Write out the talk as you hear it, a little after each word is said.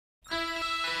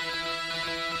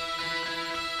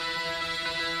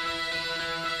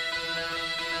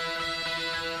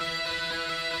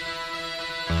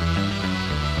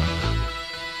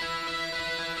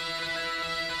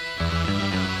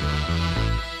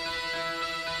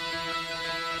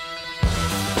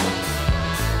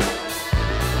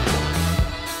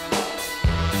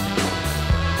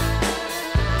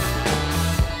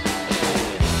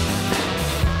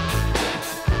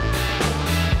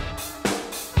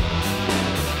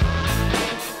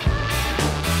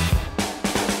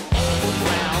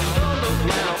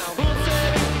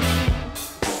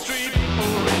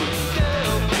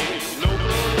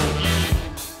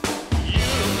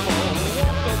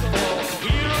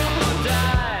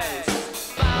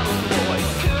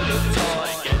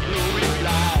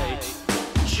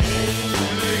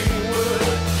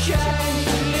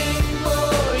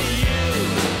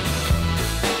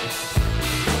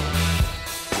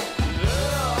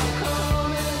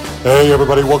Hey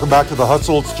everybody, welcome back to The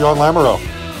Hustle. It's John Lamoureux.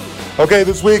 Okay,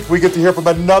 this week we get to hear from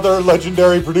another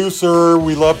legendary producer.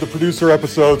 We love the producer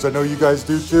episodes. I know you guys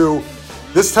do too.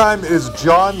 This time it is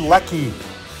John Leckie.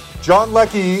 John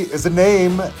Leckie is a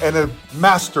name and a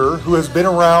master who has been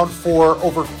around for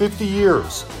over 50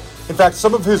 years. In fact,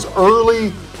 some of his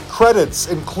early credits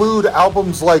include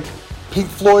albums like Pink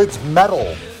Floyd's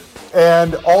Metal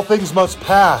and All Things Must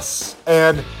Pass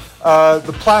and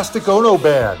the Plastic Ono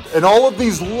Band, and all of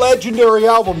these legendary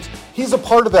albums. He's a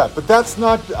part of that, but that's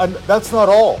not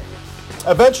all.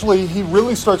 Eventually, he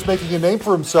really starts making a name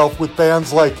for himself with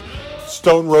bands like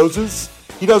Stone Roses.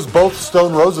 He does both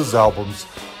Stone Roses albums,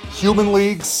 Human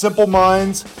League, Simple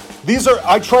Minds.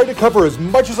 I tried to cover as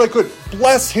much as I could.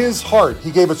 Bless his heart. He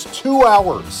gave us 2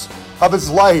 hours of his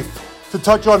life to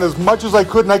touch on as much as I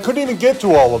could, and I couldn't even get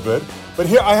to all of it. But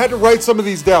here, I had to write some of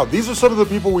these down. These are some of the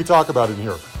people we talk about in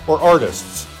here, or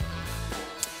artists.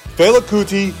 Fela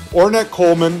Kuti, Ornette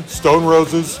Coleman, Stone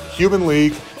Roses, Human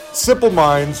League, Simple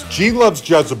Minds, Gene Loves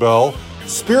Jezebel,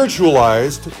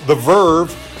 Spiritualized, The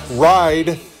Verve,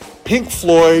 Ride, Pink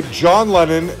Floyd, John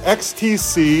Lennon,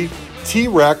 XTC,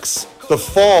 T-Rex, The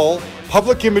Fall,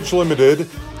 Public Image Limited,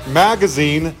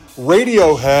 Magazine,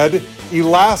 Radiohead,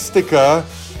 Elastica,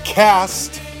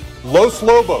 Cast, Los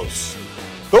Lobos.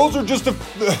 Those are just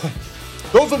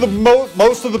most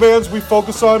of the bands we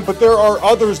focus on, but there are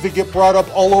others that get brought up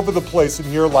all over the place in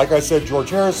here. Like I said,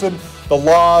 George Harrison, The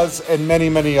Laws, and many,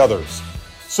 many others.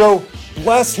 So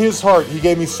bless his heart. He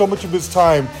gave me so much of his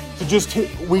time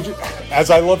to as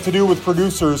I love to do with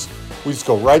producers, we just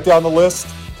go right down the list,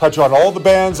 touch on all the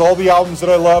bands, all the albums that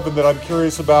I love and that I'm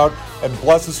curious about, and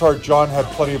bless his heart, John had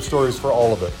plenty of stories for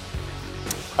all of it.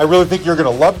 I really think you're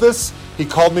going to love this. He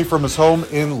called me from his home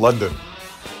in London.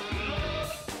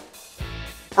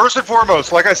 First and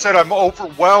foremost, like I said, I'm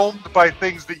overwhelmed by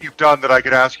things that you've done that I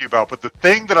could ask you about. But the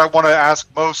thing that I want to ask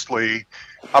mostly,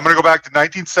 I'm going to go back to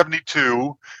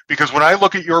 1972, because when I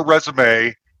look at your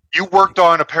resume, you worked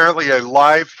on apparently a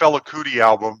live Fela Kuti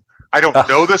album. I don't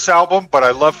know this album, but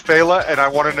I love Fela, and I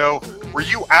want to know, were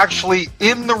you actually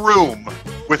in the room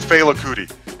with Fela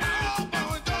Kuti?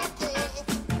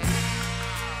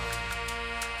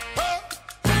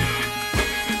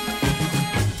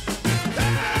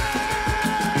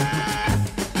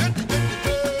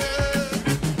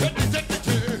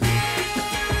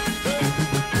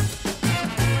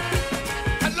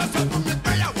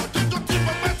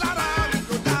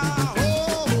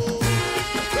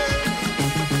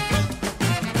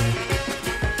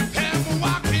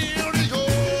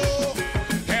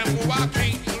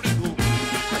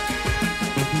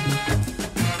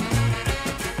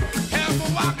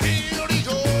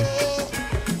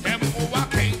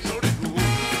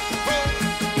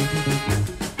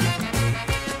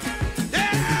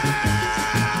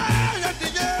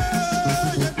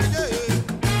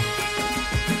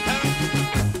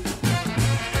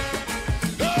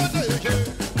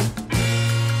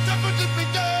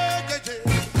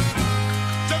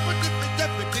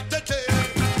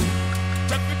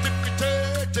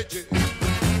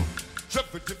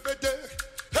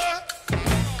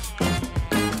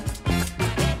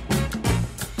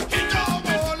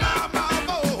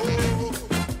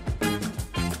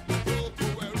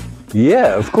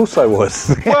 Yeah, of course I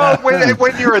was. Well,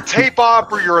 when you're a tape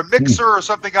op or you're a mixer or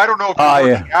something, I don't know if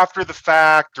you're working after the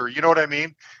fact or you know what I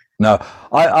mean? No,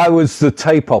 I was the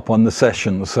tape op on the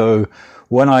session. So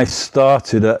when I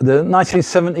started at the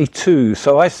 1972,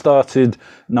 so I started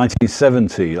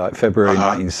 1970, like February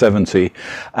 1970,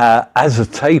 as a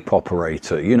tape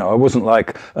operator. You know, I wasn't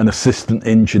like an assistant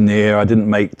engineer. I didn't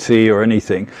make tea or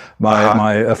anything.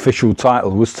 My official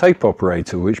title was tape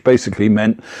operator, which basically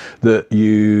meant that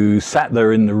you sat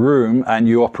there in the room and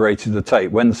you operated the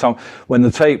tape. When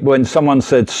someone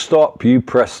said stop, you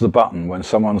press the button. When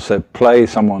someone said play,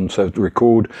 someone said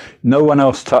record. No one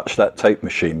else touched that tape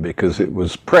machine because it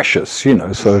was precious, you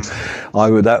know. So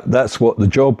that's what the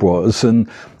job was. And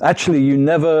actually, you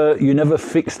never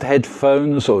fixed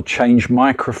headphones or changed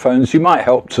microphones. You might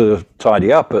help to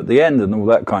tidy up at the end and all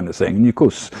that kind of thing. And of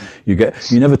course, you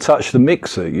never touched the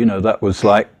mixer. You know, that was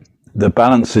like the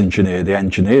balance engineer, the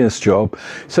engineer's job.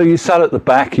 So you sat at the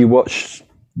back, you watched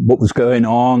what was going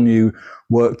on, you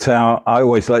worked out, I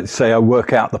always like to say I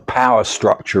work out the power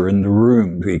structure in the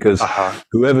room, because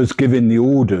whoever's giving the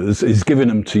orders is giving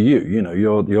them to you. You know,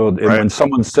 you're right. When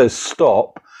someone says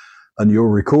stop and you're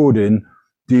recording,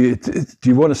 do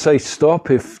you want to say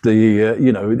stop if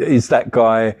is that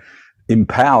guy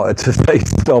empowered to say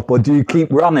stop, or do you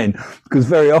keep running? Because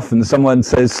very often someone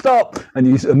says stop and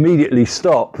you immediately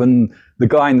stop, and the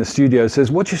guy in the studio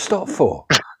says, "What'd you stop for?"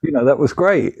 that was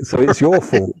great. So it's your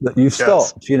fault that you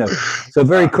stopped, So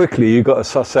very quickly you got to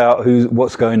suss out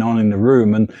what's going on in the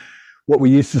room. And what we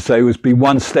used to say was be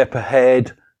one step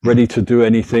ahead, ready to do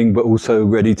anything, but also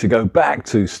ready to go back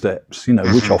 2 steps,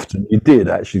 which often you did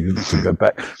actually to go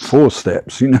back 4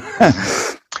 steps,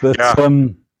 But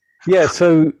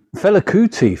so Fela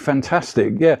Kuti,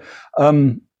 fantastic. Yeah.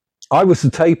 I was the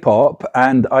tape op,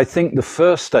 and I think the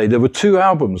first day, there were 2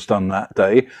 albums done that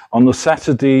day. On the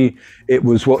Saturday, it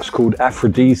was what's called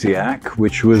Aphrodisiac,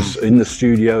 which was in the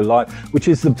studio live, which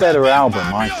is the better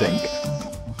album, I think.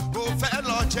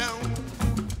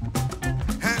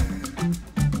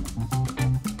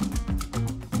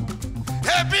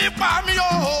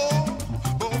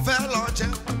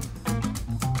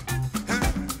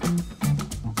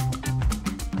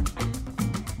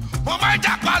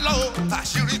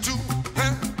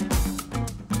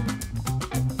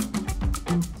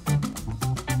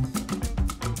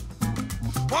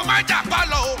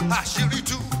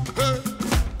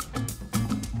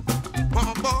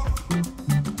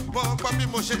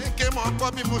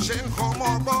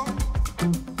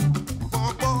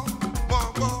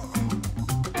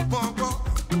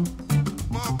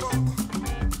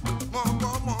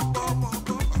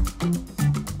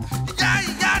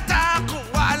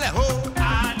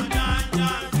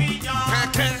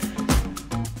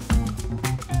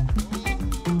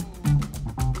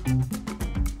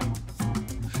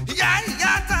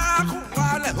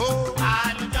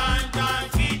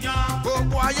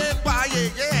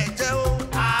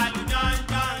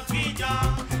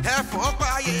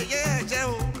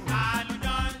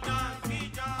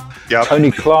 Yep.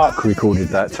 Tony Clark recorded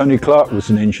that. Tony Clark was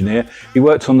an engineer. He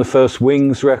worked on the first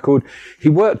Wings record. He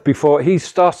worked before, he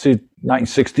started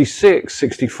 1966,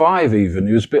 65 even.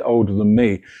 He was a bit older than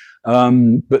me.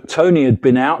 But Tony had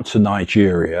been out to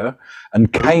Nigeria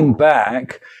and came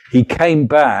back. He came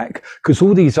back because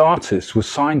all these artists were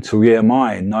signed to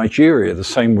EMI in Nigeria. The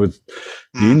same with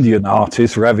the Indian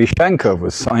artist Ravi Shankar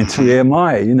was signed to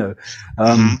EMI,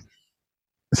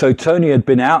 So Tony had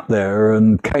been out there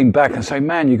and came back and said,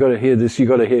 man, you got to hear this. You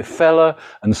got to hear Fela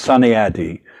and Sonny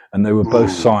Addy. And they were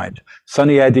both signed.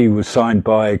 Sonny Addy was signed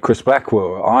by Chris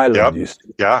Blackwell, Ireland.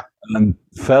 And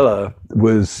Fela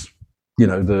was,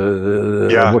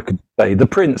 what could you say, the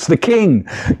prince, the king.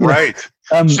 Right.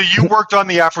 So you worked on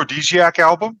the Aphrodisiac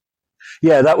album?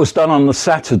 Yeah, that was done on the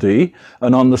Saturday,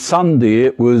 and on the Sunday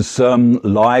it was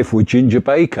live with Ginger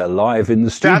Baker, live in the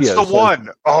studio. That's the one.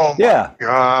 Oh my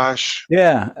gosh!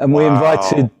 Yeah, and we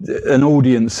invited an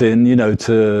audience in,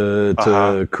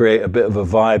 to create a bit of a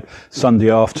vibe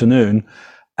Sunday afternoon,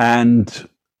 and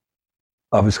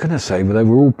I was going to say, well, they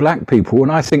were all black people,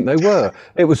 and I think they were.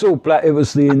 It was all black. It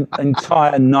was the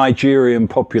entire Nigerian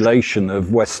population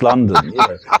of West London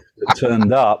that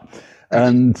turned up.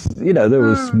 And, there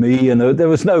was me, and there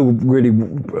was no really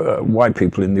white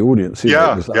people in the audience. It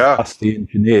was us, the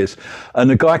engineers.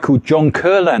 And a guy called John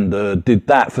Kurlander did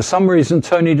that. For some reason,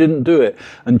 Tony didn't do it.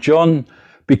 And John,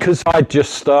 because I'd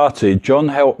just started, John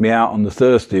helped me out on the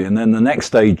Thursday. And then the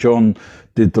next day, John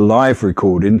did the live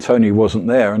recording. Tony wasn't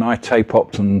there, and I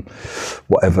tape-opped and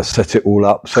whatever, set it all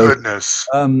up. So, goodness.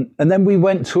 And then we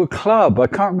went to a club. I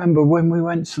can't remember when we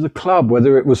went to the club,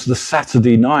 whether it was the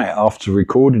Saturday night after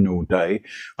recording all day.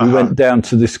 We went down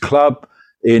to this club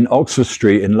in Oxford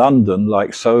Street in London,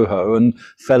 like Soho, and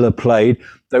Fela played.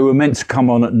 They were meant to come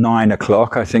on at 9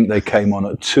 o'clock. I think they came on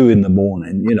at 2 in the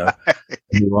morning,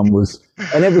 Everyone was,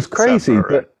 and it was crazy. Right.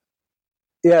 But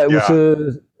yeah,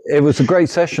 it was a great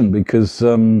session because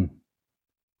there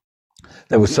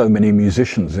were so many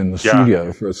musicians in the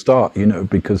studio for a start,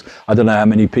 because I don't know how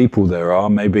many people there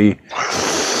are, maybe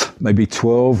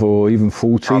 12 or even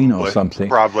 14 or something.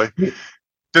 Probably.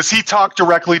 Does he talk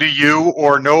directly to you,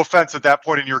 or no offense at that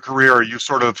point in your career, are you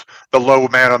sort of the low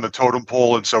man on the totem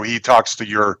pole, and so he talks to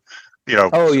your,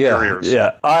 superiors?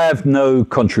 Yeah. I have no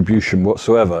contribution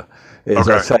whatsoever. As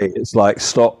I say, it's like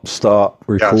stop, start,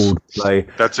 record, play.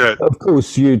 That's it. Of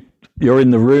course, you're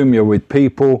in the room, you're with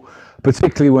people,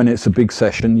 particularly when it's a big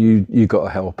session, you got to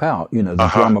help out.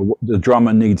 The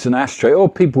drummer needs an ashtray, or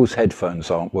people's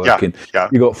headphones aren't working.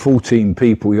 You got 14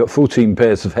 people, you got 14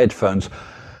 pairs of headphones.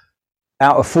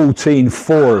 Out of 14,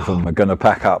 4 of them are going to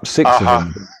pack up, 6 of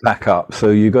them pack up. So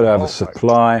you got to have a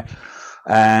supply,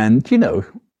 and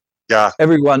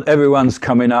everyone's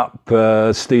coming up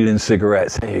stealing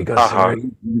cigarettes. Hey, you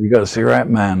got a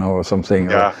cigarette, man, or something.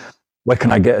 Yeah. Or, where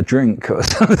can I get a drink or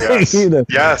something?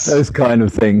 Yes. Those kind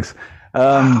of things.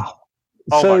 Oh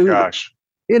my gosh.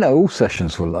 All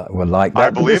sessions were like that. I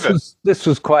believe This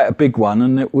was quite a big one,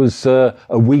 and it was a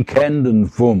weekend,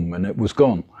 and boom, and it was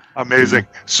gone. Amazing.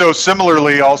 So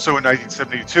similarly, also in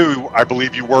 1972, I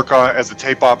believe you work on as a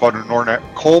tape op on an Ornette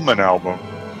Coleman album.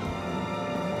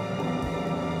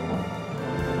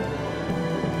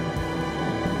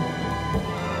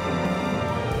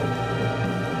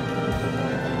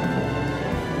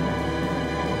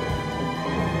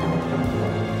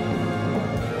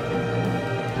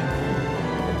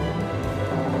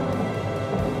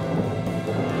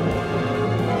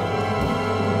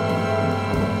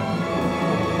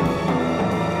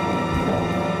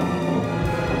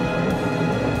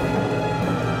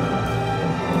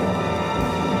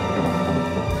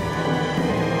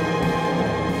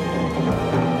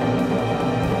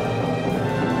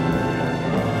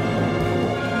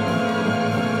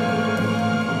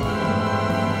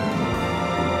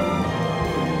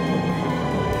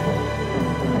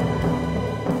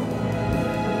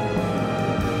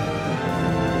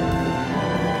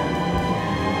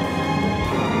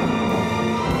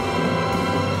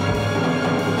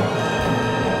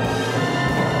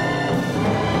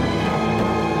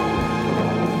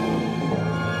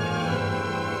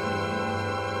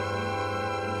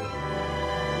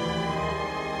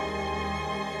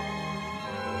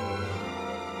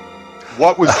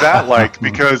 What was that like?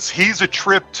 Because he's a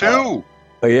trip too.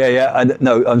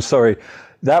 No, I'm sorry.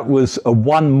 That was a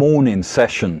one morning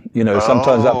session. You know,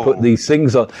 sometimes I put these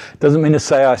things on. Doesn't mean to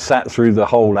say I sat through the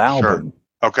whole album.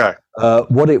 Sure. Okay.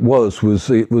 What it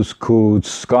was called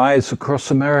Skies Across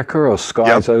America or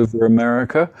Skies Over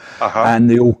America. And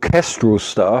the orchestral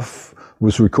stuff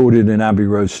was recorded in Abbey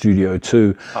Road Studio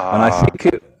 2. And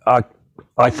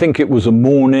I think it was a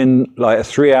morning, like a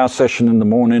 3-hour session in the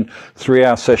morning,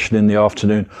 3-hour session in the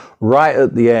afternoon. Right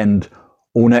at the end,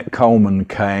 Ornette Coleman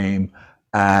came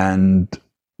and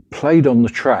played on the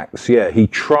tracks. Yeah, he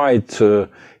put the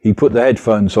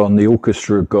headphones on, the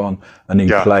orchestra had gone, and he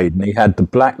played. And he had the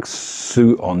black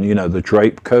suit on, you know, the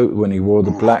drape coat when he wore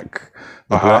the black.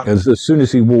 As soon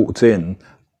as he walked in,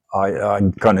 I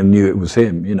kind of knew it was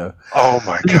him, you know. Oh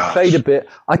my god! He played a bit.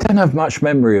 I don't have much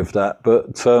memory of that, but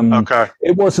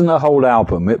it wasn't a whole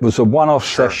album. It was a one-off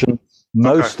session.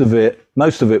 Most of it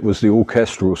was the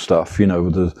orchestral stuff, you know,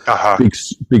 with the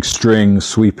big strings,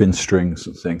 sweeping strings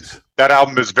and things. That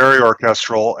album is very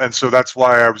orchestral, and so that's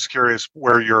why I was curious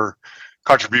where your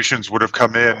contributions would have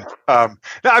come in. There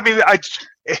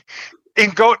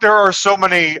are so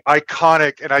many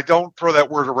iconic, and I don't throw that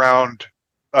word around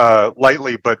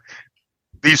lightly, but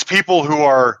these people who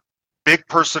are big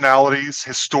personalities,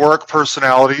 historic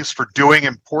personalities for doing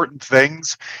important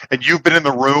things, and you've been in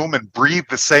the room and breathed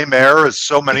the same air as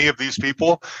so many of these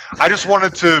people. I just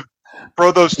wanted to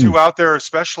throw those two out there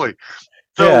especially.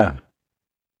 So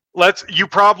let's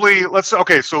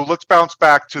bounce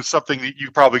back to something that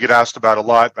you probably get asked about a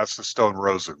lot. That's the Stone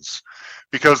Roses,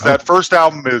 because that first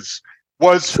album was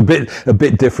a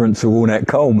bit different to Ornette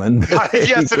Coleman.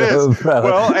 Yes, it is.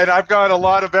 Well, and I've got a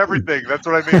lot of everything. That's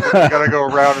what I mean. You got to go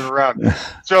around and around.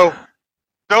 So,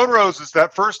 Stone Roses,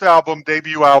 that first album,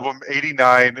 debut album,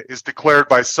 '89, is declared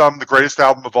by some the greatest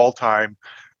album of all time.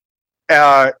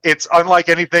 It's unlike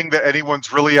anything that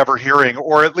anyone's really ever hearing,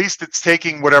 or at least it's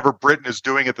taking whatever Britain is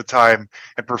doing at the time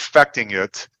and perfecting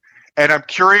it. And I'm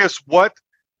curious what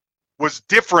was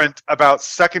different about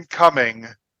Second Coming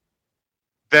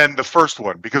than the first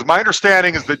one, because my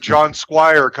understanding is that John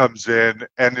Squire comes in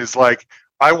and is like,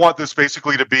 I want this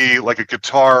basically to be like a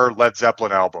guitar Led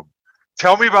Zeppelin album.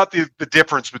 Tell me about the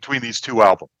difference between these two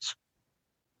albums.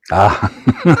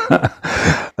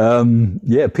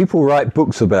 People write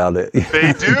books about it.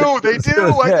 They do,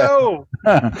 I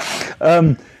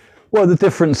know. Well, the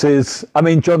difference is, I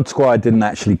mean, John Squire didn't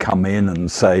actually come in and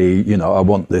say, you know, I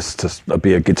want this to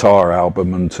be a guitar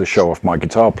album and to show off my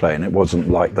guitar playing. It wasn't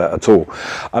like that at all.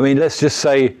 I mean, let's just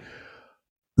say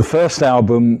the first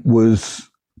album was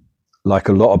like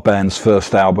a lot of bands'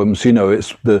 first albums. You know,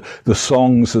 it's the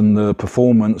songs and the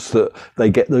performance that they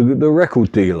get the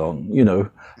record deal on, you know,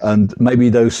 and maybe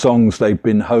those songs they've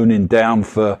been honing down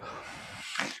for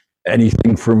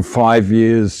anything from 5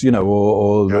 years, you know,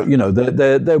 or you know,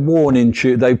 they're worn in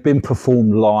tune. They've been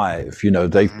performed live, you know,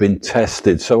 they've been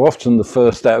tested. So often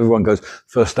everyone goes,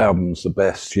 first album's the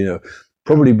best, you know,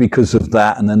 probably because of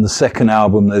that. And then the second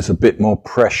album, there's a bit more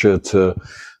pressure to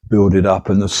build it up.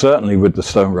 And certainly with the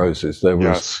Stone Roses, there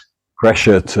was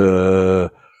pressure to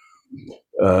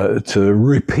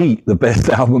repeat the best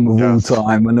album of all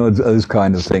time and those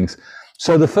kind of things.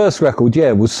 So the first record,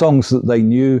 was songs that they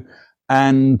knew.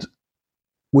 And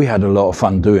we had a lot of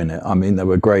fun doing it. I mean, there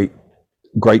were great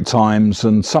times,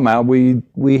 and somehow we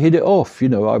hit it off. You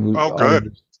know, I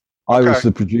was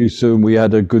the producer, and we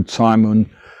had a good time. And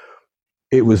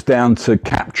it was down to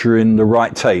capturing the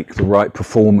right take, the right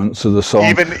performance of the song.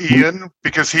 Even Ian,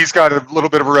 because he's got a little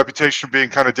bit of a reputation of being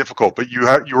kind of difficult, but you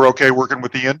were okay working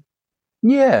with Ian?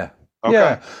 Yeah. Okay.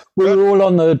 Yeah. We were all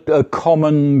on a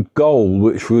common goal,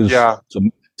 which was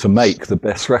to make the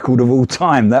best record of all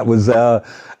time. That was our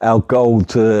goal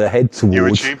to head towards. You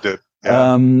achieved it.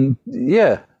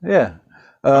 Yeah.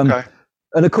 Okay.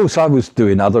 And of course, I was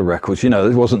doing other records. It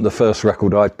wasn't the first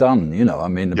record I'd done.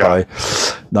 By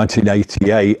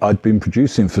 1988, I'd been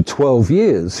producing for 12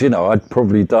 years. I'd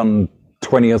probably done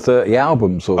 20 or 30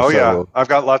 albums or so. Oh, yeah. I've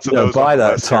got lots of those by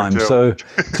that time. So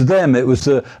to them, it was,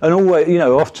 and always,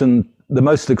 often the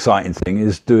most exciting thing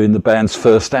is doing the band's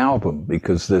first album,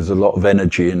 because there's a lot of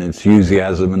energy and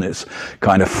enthusiasm, and it's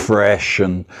kind of fresh,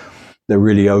 and they're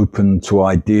really open to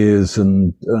ideas,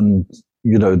 and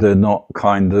they're not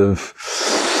kind of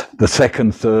the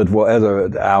second, third, whatever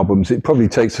albums. It probably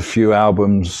takes a few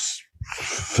albums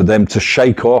for them to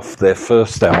shake off their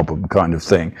first album kind of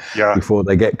thing before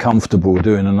they get comfortable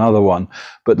doing another one.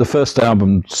 But the first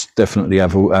albums definitely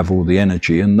have all the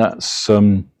energy, and that's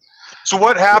So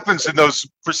what happens in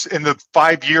the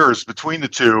 5 years between the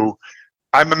two?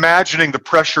 I'm imagining the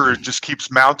pressure just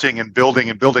keeps mounting and building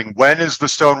and building. When is the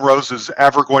Stone Roses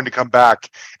ever going to come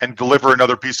back and deliver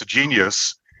another piece of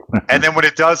genius? And then when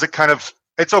it does,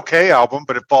 it's okay album,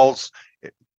 but it falls.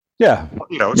 It's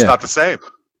not the same.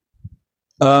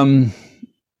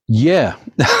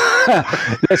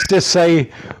 Let's just say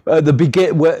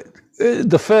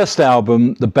the first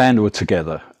album, the band were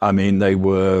together. I mean, they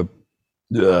were.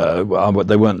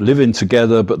 They weren't living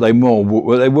together, but they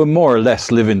were more or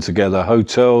less living together.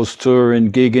 Hotels,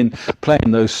 touring, gigging,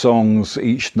 playing those songs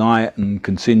each night and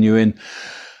continuing.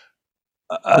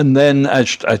 And then,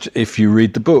 if you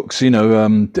read the books,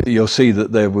 you'll see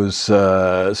that there was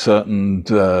certain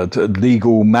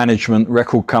legal management,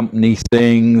 record company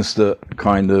things that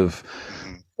kind of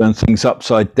turned things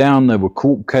upside down. There were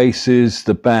court cases.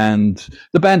 The band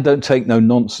don't take no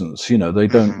nonsense. They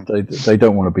don't. They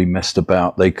don't want to be messed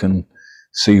about. They can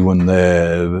see when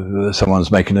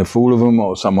someone's making a fool of them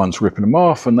or someone's ripping them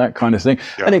off and that kind of thing.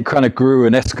 Yeah. And it kind of grew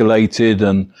and escalated,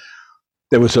 and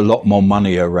there was a lot more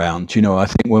money around. I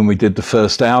think when we did the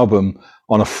first album,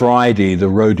 on a Friday, the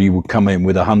roadie would come in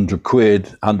with £100,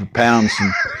 £100,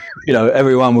 and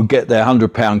everyone would get their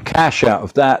 £100 cash out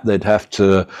of that. They'd have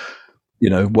to,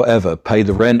 whatever, pay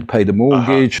the rent, pay the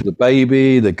mortgage, the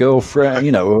baby, the girlfriend,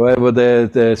 whatever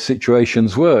their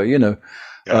situations were.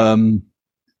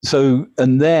 So,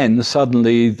 and then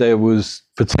suddenly there was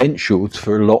potential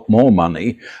for a lot more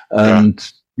money, and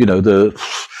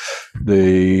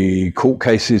the court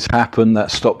cases happened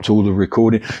that stopped all the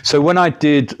recording. So when I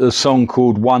did a song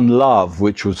called One Love,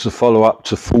 which was the follow-up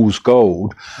to Fool's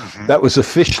Gold, that was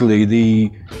officially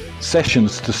the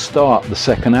sessions to start the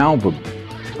second album.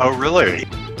 Oh, really?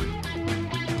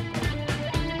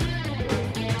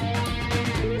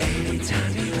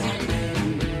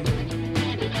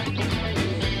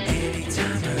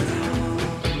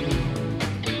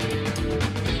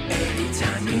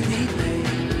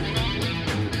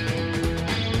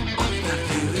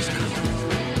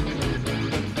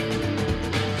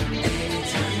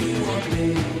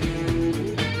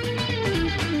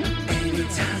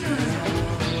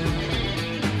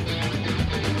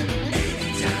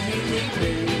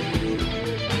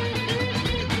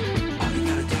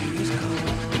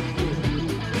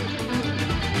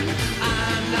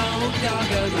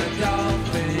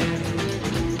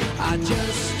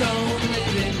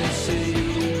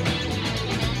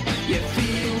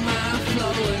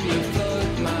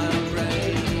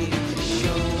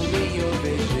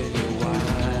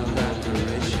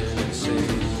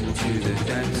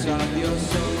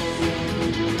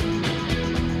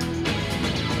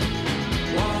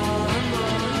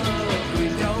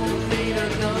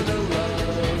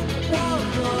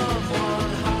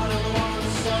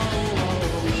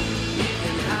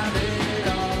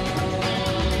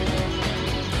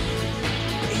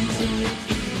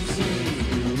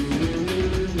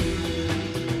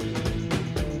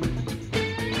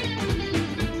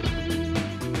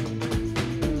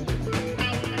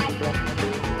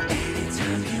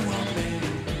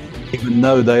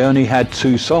 No, they only had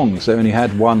two songs. They only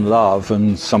had One Love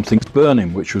and Something's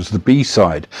Burning, which was the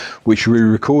B-side, which we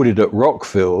recorded at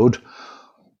Rockfield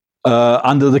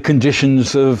under the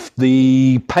conditions of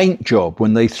the paint job,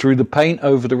 when they threw the paint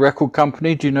over the record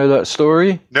company. Do you know that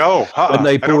story? No. When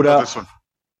they brought out this one.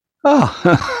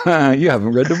 Oh, you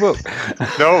haven't read the book.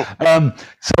 No.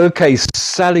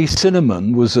 Sally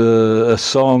Cinnamon was a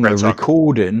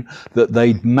recording that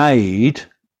they'd made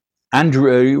and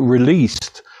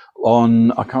released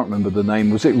on, I can't remember the name,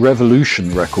 was it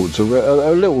Revolution Records, a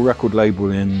little record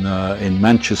label in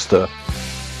Manchester.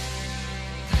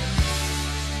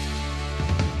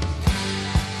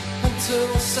 Until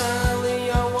sadly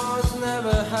I was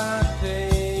never happy.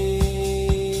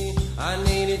 I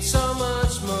needed so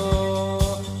much more.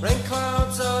 Rain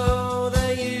clouds, oh,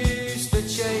 they used to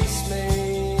chase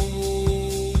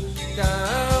me.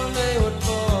 Down they would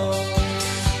pour.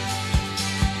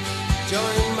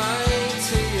 Join my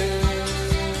tears.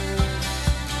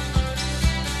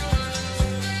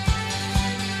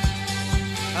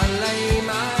 I lay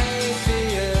my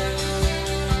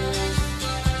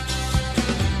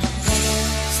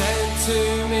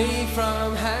to me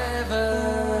from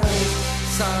heaven,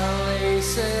 Sally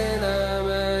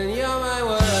Cinnamon, you're my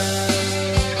word.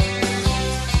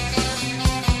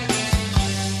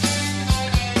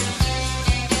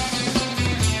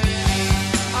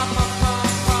 Up, up, up,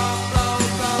 up, blow,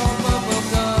 blow, bubble,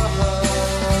 blow.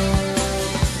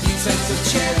 You take the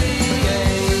cherry,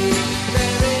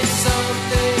 there is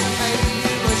something, hey,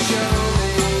 you must show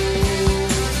me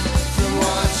from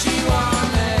what you are.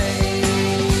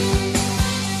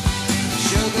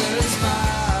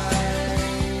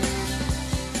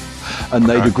 And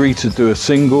they'd agreed to do a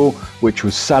single, which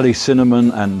was Sally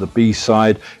Cinnamon, and the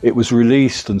B-side. It was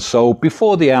released and sold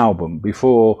before the album,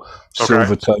 before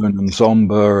Silvertone and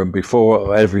Zomba, and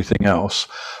before everything else.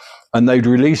 And they'd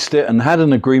released it and had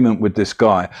an agreement with this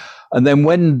guy. And then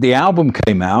when the album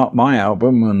came out, my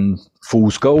album and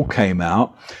Fool's Gold came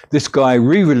out, this guy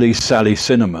re-released Sally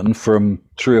Cinnamon from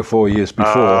 3 or 4 years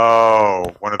before. Oh,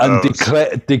 one of those.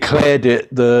 And declared it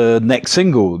the next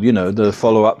single, you know, the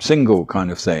follow-up single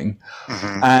kind of thing.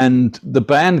 Mm-hmm. And the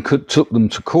band took them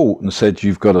to court and said,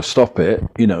 you've got to stop it,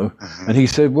 you know. Mm-hmm. And he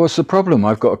said, what's the problem?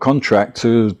 I've got a contract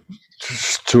to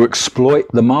exploit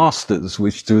the masters,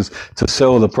 which was to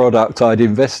sell the product I'd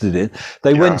invested in.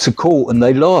 They went to court and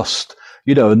they lost,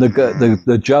 you know, and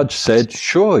the judge said,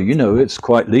 sure, you know, it's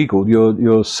quite legal.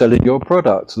 You're selling your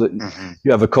product. That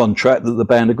you have a contract that the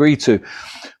band agreed to,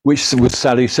 which was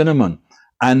Sally Cinnamon.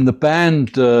 And the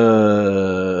band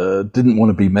didn't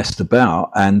want to be messed about,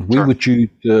 and we were due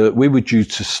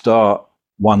to start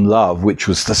One Love, which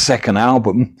was the second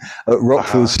album at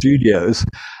Rockfield Studios,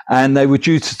 and they were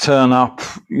due to turn up,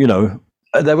 you know,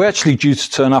 they were actually due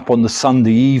to turn up on the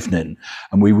Sunday evening,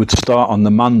 and we would start on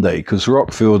the Monday, because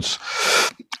Rockfield's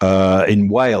in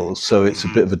Wales, so it's a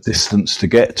bit of a distance to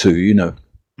get to, you know.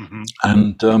 Mm-hmm.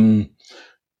 And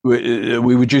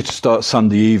we were due to start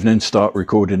Sunday evening, start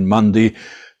recording Monday.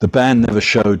 The band never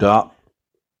showed up.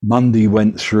 Monday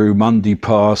went through, Monday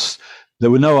passed.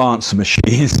 There were no answer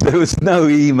machines. There was no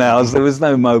emails. There was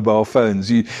no mobile phones.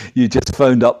 You just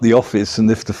phoned up the office, and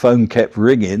if the phone kept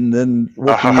ringing, then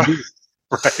what can you do?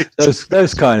 Right.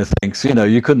 Those kind of things. You know,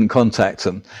 you couldn't contact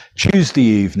them. Tuesday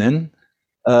evening,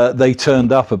 they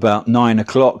turned up about 9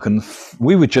 o'clock, and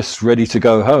we were just ready to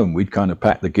go home. We'd kind of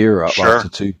packed the gear up after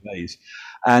 2 days,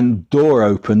 and door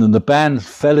opened, and the band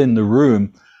fell in the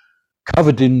room,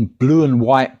 covered in blue and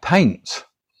white paint.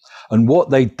 And what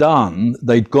they'd done,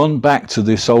 they'd gone back to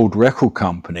this old record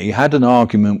company, had an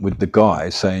argument with the guy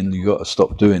saying, you got to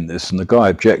stop doing this. And the guy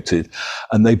objected,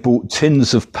 and they bought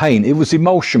tins of paint. It was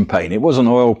emulsion paint. It wasn't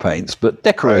oil paints, but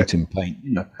decorating paint,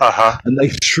 you know. And they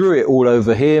threw it all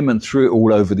over him and threw it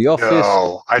all over the office.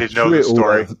 No, I didn't know this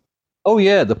story. Oh,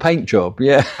 yeah, the paint job,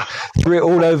 yeah. Threw it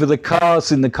all over the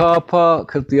cars in the car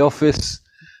park of the office.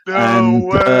 No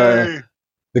way.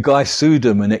 The guy sued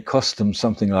them, and it cost them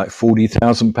something like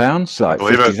 £40,000, like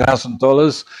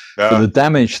 $50,000 for the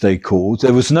damage they caused.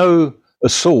 There was no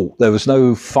assault. There was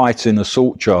no fighting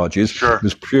assault charges. Sure. It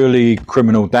was purely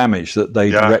criminal damage that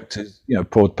they directed, you know,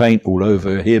 poured paint all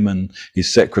over him and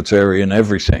his secretary and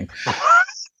everything.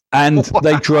 And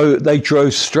they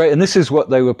drove straight, and this is what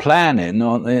they were planning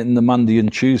in the Monday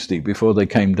and Tuesday before they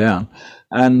came down,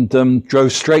 and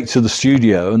drove straight to the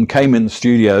studio, and came in the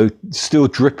studio still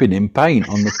dripping in paint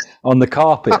on the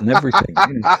carpet and everything.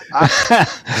 You know.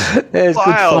 It's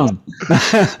good fun.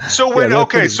 So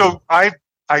so I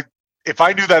if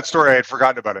I knew that story, I had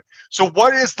forgotten about it. So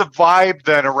what is the vibe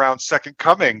then around Second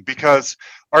Coming? Because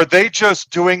are they just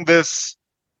doing this?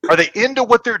 Are they into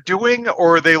what they're doing,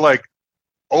 or are they like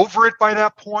over it by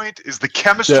that point? Is the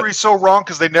chemistry so wrong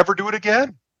because they never do it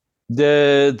again?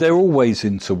 They're always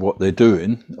into what they're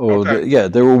doing,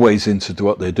 they're always into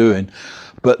what they're doing,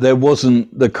 but there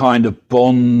wasn't the kind of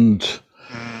bond.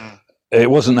 It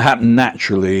wasn't happening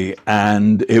naturally,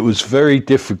 and it was very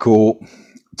difficult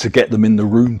to get them in the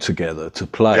room together to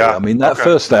play. I mean, that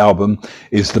first album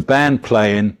is the band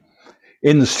playing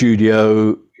in the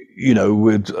studio,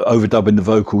 with overdubbing the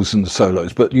vocals and the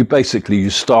solos. But you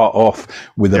start off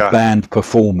with a band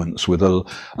performance, with a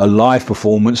live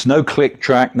performance, no click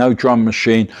track, no drum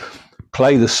machine,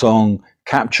 play the song,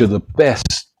 capture the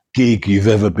best gig you've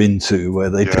ever been to where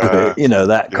they do it,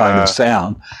 that kind of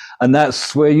sound. And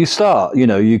that's where you start.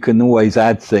 You can always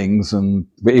add things,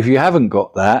 but if you haven't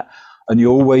got that, and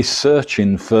you're always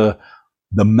searching for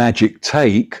the magic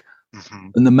take,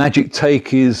 and the magic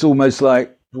take is almost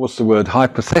like, what's the word,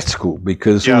 hypothetical,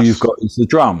 because all you've got is the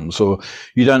drums, or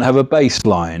you don't have a bass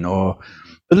line, or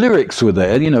the lyrics were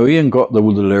there. Ian got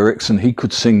all the lyrics and he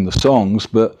could sing the songs,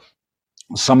 but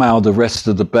somehow the rest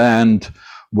of the band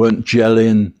weren't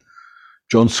gelling.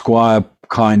 John Squire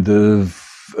kind of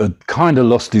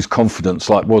lost his confidence.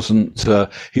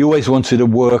 He always wanted to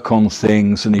work on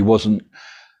things, and he wasn't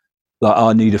like,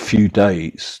 I need a few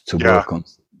days to work on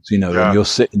things, and you're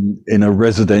sitting in a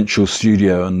residential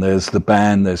studio, and there's the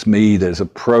band, there's me, there's a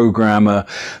programmer,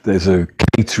 there's a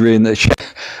catering,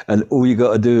 and all you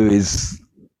got to do is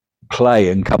play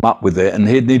and come up with it. And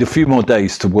he'd need a few more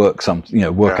days to work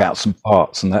out some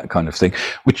parts and that kind of thing,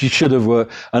 which he should have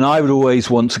worked. And I would always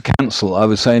want to cancel. I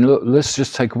was saying, look, let's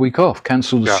just take a week off,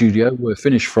 cancel the studio. We're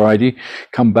finished Friday,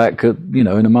 come back in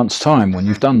a month's time when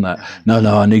you've done that. No,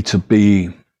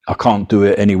 I can't do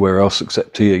it anywhere else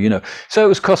except here, So it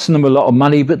was costing them a lot of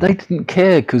money, but they didn't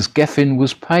care because Geffen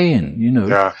was paying,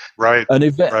 Yeah, right. And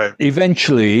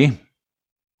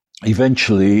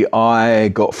Eventually, I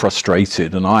got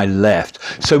frustrated and I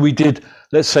left. So we did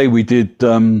 2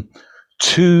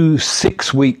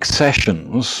 6-week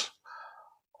sessions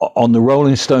on the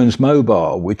Rolling Stones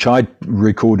mobile, which I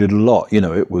recorded a lot.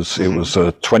 It was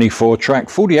a 24 track,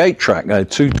 48 track,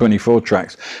 2 24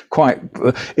 tracks, quite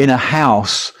in a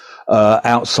house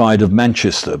outside of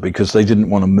Manchester, because they didn't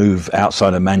want to move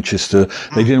outside of Manchester.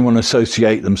 They didn't want to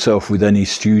associate themselves with any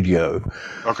studio.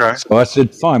 Okay. So I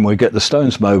said, fine, we'll get the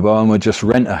Stones mobile and we'll just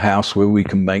rent a house where we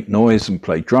can make noise and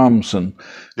play drums,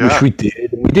 which we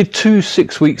did. We did 2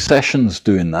 6-week sessions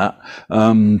doing that.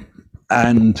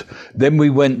 And then we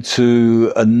went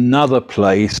to another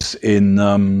place in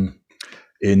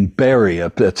Bury, a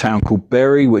town called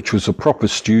Bury, which was a proper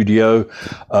studio.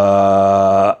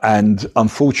 And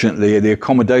unfortunately, the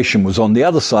accommodation was on the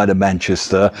other side of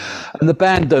Manchester, and the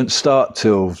band don't start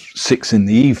till 6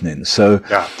 p.m. So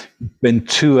been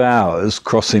 2 hours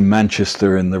crossing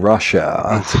Manchester in the rush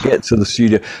hour to get to the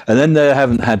studio. And then they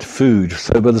haven't had food.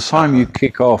 So by the time you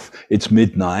kick off, it's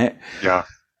midnight. Yeah.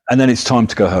 And then it's time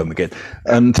to go home again.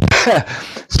 And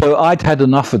so I'd had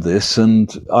enough of this, and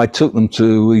I took them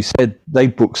we said they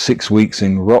booked 6 weeks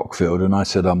in Rockfield, and I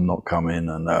said, I'm not coming.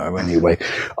 And anyway,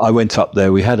 I went up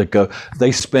there, we had a go.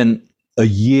 They spent a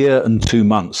year and 2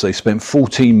 months. They spent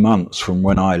 14 months from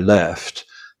when I left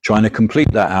trying to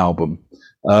complete that album.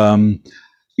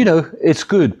 It's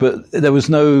good, but there was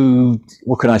no,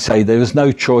 what can I say? There was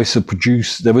no choice of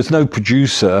there was no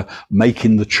producer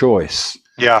making the choice.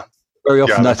 Yeah. Very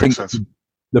often, I think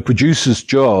the producer's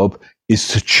job is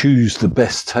to choose the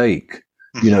best take.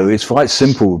 It's quite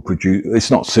simple. It's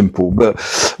not simple, but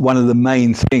one of the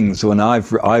main things when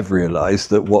I've realised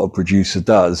that what a producer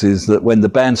does is that when the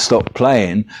band stop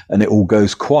playing and it all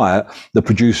goes quiet, the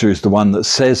producer is the one that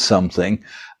says something,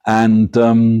 and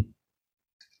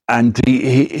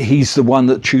he's the one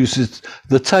that chooses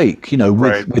the take. With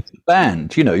the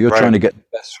band. You're trying to get the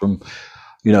best from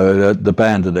the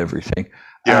band and everything.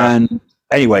 Yeah. And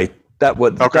anyway,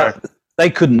 they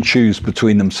couldn't choose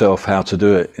between themselves how to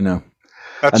do it,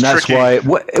 That's why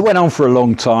it went on for a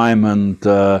long time, and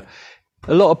a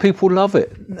lot of people love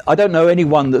it. I don't know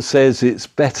anyone that says it's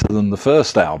better than the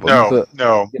first album.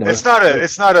 No. It's not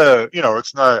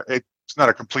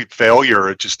a complete failure.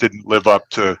 It just didn't live up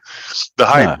to the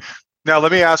hype. No. Now,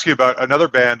 let me ask you about another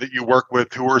band that you work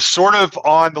with who are sort of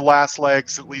on the last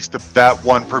legs, at least of that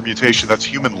one permutation. That's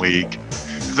Human League.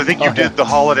 Because I think you did the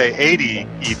Holiday 80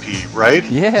 EP, right?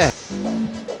 Yeah.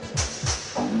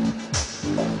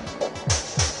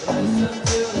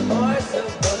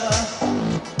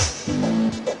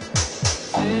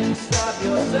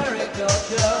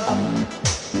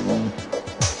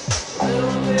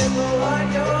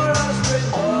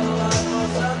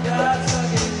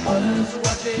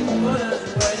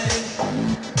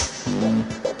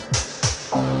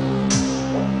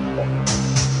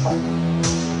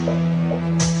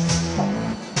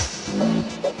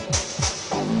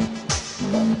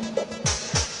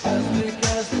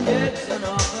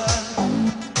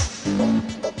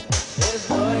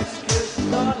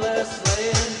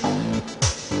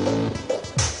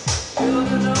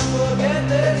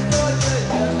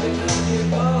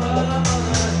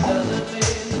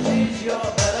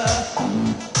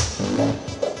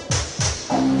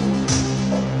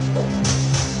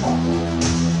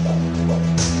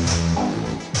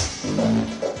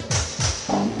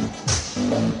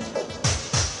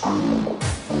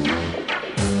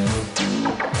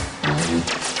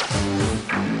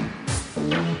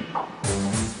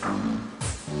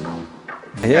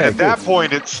 And at that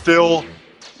point,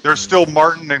 there's still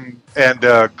Martin and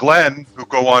Glenn, who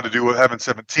go on to do Heaven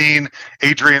 17.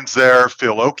 Adrian's there,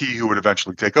 Phil Oakey, who would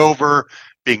eventually take over.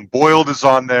 Being Boiled is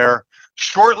on there.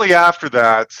 Shortly after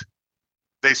that,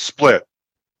 they split,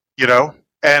 you know,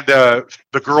 and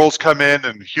the girls come in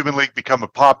and Human League become a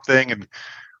pop thing. And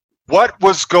what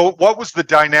was the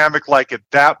dynamic like at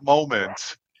that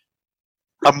moment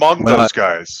among those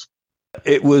guys?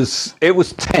 It was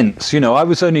tense, you know. I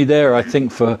was only there, I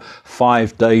think, for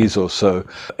 5 days or so.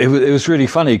 It was really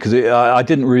funny because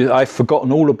I'd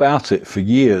forgotten all about it for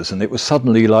years, and it was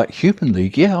suddenly like Human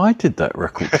League. Yeah, I did that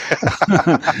record.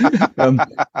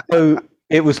 So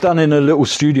it was done in a little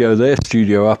studio, their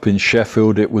studio up in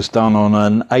Sheffield. It was done on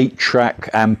an 8-track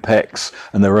Ampex,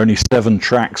 and there were only 7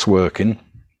 tracks working.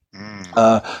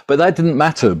 But that didn't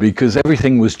matter because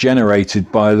everything was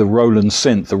generated by the Roland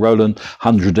synth, the Roland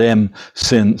 100M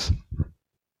synth,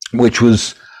 which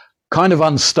was kind of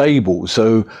unstable.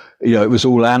 So, you know, it was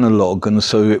all analog, and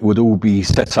so it would all be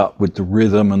set up with the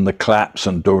rhythm and the claps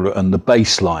and the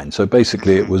bass line. So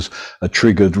basically it was a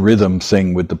triggered rhythm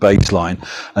thing with the bass line.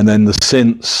 And then the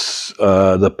synths,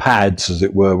 the pads, as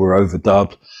it were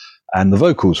overdubbed, and the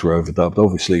vocals were overdubbed,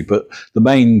 obviously. But the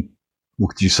main,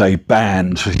 what could you say,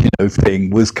 band, you know, thing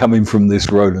was coming from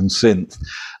this Roland synth.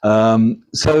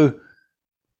 So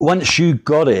once you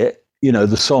got it, you know,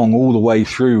 the song all the way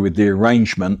through with the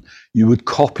arrangement, you would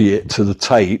copy it to the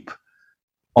tape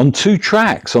on 2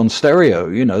 tracks on stereo.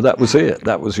 You know, that was it.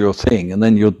 That was your thing, and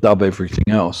then you'd dub everything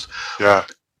else. Yeah.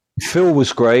 Phil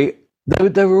was great.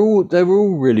 They were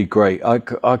all really great. I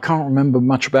can't remember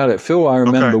much about it. Phil, I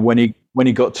remember when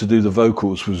he got to do the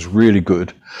vocals, was really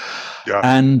good. Yeah.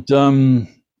 And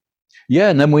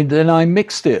and then I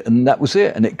mixed it, and that was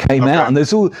it, and it came out. And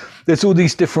there's all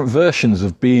these different versions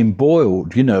of Being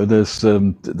Boiled. You know, there's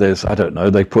I don't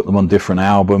know, they put them on different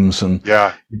albums, and you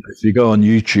know, if you go on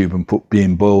YouTube and put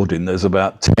Being Boiled in, there's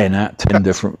about 10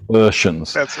 different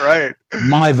versions. That's right.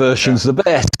 My version's the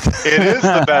best. It is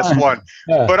the best one.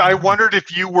 But I wondered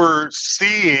if you were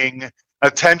seeing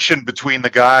a tension between the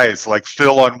guys, like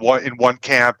Phil in one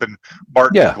camp and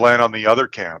Martin and Glenn on the other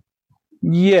camp.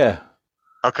 Yeah.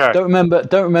 Okay. Don't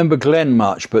remember Glenn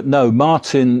much, but no,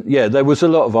 Martin. Yeah, there was a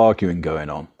lot of arguing going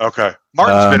on. Okay.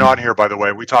 Martin's been on here, by the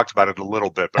way. We talked about it a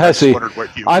little bit, but I just wondered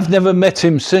what you. I've never met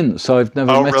him since. I've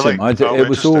never met him. It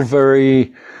was all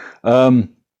very.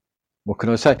 What can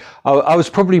I say? I was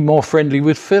probably more friendly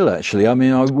with Phil, actually. I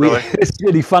mean, it's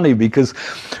really funny because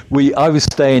I was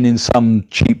staying in some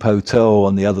cheap hotel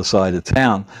on the other side of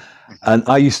town, and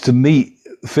I used to meet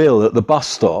Phil at the bus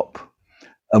stop,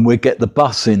 and we'd get the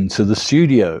bus into the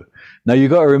studio. Now,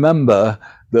 you've got to remember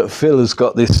that Phil has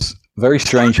got this very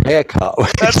strange haircut.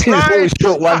 That's right.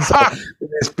 Short one side,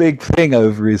 this big thing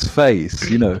over his face,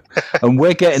 you know. And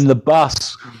we're getting the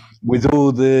bus with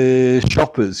all the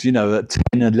shoppers, you know, at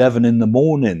 10, 11 in the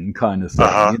morning kind of thing.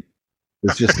 You know?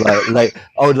 It's just like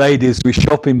old ladies with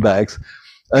shopping bags.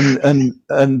 And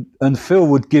Phil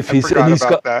would give his, and he's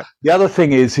got that. The other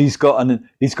thing is he's got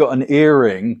an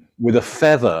earring with a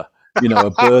feather, you know, a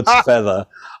bird's feather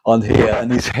on here,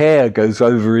 and his hair goes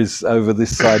over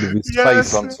this side of his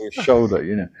face onto his shoulder,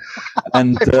 you know,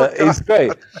 and it's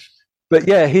great. But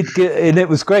yeah, and it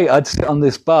was great. I'd sit on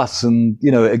this bus, and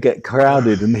you know, it'd get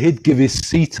crowded, and he'd give his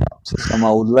seat up to some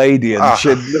old lady, and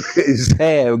she'd look at his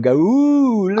hair and go,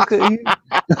 "Ooh, look at him."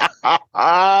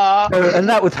 And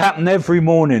that would happen every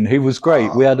morning. He was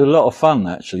great. We had a lot of fun,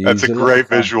 actually. That's a great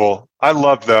visual. I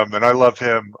love them, and I love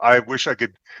him. I wish I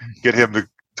could get him to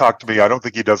talk to me. I don't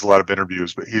think he does a lot of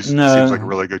interviews, but he seems like a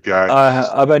really good guy.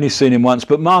 I've only seen him once,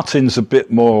 but Martin's a bit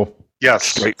more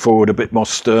straightforward, a bit more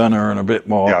sterner, and a bit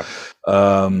more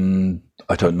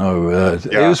I don't know.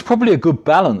 It was probably a good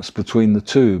balance between the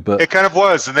two, but it kind of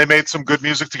was, and they made some good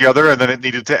music together, and then it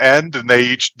needed to end, and they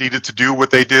each needed to do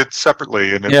what they did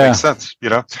separately, and it makes sense, you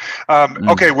know.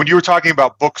 Okay, when you were talking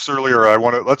about books earlier, I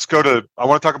want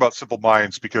to talk about Simple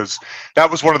Minds, because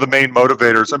that was one of the main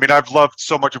motivators. I mean, I've loved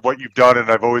so much of what you've done, and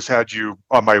I've always had you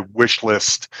on my wish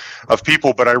list of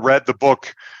people. But I read the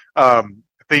book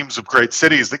Themes of Great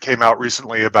Cities that came out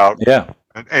recently about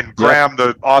and Graham,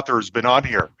 the author, has been on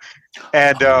here.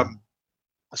 And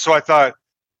so I thought,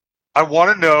 I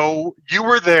want to know, you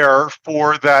were there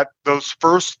for those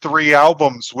first 3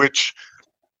 albums, which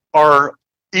are,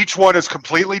 each one is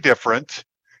completely different,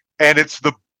 and it's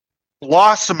the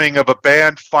blossoming of a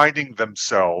band finding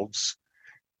themselves.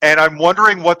 And I'm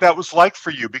wondering what that was like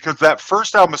for you, because that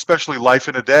first album, especially Life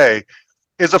in a Day,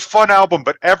 is a fun album,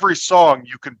 but every song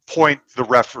you can point the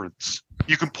reference.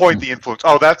 You can point the influence.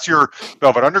 Oh, that's your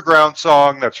Velvet Underground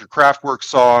song. That's your Kraftwerk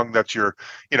song. That's your,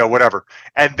 whatever.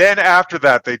 And then after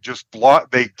that, they just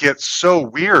they get so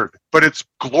weird, but it's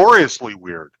gloriously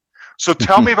weird. So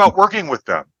tell me about working with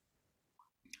them.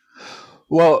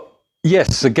 Well,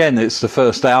 yes, again, it's the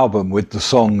first album with the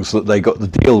songs that they got to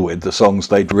deal with, the songs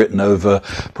they'd written over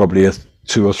probably a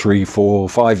 2 or 3, 4,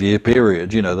 5 year period.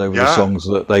 They were the songs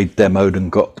that they demoed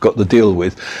and got to deal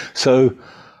with. So,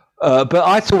 but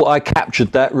I thought I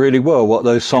captured that really well, what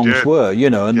those songs were,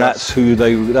 and that's who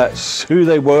they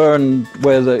were, and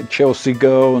where the Chelsea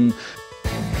Girl and.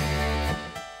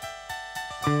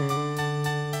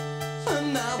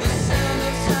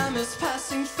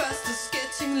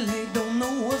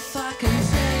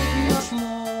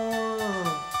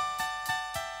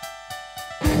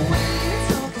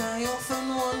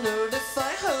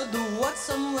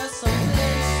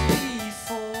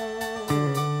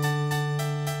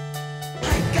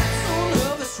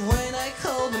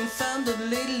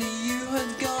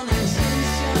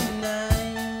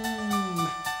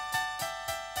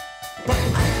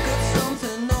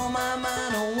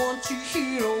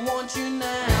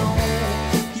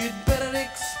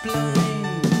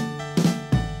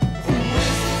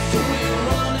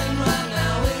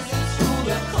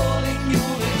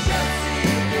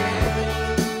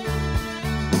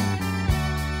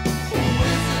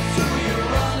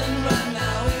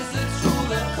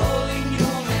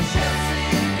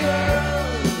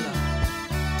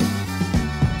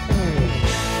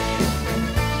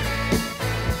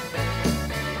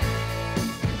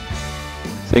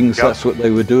 Things, that's what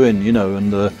they were doing,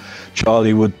 and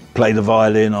Charlie would play the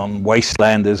violin on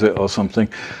Wasteland, is it, or something.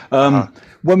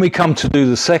 When we come to do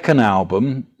the second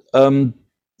album,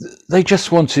 they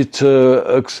just wanted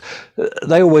to,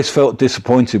 they always felt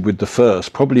disappointed with the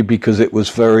first, probably because it was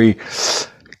very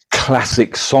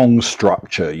classic song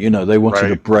structure, they wanted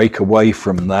to break away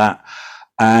from that.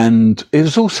 And it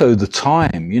was also the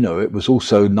time, it was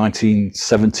also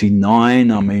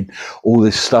 1979. I mean, all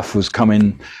this stuff was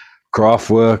coming.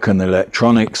 Kraftwerk and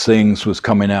electronics things was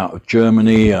coming out of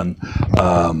Germany, and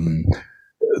the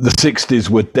 60s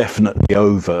were definitely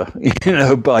over,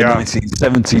 by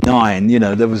 1979,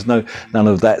 there was none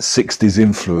of that 60s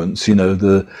influence,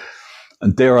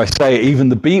 and dare I say it, even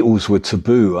the Beatles were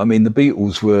taboo. I mean, the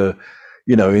Beatles were,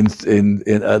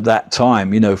 in at that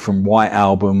time, from White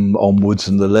Album onwards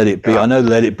and the Let It Be. I know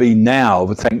Let It Be now,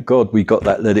 but thank God we got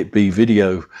that Let It Be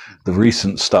video, the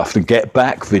recent stuff, the Get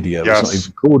Back video. It's not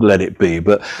even called Let It Be,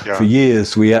 but for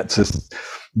years we had to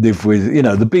live with,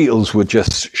 the Beatles were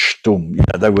just stumm.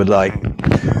 They were like,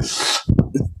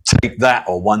 take that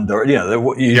or Wonder. You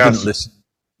didn't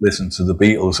listen to the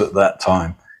Beatles at that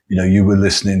time. You were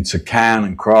listening to Can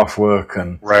and Kraftwerk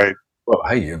and well,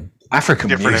 hey, African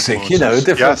different music, influences.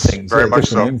 Different things, very much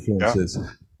different influences.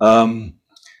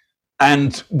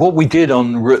 And what we did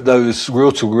on those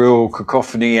reel-to-reel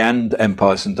Cacophony and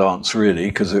Empires and Dance, really,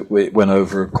 because it went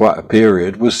over quite a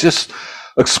period, was just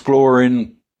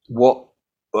exploring what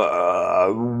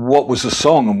was a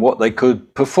song and what they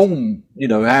could perform.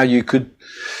 How you could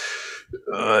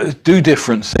do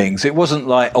different things. It wasn't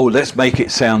like, oh, let's make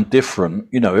it sound different.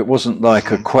 It wasn't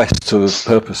like a quest to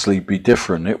purposely be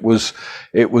different. It was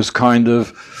kind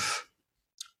of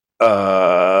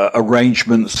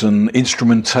arrangements and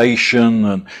instrumentation,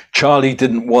 and Charlie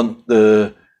didn't want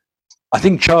I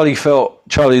think Charlie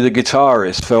the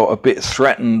guitarist felt a bit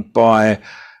threatened by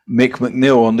Mick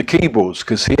McNeil on the keyboards,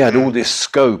 because he had all this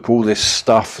scope, all this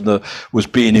stuff that was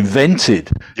being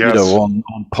invented, on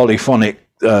polyphonic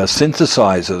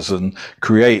synthesizers and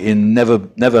creating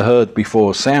never heard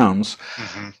before sounds,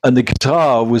 and the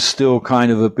guitar was still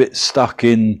kind of a bit stuck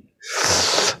in,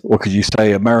 what could you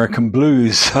say, American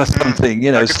blues or something,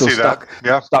 still stuck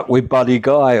with Buddy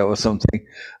Guy or something.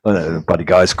 I know Buddy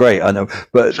Guy's great, I know,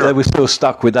 but they were still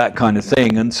stuck with that kind of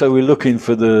thing. And so we're looking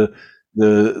for the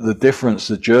difference,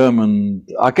 the German,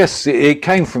 I guess it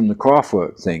came from the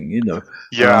Kraftwerk thing,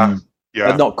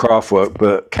 not Kraftwerk,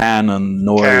 but Can and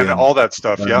Neu and all that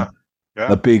stuff.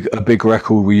 A big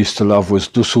record we used to love was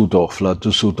Dusseldorf, La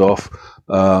Dusseldorf,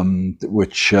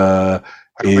 which I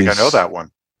don't think I know that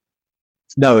one.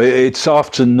 No, it's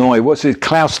after Neu. What's it?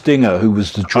 Klaus Dinger, who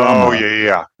was the drummer. Oh,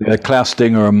 yeah. Klaus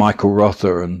Dinger and Michael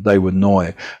Rother, and they were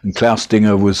Neu. And Klaus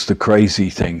Dinger was the crazy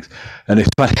things. And it's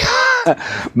funny,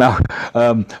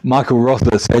 Michael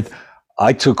Rother said,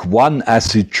 I took one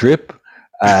acid trip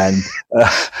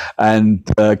and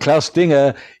Klaus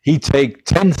Dinger, he take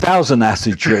 10,000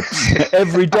 acid trips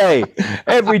every day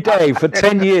for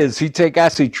 10 years. He'd take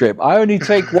acid trip. I only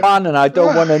take one, and I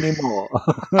don't want any more.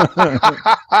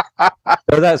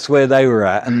 So that's where they were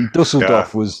at, and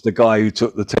Dusseldorf was the guy who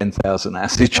took the 10,000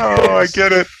 acid trips. Oh, I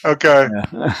get it. Okay.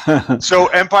 Yeah. So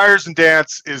Empires and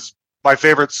Dance is my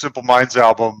favorite Simple Minds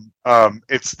album.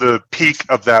 It's the peak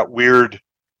of that weird,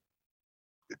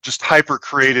 just hyper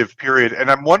creative period. And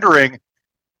I'm wondering,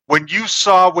 when you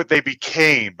saw what they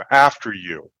became after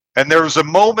you, and there was a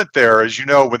moment there, as you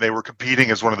know, when they were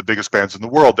competing as one of the biggest bands in the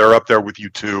world, they're up there with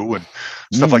U2 and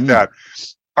stuff like that.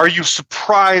 Are you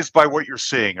surprised by what you're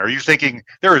seeing? Are you thinking,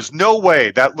 there is no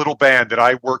way that little band that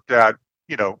I worked at,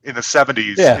 in the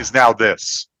 70s is now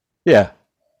this? Yeah.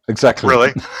 Exactly.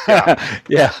 Really?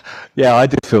 Yeah. Yeah, I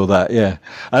did feel that. Yeah,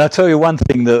 and I'll tell you one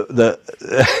thing that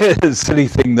silly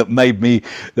thing that made me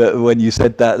when you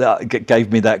said that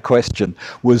gave me that question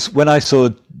was when I saw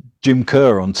Jim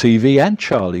Kerr on TV and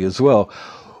Charlie as well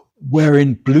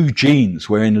wearing blue jeans,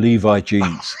 wearing Levi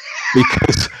jeans,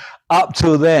 because up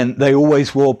till then they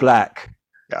always wore black.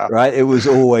 Yeah. Right, it was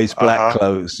always black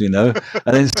clothes, and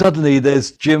then suddenly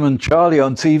there's Jim and Charlie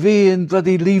on TV in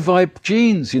bloody Levi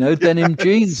jeans, denim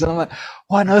jeans, and I'm like,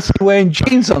 why on earth are you wearing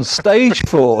jeans on stage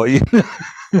for? Never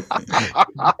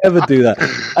do that,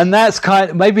 and that's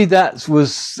maybe that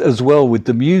was as well with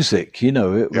the music,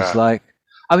 it was like,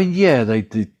 they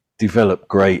did develop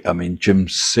great.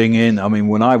 Jim's singing.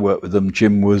 When I worked with them,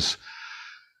 Jim was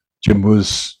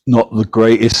not the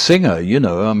greatest singer, he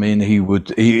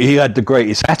had the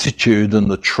greatest attitude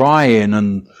and the trying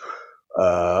and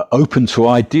open to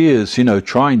ideas,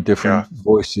 trying different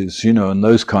voices, and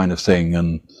those kind of thing.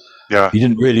 And he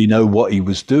didn't really know what he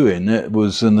was doing. And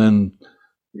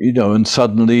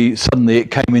suddenly it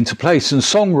came into place. And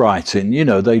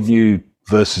songwriting, they knew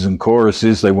verses and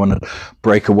choruses. They want to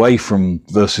break away from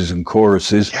verses and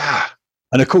choruses. Yeah.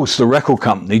 And of course, the record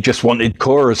company just wanted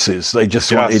choruses. They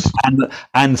just wanted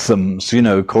anthems,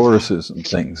 choruses and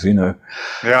things, Yeah.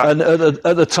 And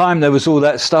at the time, there was all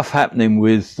that stuff happening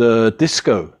with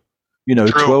disco,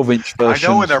 12-inch versions. I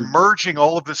know, and they're merging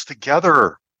all of this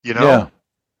together, Yeah.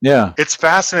 It's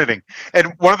fascinating.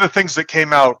 And one of the things that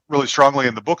came out really strongly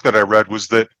in the book that I read was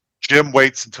that Jim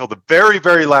waits until the very,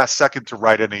 very last second to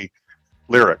write any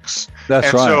lyrics.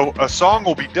 That's right. So a song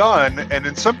will be done, and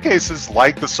in some cases,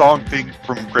 like the song thing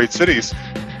from Great Cities,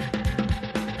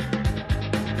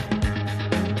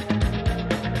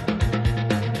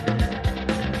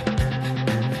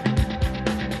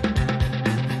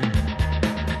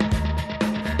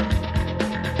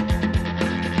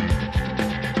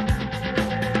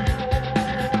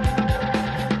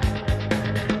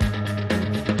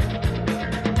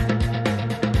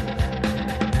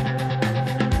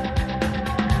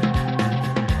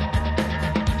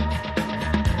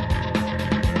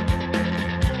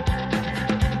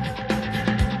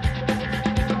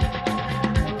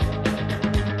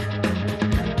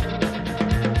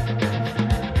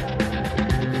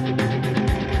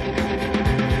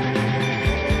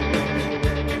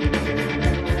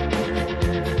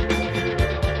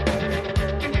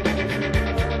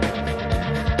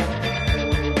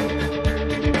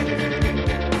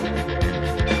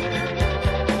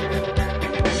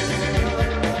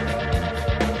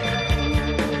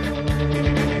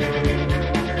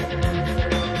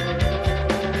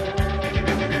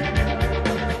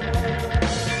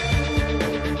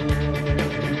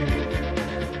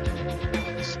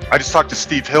 I just talked to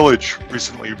Steve Hillage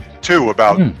recently too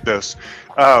about this.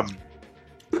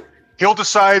 He'll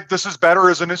decide this is better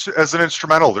as an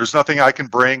instrumental. There's nothing I can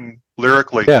bring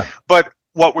lyrically. Yeah. But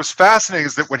what was fascinating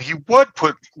is that when he would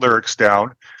put lyrics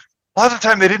down, a lot of the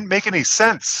time they didn't make any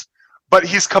sense. But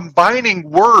he's combining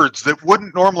words that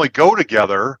wouldn't normally go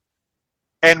together,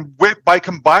 and by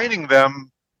combining them,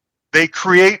 they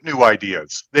create new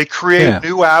ideas. They create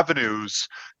new avenues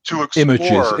to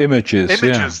explore. Images.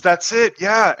 Yeah. That's it.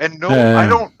 Yeah. And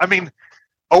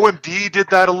OMD did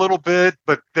that a little bit,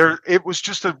 but it was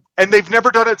just and they've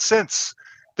never done it since.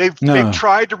 They've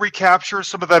tried to recapture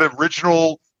some of that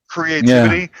original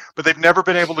creativity, but they've never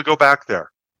been able to go back there.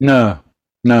 No.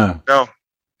 Wow.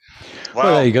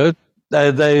 Well, there you go.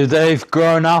 They've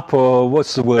grown up, or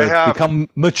what's the word? Become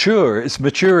mature. It's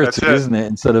maturity, isn't it?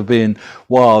 Instead of being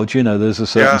wild, there's a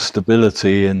certain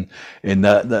stability in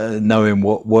that knowing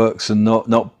what works and not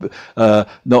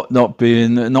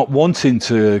wanting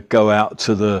to go out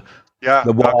to the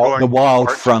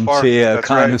wild frontier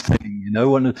kind of thing.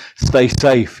 Want to stay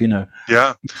safe.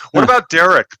 Yeah. What about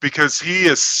Derek? Because he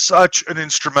is such an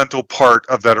instrumental part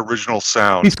of that original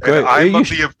sound. He's great. And I'm of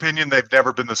the opinion they've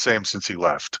never been the same since he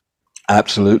left.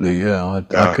 Absolutely, yeah,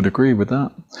 I could agree with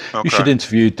that. You should Okay.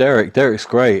 interview Derek. Derek's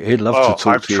great. He'd love to Oh,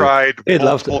 talk I've to you. tried He'd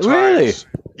love to. multiple Really? times.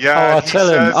 Yeah, Oh, and I'll he tell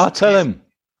him. says I'll tell him.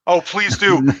 oh, please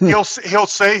do. He'll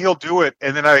say he'll do it,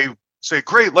 and then I say,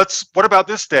 great. What about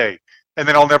this day? And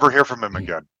then I'll never hear from him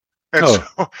again. And so,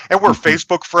 Oh, and we're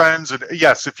Facebook friends. And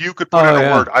yes, if you could put in oh a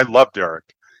yeah, word, I love Derek.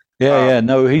 yeah.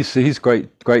 No, he's great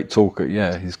talker.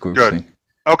 Yeah, he's good. Good.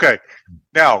 Okay.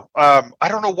 Now, I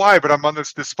don't know why, but I'm on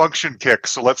this dysfunction kick,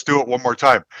 so let's do it one more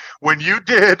time. When you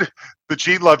did the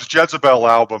Gene Loves Jezebel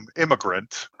album,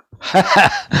 Immigrant.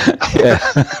 Yeah,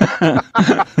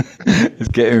 it's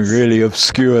getting really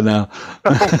obscure now.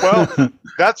 Well,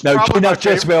 that's No, probably Gene my Loves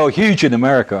favorite. Jezebel are huge in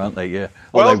America, aren't they? Yeah.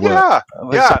 Well, they were. yeah,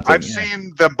 What's yeah. that thing? I've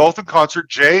seen them both in concert.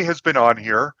 Jay has been on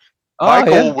here. Oh,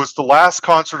 Michael yeah. was the last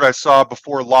concert I saw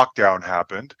before lockdown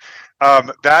happened.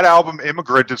 That album,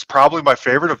 Immigrant, is probably my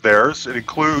favorite of theirs. It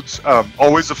includes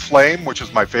Always a Flame, which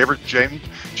is my favorite Gene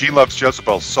Loves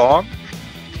Jezebel song.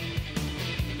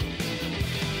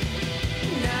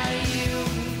 Now you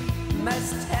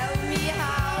must tell me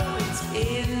how it's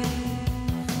been,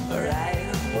 for I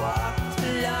have walked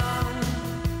along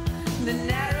the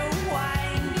narrow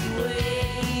winding way.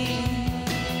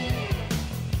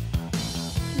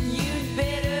 You'd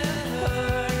better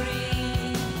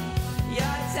hurry,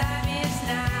 your time is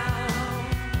now.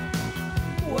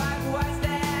 What was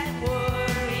that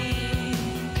worry?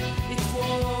 It's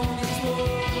warm, it's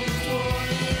warm, it's warm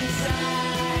inside.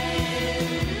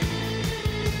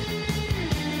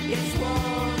 It's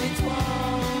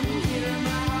warm here in my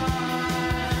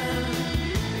heart.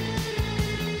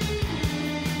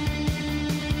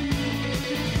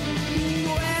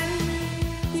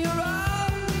 When you're all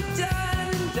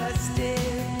done, dusted,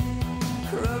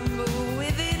 crumble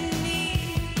within me.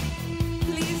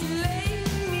 Please lay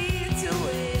me to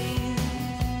waste.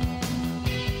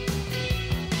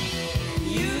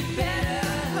 You'd better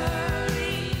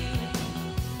hurry.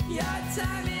 Your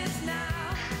time is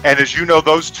now. And as you know,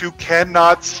 those two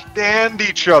cannot stand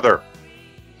each other.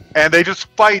 And they just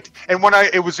fight. And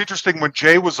it was interesting when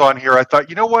Jay was on here, I thought,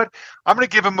 you know what? I'm going to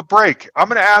give him a break. I'm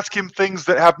going to ask him things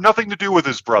that have nothing to do with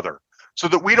his brother so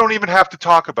that we don't even have to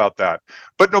talk about that.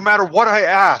 But no matter what I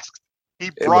asked,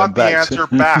 he brought went the back answer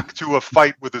back to a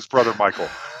fight with his brother, Michael.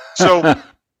 So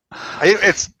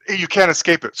you can't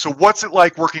escape it. So what's it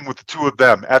like working with the two of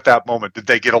them at that moment? Did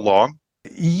they get along?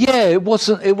 Yeah, it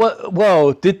wasn't. It was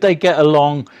well. Did they get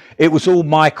along? It was all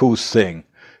Michael's thing.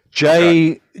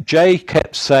 Jay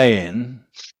kept saying,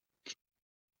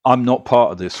 "I'm not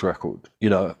part of this record." You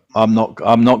know, I'm not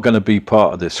going to be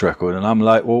part of this record. And I'm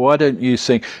like, well, why don't you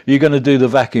sing? You're going to do the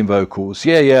backing vocals?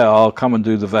 Yeah, I'll come and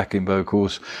do the backing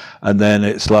vocals. And then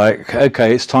it's like,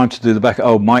 okay, it's time to do the back.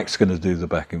 Oh, Mike's going to do the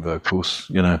backing vocals.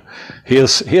 You know, he'll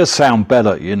sound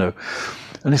better. You know.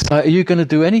 And it's like, are you going to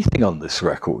do anything on this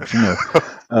record? You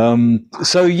know,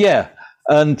 so yeah.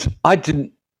 And I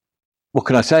didn't. What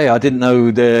can I say? I didn't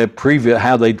know their previous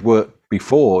how they'd worked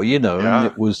before. You know, Yeah. and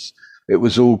it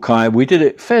was all kind of. We did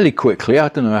it fairly quickly. I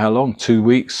don't know how long. 2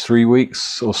 weeks, 3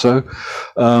 weeks or so.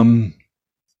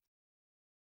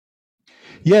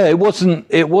 Yeah, it wasn't.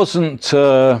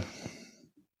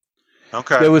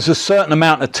 Okay. There was a certain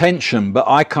amount of tension, but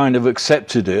I kind of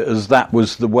accepted it as that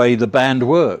was the way the band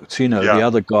worked. You know, Yeah. the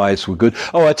other guys were good.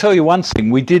 Oh, I tell you one thing: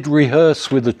 we did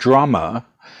rehearse with a drummer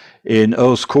in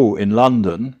Earl's Court in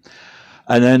London,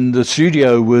 and then the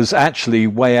studio was actually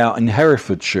way out in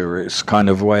Herefordshire. It's kind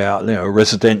of way out, you know,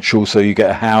 residential, so you get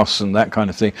a house and that kind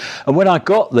of thing. And when I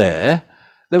got there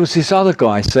was this other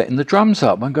guy setting the drums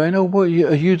up. I'm going, oh, what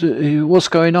what's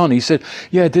going on? He said,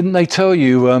 yeah, didn't they tell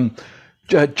you?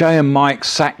 Jay and Mike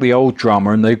sacked the old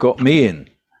drummer and they got me in.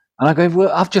 And I go,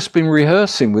 well, I've just been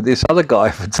rehearsing with this other guy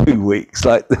for 2 weeks,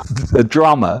 like the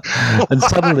drummer. And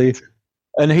suddenly,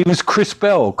 and he was Chris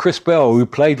Bell, who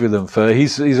played with them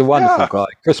he's a wonderful guy.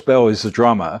 Chris Bell is the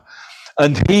drummer.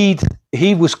 And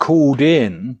he was called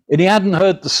in and he hadn't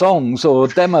heard the songs or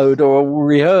demoed or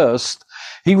rehearsed.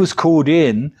 He was called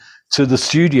in to the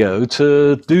studio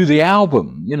to do the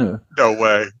album, you know. No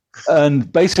way.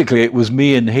 And basically it was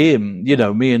me and him,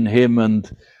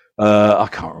 and I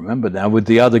can't remember now, with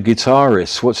the other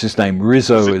guitarist. What's his name?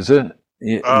 Rizzo, is it?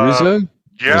 Rizzo?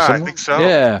 Yeah, I think so.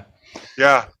 Yeah.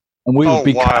 Yeah. And we would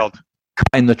be wild.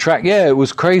 cutting the track. Yeah, it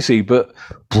was crazy. But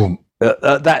boom,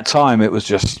 at that time, it was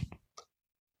just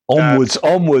onwards,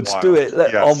 wild. do it,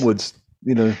 Yes. onwards,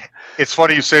 you know. It's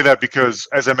funny you say that because,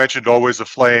 as I mentioned, Always a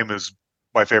Flame is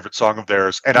my favorite song of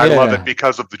theirs. And I love it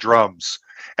because of the drums.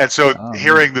 And so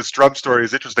hearing this drum story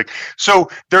is interesting. So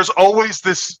there's always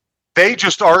this, they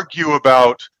just argue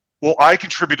about well, I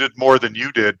contributed more than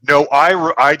you did. No,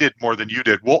 I did more than you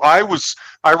did. Well, I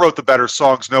wrote the better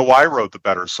songs. No, I wrote the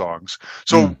better songs.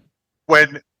 So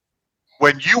when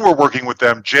you were working with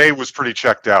them, Jay was pretty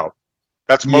checked out.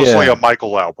 That's mostly a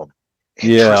Michael album.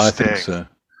 Yeah, I think so.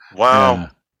 Wow. Yeah,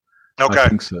 Okay. I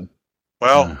think so.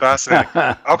 Well,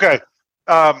 fascinating. Okay.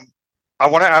 I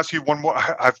want to ask you one more.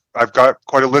 I've got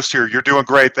quite a list here. You're doing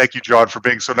great. Thank you, John, for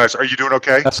being so nice. Are you doing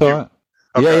okay? That's all right.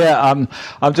 Okay. Yeah.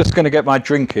 I'm just going to get my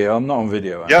drink here. I'm not on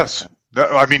video. Yes. No,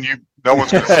 I mean, no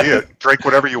one's going to see it. Drink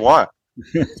whatever you want.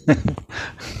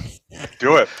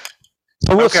 Do it.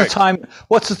 So what's the time?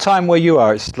 What's the time where you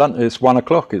are? It's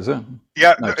 1:00, is it?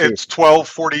 Yeah, No, it's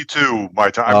 12:42 my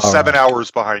time. I'm 7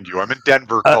 hours behind you. I'm in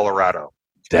Denver, Colorado.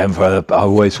 Denver. I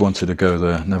always wanted to go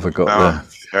there. Never got there.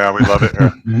 Yeah, we love it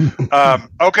here.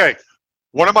 Okay.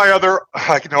 One of my other,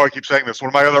 I know I keep saying this, one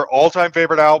of my other all-time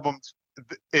favorite albums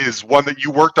is one that you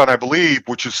worked on, I believe,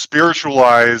 which is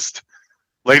Spiritualized.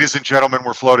 Ladies and Gentlemen,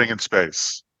 We're Floating in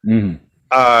Space.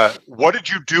 What did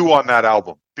you do on that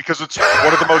album? Because it's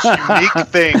one of the most unique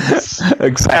things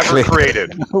ever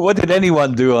created. What did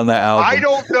anyone do on that album? I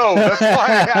don't know. That's why I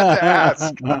had to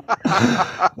ask.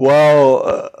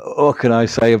 Well, what can I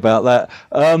say about that?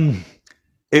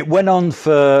 It went on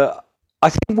for, I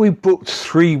think we booked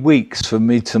 3 weeks for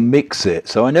me to mix it.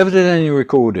 So I never did any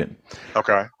recording.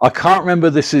 Okay. I can't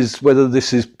remember whether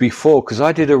this is before, because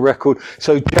I did a record.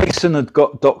 So Jason had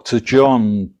got Dr.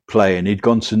 John playing. He'd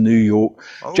gone to New York.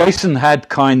 Oh. Jason had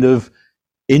kind of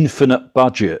infinite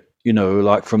budget,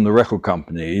 like from the record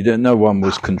company. No one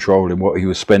was controlling what he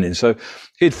was spending. So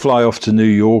he'd fly off to New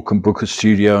York and book a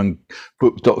studio and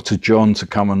book Dr. John to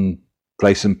come and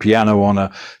play some piano on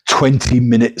a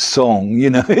 20-minute song.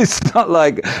 It's not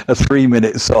like a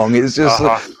 3-minute song. It's just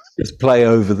just play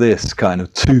over this kind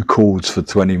of 2 chords for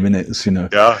 20 minutes.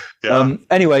 Yeah.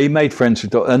 Anyway, he made friends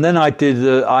with Dr. And then I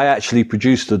actually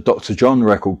produced a Dr. John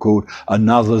record called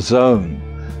Another Zone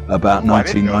about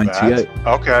 1998.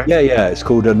 Okay. Yeah. It's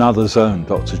called Another Zone,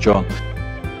 Dr. John.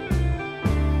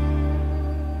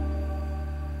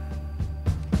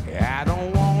 I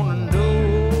don't wanna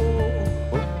know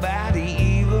about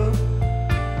evil.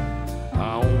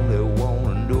 I only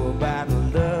wanna know about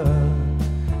love.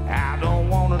 I don't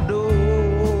wanna know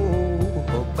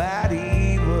about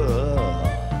evil.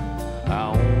 I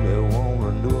only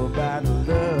wanna know about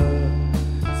love.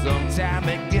 Sometimes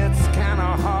it gets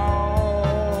kinda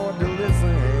hard to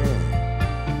listen.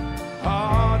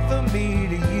 Hard for me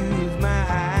to use my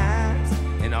eyes,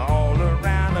 and all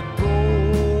around the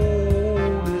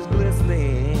gold is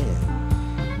glistening,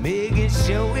 making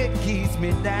sure it keeps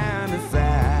me down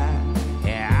inside.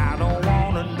 Yeah, I don't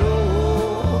wanna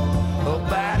know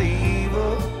about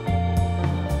evil.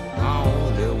 I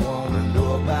only wanna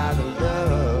know about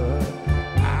love.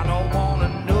 I don't wanna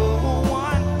know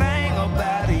one thing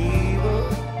about evil.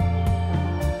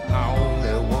 I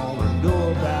only wanna know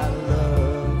about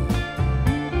love.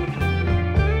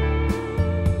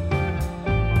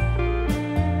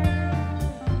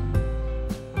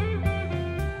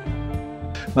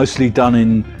 Mostly done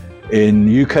in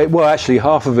UK. Well, actually,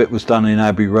 half of it was done in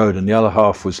Abbey Road, and the other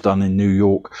half was done in New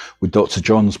York with Dr.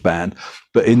 John's band.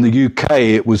 But in the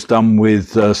UK, it was done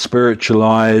with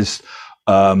Spiritualized.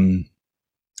 Paul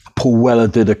Weller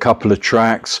did a couple of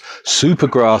tracks.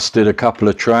 Supergrass did a couple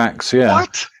of tracks. Yeah.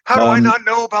 What? How do I not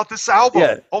know about this album?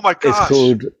 Yeah, oh my gosh. It's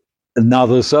called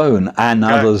Another Zone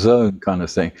kind of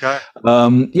thing. Okay.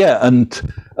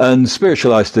 And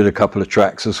Spiritualized did a couple of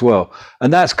tracks as well,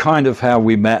 and that's kind of how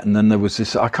we met. And then there was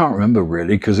this, I can't remember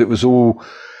really, because it was all.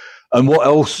 And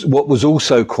what was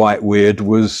also quite weird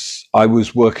was I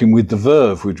was working with The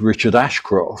Verve with Richard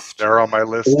Ashcroft. They're on my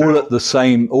list all too. at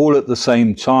the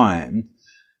same time,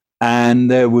 and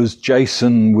there was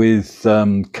Jason with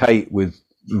Kate, with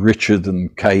Richard and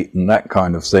Kate and that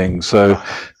kind of thing. So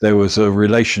there was a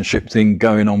relationship thing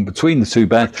going on between the two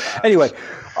bands. Anyway,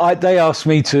 they asked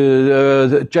me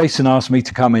to, Jason asked me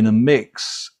to come in and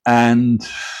mix, and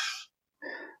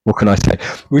what can I say?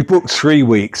 We booked 3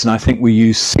 weeks, and I think we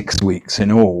used 6 weeks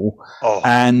in all.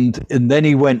 And then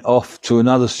he went off to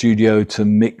another studio to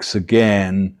mix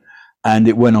again, and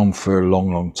it went on for a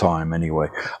long, long time anyway.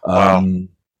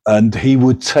 And he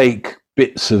would take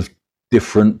bits of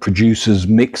different producers'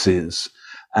 mixes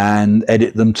and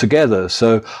edit them together.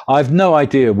 So I've no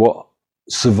idea what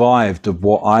survived of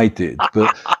what I did,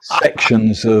 but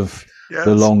sections of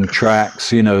the long tracks,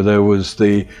 there was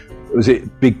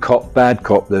it Big Cop, Bad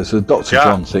Cop? There's a Dr.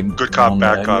 John thing. Good Cop,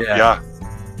 Bad Cop, yeah.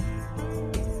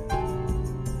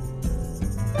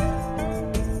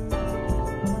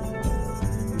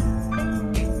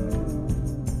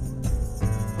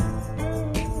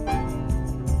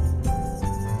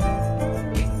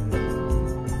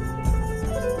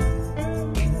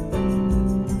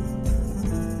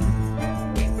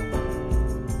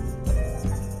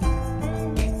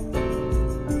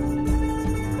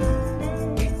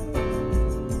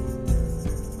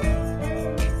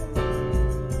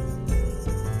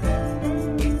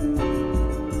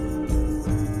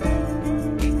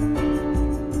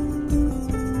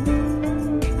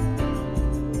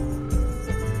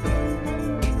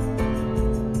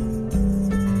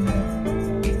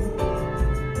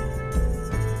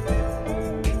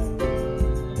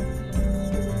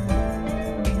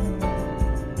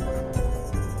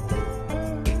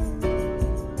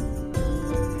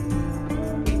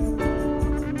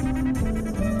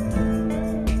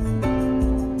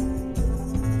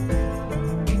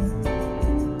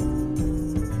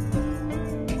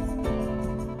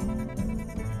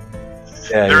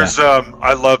 Yeah, There's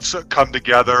I love Come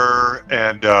Together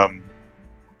and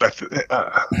I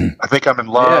think I'm in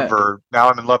love Yeah. or Now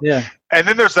I'm in love. Yeah. And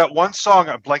then there's that one song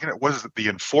I'm blanking it. What is it? The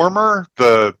Informer,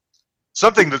 the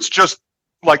something that's just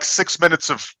like 6 minutes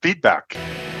of feedback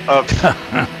of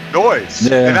noise,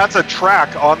 Yeah. and that's a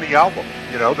track on the album.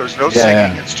 You know, there's no Yeah.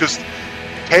 singing; it's just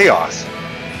chaos.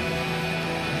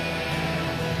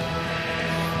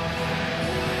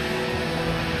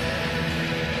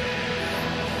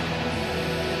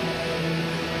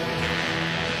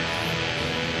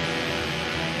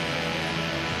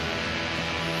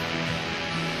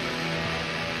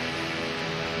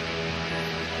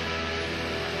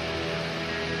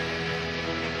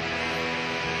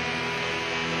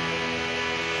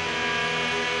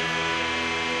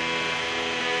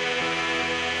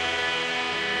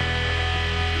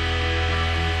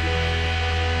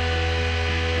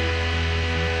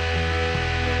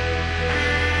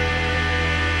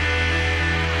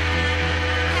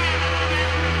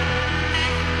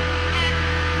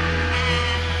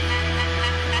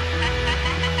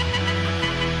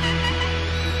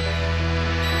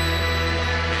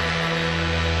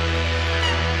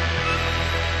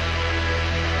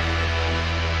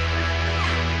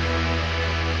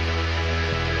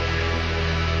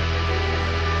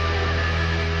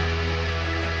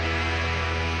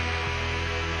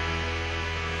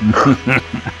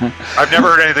 I've never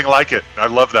heard anything like it. I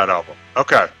love that album.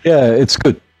 Okay. Yeah, it's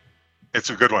good. It's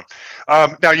a good one.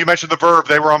 Now, you mentioned the Verve.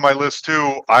 They were on my list,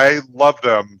 too. I love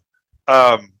them.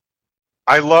 I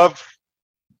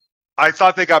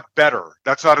thought they got better.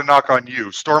 That's not a knock on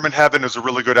you. Storm in Heaven is a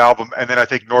really good album. And then I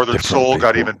think Northern Different Soul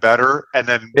got people. even better. And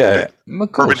then Yeah,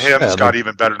 of course. Urban Hymns got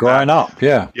even better than Growing that. up,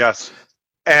 yeah. Yes.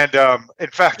 And in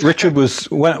fact, Richard was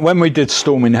when we did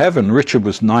Storm in Heaven. Richard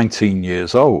was 19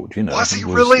 years old. You know, was he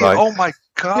really? like- Oh my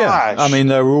gosh! yeah, I mean,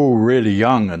 they were all really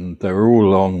young, and they were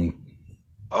all on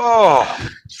oh,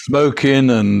 smoking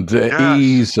and Yes.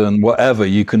 ease and whatever.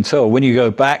 You can tell when you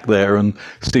go back there and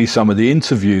see some of the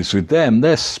interviews with them.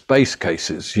 They're space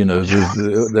cases. You know,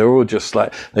 they're all just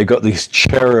like they got these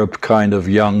cherub kind of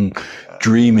young,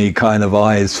 dreamy kind of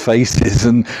eyes, faces,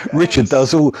 and Richard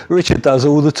does all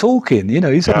the talking. You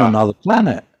know, he's on another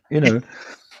planet. You know,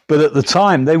 but at the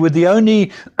time they were the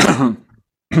only.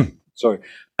 Sorry.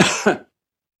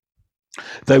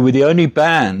 They were the only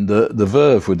band, the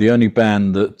Verve were the only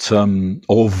band that,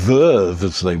 or Verve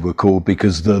as they were called,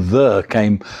 because the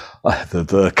came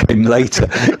later.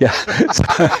 Yeah. So,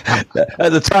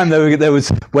 at the time, there was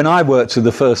when I worked with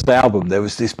the first album, there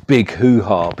was this big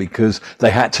hoo-ha because they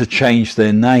had to change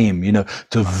their name, you know,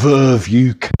 to Verve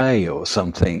UK or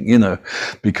something, you know,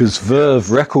 because Verve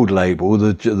record label,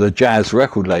 the jazz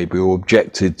record label,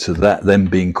 objected to that them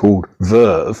being called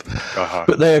Verve,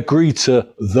 but they agreed to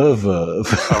the Verve.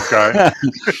 okay.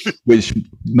 Which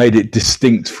made it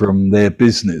distinct from their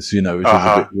business, you know, which is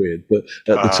a bit weird. But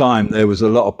at the time, there was a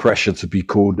lot of pressure to be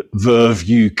called Verve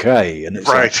UK, and it's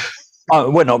Right. like, oh,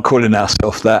 we're not calling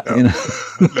ourselves that, you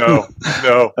know.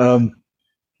 No.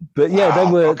 But yeah, they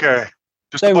were okay.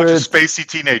 Just they a bunch were- of spacey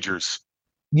teenagers.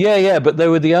 Yeah, but they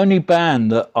were the only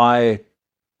band that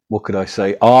what could I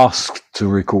say, asked to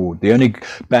record. The only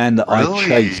band that Really? I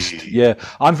chased. Yeah,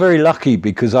 I'm very lucky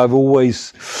because I've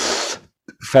always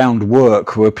found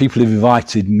work where people have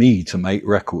invited me to make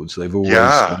records. They've always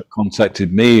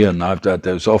contacted me, and I've had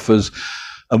those offers.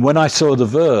 And when I saw the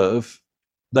Verve,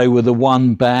 they were the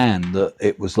one band that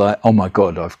it was like, oh my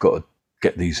God, I've got to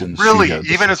get these in the Really? studio.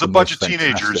 This Even is as a the bunch most of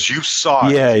teenagers, fantastic. you saw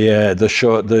it. Yeah. The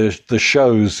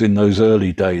shows in those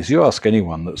early days. You ask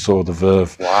anyone that saw the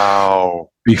Verve Wow.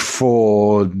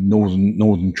 before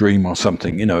Northern Dream or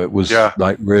something, you know, it was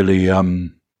like really.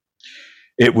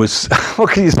 It was, what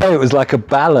can you say? It was like a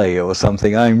ballet or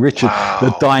something. I mean, Richard,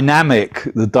 the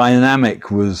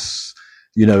dynamic was,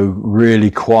 you know,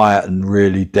 really quiet and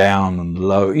really down and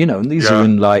low, you know, and these are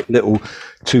in like little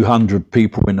 200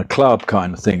 people in a club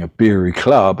kind of thing, a beery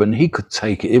club, and he could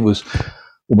take it. It was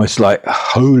almost like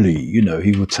holy, you know,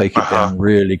 he would take it down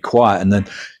really quiet and then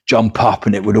jump up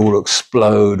and it would all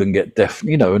explode and get deaf,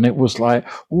 you know, and it was like,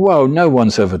 whoa, no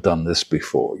one's ever done this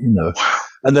before, you know.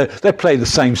 And they play the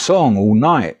same song all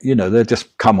night, you know. They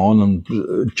just come on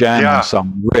and jam on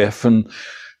some riff, and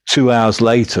 2 hours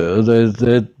later,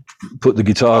 they put the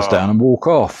guitars down and walk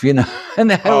off, you know.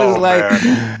 And it was like,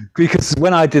 because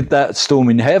when I did that Storm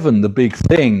in Heaven, the big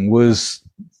thing was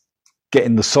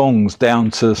getting the songs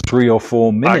down to 3 or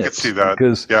 4 minutes. I could see that.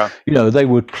 Because, you know, they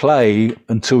would play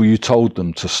until you told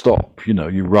them to stop. You know,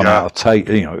 you run out of tape.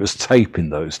 You know, it was tape in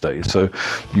those days. So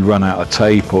you run out of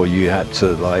tape or you had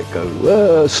to, like,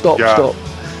 go, stop,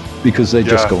 because they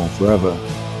just go on forever.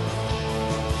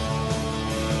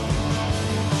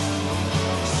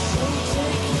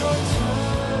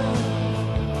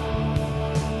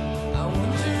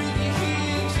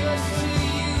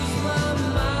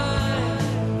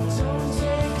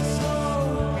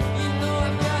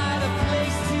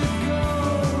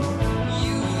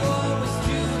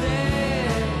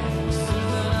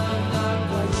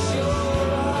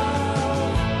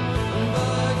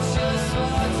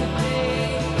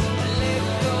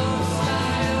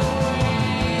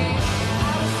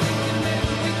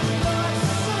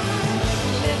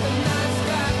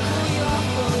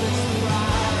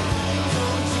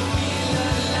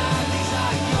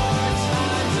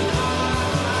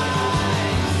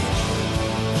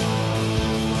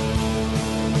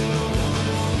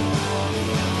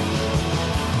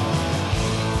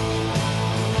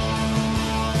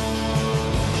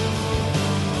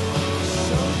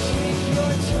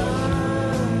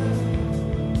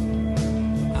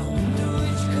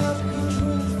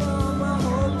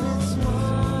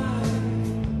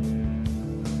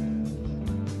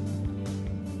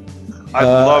 I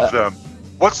love them.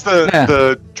 What's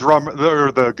the drummer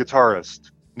or the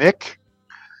guitarist? Nick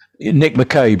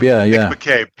McCabe, yeah.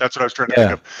 McCabe. That's what I was trying to Yeah.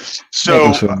 think of. So Nick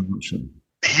was very much-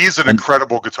 he's an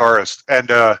incredible guitarist,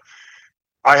 and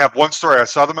I have one story. I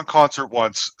saw them in concert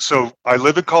once. So I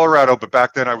live in Colorado, but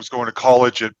back then I was going to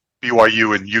college at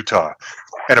BYU in Utah,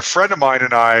 and a friend of mine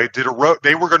and I did a road.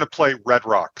 They were going to play Red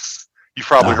Rocks. You've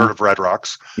probably heard of Red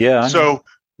Rocks. Yeah. So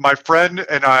my friend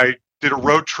and I did a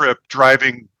road trip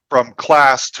driving from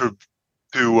class to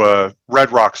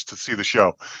Red Rocks to see the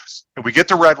show. And we get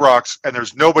to Red Rocks and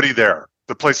there's nobody there.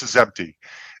 The place is empty.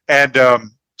 And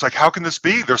it's like, how can this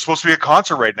be? There's supposed to be a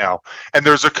concert right now. And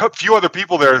there's a few other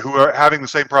people there who are having the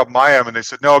same problem I am. And they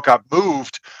said, no, it got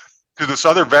moved to this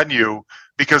other venue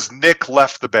because Nick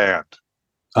left the band.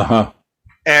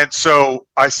 And so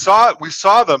we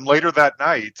saw them later that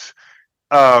night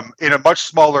in a much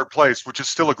smaller place, which is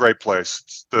still a great place.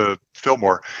 It's the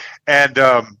Fillmore. And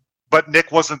but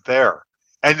Nick wasn't there.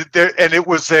 And there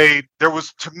was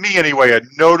to me anyway a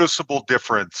noticeable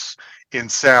difference in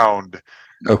sound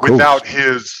without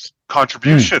his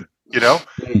contribution, you know.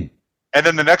 And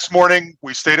then the next morning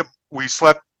we stayed,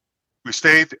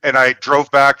 and I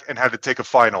drove back and had to take a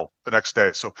final the next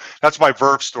day. So that's my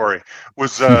Verve story.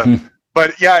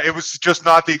 But yeah, it was just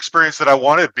not the experience that I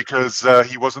wanted because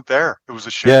he wasn't there. It was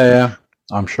a shame. Yeah,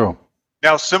 I'm sure.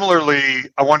 Now, similarly,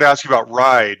 I wanted to ask you about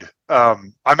Ride.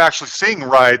 I'm actually seeing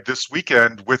Ride this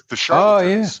weekend with the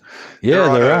Charlatans.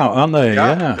 Yeah, they're out, aren't they?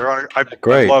 Yeah.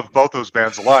 I love both those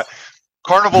bands a lot.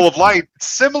 Carnival of Light.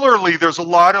 Similarly, there's a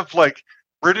lot of like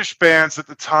British bands at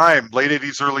the time, late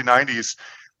 80s, early 90s,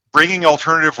 bringing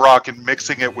alternative rock and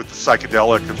mixing it with the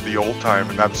psychedelic of the old time.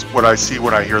 And that's what I see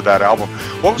when I hear that album.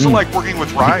 What was it like working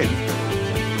with Ride?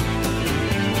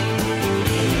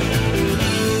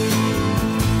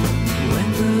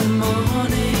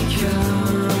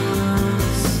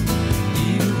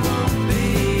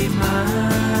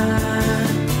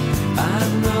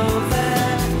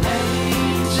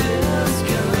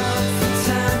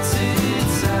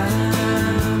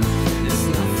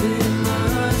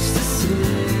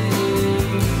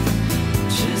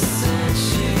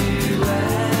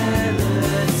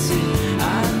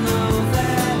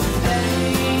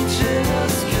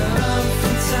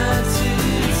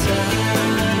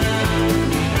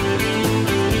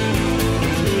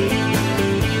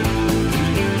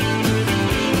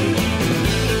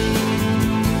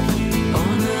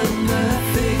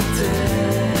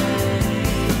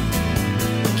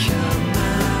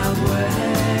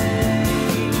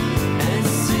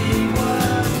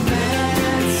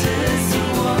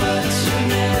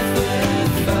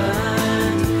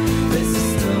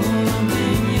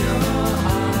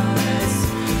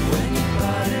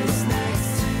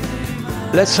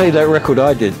 Let's say that record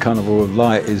I did, Carnival of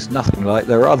Light, is nothing like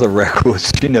their other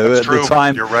records, you know. That's at true. The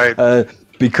time. You're right.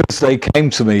 Because they came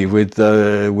to me with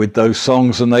those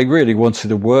songs and they really wanted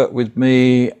to work with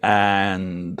me,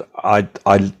 and I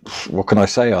what can I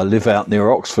say? I live out near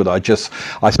Oxford. I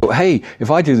thought, hey, if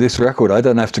I do this record, I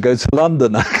don't have to go to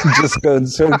London. I can just go and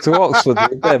sing to Oxford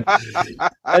with them.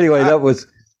 Anyway, that was.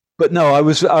 But no, I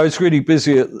was really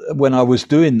busy when I was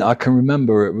doing. I can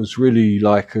remember it was really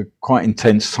like a quite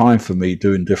intense time for me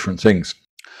doing different things.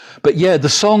 But yeah, the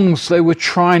songs, they were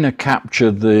trying to capture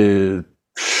the,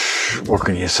 what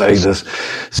can you say, the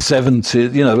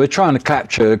 70s. You know, we're trying to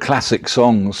capture classic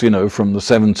songs, you know, from the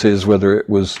 70s, whether it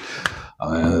was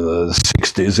the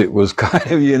 60s. It was kind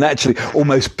of, you can actually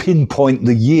almost pinpoint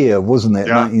the year, wasn't it?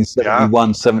 Yeah.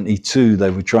 1971, 72. They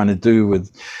were trying to do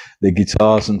with the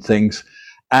guitars and things.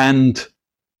 And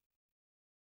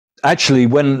actually,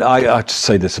 when I have to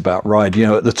say this about Ride, you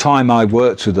know, at the time I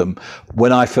worked with them,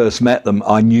 when I first met them,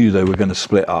 I knew they were going to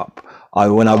split up.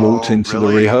 When I walked into the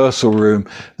rehearsal room,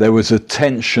 there was a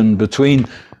tension between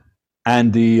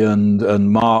Andy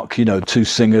and Mark, you know, two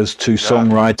singers, two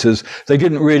songwriters. They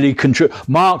didn't really contribute.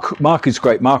 Mark is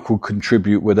great. Mark will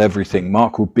contribute with everything.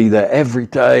 Mark would be there every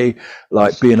day,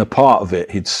 like being a part of it.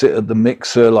 He'd sit at the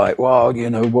mixer, like, well, you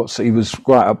know, he was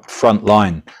right up front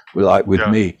line, like with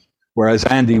me. Whereas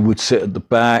Andy would sit at the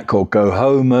back or go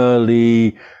home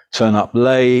early, turn up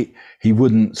late. He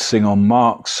wouldn't sing on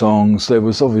Mark's songs. There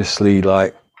was obviously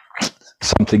like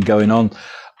something going on.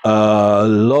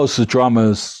 Loz, the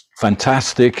drummer's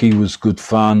fantastic. He was good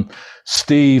fun.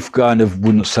 Steve kind of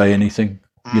wouldn't say anything.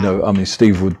 You know, I mean,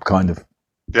 Steve would kind of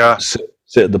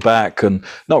sit at the back and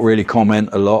not really comment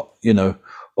a lot, you know.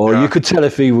 Or you could tell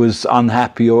if he was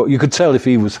unhappy, or you could tell if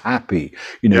he was happy.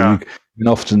 You know, you can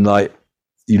often like,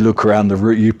 you look around the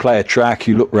room, you play a track,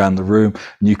 you look around the room,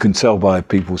 and you can tell by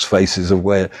people's faces of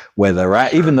where they're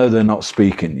at, even though they're not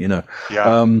speaking, you know.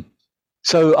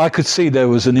 So I could see there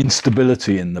was an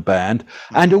instability in the band,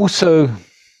 and also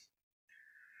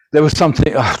there was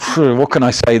something. What can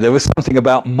I say? There was something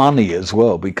about money as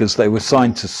well, because they were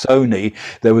signed to Sony.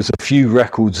 There was a few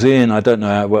records in. I don't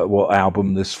know what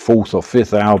album, this fourth or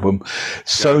fifth album.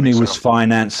 Sony was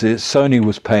financing it. Sony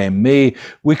was paying me.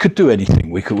 We could do anything.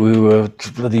 We were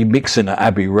bloody mixing at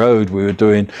Abbey Road. We were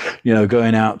doing,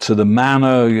 going out to the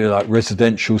Manor, like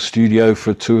residential studio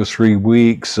for 2 or 3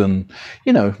 weeks, and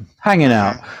hanging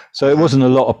out. So it wasn't a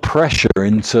lot of pressure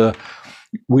into.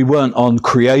 We weren't on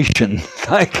creation,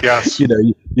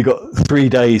 you got 3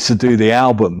 days to do the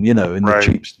album, in the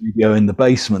cheap studio, in the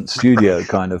basement studio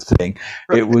kind of thing.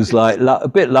 It was like a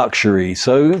bit luxury.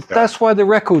 So that's why the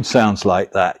record sounds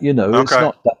like that,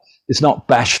 it's not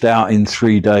bashed out in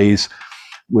 3 days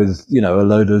with, a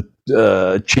load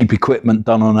of cheap equipment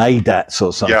done on ADATs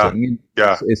or something.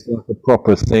 It's like a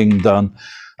proper thing done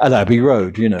at Abbey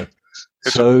Road,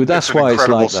 that's why it's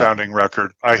like that. Sounding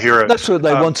record. I hear it. That's what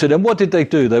they wanted. And what did they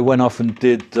do? They went off and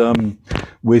did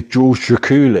with George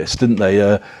Draculis, didn't they?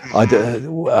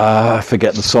 I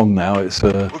forget the song now. It's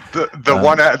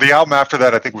the album after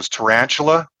that, I think, was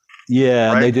Tarantula. Yeah,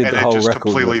 right? And they did the whole record. It just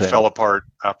completely fell apart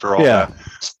after all that.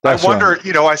 I wonder,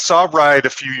 I saw Ride a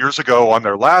few years ago on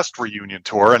their last reunion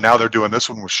tour, and now they're doing this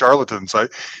one with Charlatans.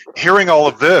 Hearing all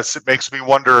of this, it makes me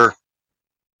wonder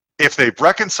if they've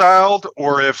reconciled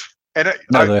or if. And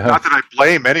not that I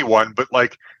blame anyone, but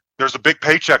there's a big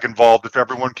paycheck involved if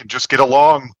everyone can just get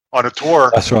along on a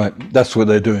tour. That's right. That's what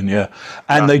they're doing, yeah.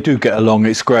 And they do get along.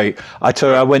 It's great. I tell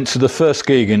you, I went to the first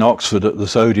gig in Oxford at the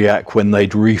Zodiac when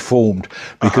they'd reformed,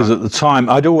 because at the time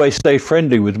I'd always stay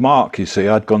friendly with Mark, you see.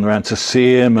 I'd gone around to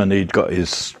see him, and he'd got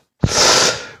his...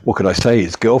 What could I say?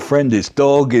 His girlfriend, his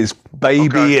dog, his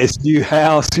baby, his new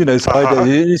house. So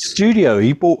his studio.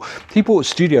 He bought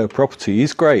studio property.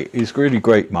 He's great. He's really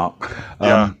great, Mark.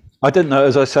 I don't know.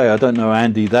 As I say, I don't know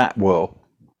Andy that well,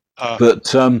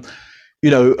 but and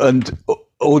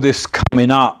all this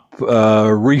coming up,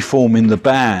 reforming the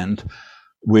band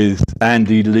with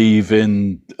Andy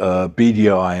leaving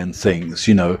BDI and things.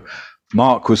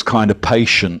 Mark was kind of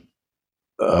patient.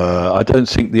 I don't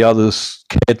think the others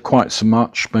cared quite so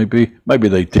much. Maybe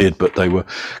they did, but they were,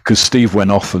 because Steve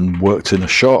went off and worked in a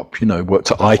shop.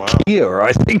 Worked at IKEA,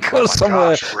 I think, or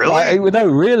somewhere. Gosh, really? No,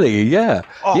 really, yeah,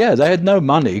 yeah. They had no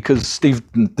money because Steve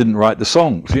didn't write the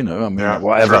songs.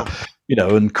 Whatever.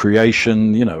 True. And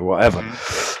creation. Whatever.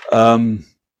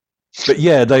 But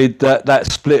yeah, that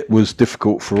split was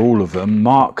difficult for all of them.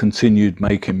 Mark continued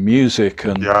making music,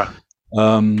 and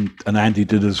Andy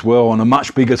did as well on a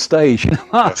much bigger stage.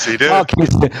 Yes, he did.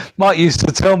 Mark used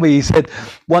to tell me, he said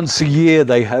once a year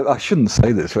they have, I shouldn't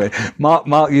say this way,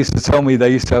 Mark used to tell me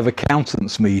they used to have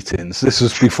accountants meetings. This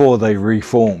was before they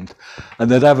reformed, and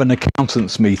they'd have an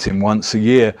accountants meeting once a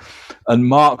year, and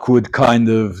Mark would kind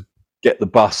of get the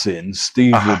bus in,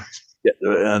 Steve would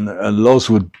and Loz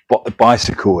would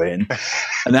bicycle in,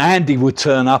 and Andy would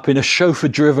turn up in a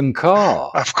chauffeur-driven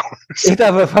car. Of course, he'd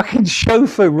have a fucking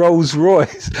chauffeur Rolls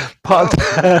Royce parked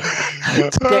to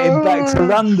get him back to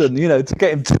London. To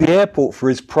get him to the airport for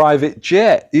his private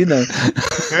jet.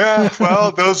 Yeah,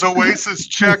 well, those Oasis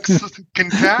checks can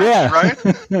cash, right?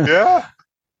 Yeah.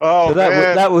 Oh, so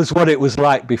that was what it was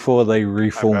like before they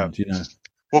reformed.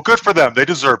 Well, good for them. They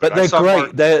deserve it. But they're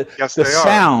great. The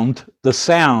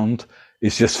sound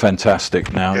is just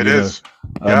fantastic now. It is.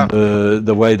 And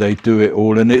the way they do it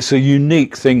all, and it's a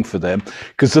unique thing for them,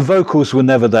 because the vocals were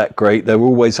never that great. They were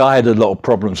always. I had a lot of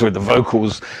problems with the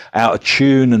vocals, out of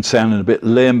tune and sounding a bit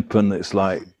limp, and it's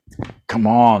like, come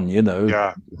on,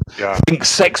 Yeah. Think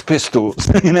Sex Pistols,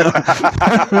 But they're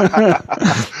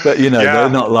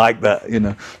not like that,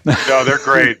 No, they're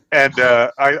great. And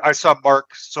I saw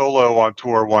Mark solo on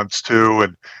tour once too,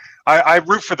 and I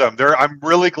root for them. I'm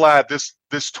really glad this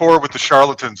tour with the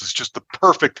Charlatans is just the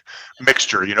perfect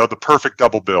mixture, the perfect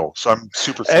double bill. So I'm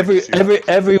super excited.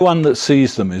 Everyone that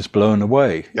sees them is blown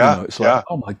away. Yeah, it's like,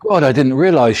 oh my God, I didn't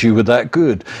realize you were that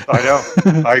good. I know.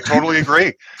 I totally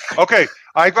agree. Okay,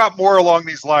 I got more along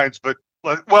these lines, but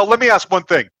let me ask one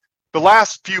thing. The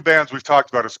last few bands we've talked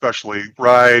about, especially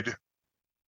Ride,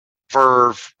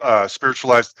 Verve,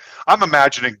 Spiritualized, I'm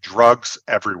imagining drugs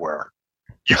everywhere.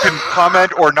 You can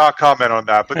comment or not comment on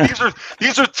that, but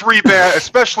these are three bands,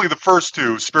 especially the first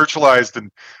two, Spiritualized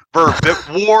and Verve,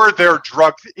 that wore their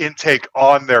drug intake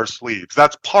on their sleeves.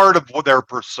 That's part of their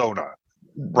persona,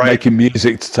 right? Making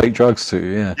music to take drugs to,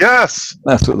 yeah. Yes,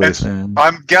 that's what they're saying.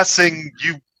 I'm guessing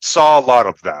you saw a lot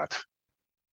of that.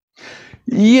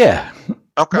 Yeah.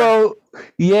 Okay. Well,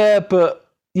 yeah, but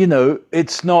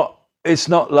it's not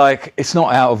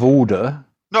out of order.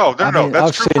 No, I no. mean, That's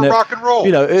I've true seen for it. rock and roll.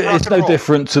 You know, Rock it's and no roll.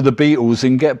 different to the Beatles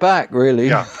in Get Back, really.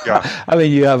 Yeah. I mean,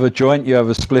 you have a joint, you have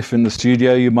a spliff in the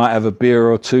studio, you might have a beer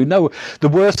or two. No, the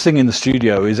worst thing in the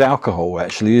studio is alcohol.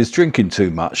 Actually, is drinking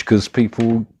too much because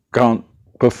people can't,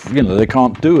 they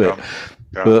can't do it.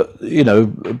 Yeah. But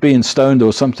being stoned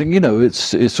or something,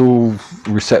 it's all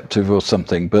receptive or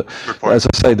something. But as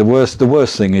I say, the worst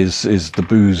thing is the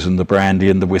booze and the brandy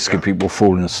and the whiskey. People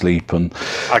falling asleep and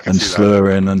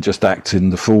slurring and just acting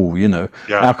the fool.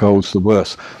 Alcohol's the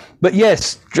worst. But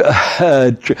yes,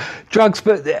 drugs.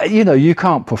 But you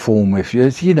can't perform if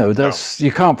you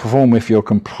can't perform if you're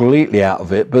completely out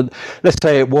of it. But let's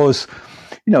say it was,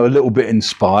 a little bit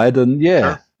inspired, and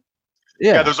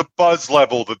Sure. Yeah, there's a buzz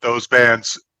level that those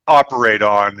bands operate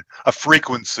on, a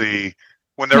frequency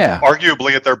when they're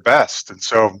arguably at their best, and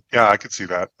so I can see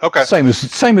that. Okay, same as the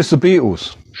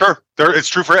Beatles. Sure, it's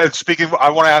true for. And speaking, I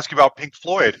want to ask you about Pink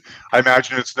Floyd. I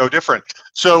imagine it's no different.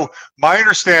 So my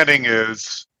understanding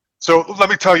is. So let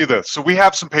me tell you this. So we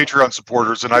have some Patreon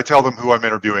supporters, and I tell them who I'm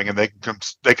interviewing, and they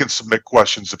can submit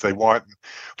questions if they want.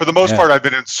 For the most part, I've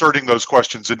been inserting those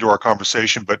questions into our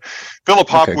conversation. But Philip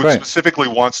Hopwood specifically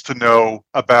wants to know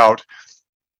about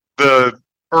the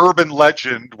urban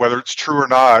legend, whether it's true or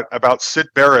not, about Syd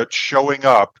Barrett showing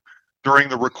up during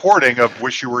the recording of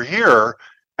 "Wish You Were Here"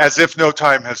 as if no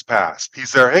time has passed.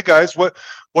 He's there. Hey guys, what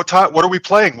time? What are we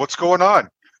playing? What's going on?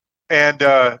 And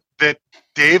that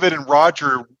David and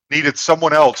Roger needed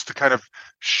someone else to kind of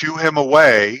shoo him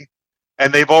away,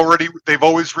 and they've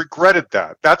always regretted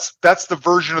that. That's the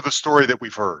version of the story that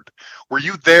we've heard. Were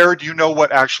you there? Do you know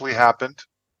what actually happened?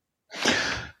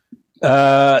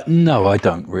 No, I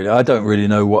don't really. I don't really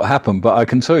know what happened, but I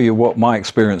can tell you what my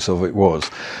experience of it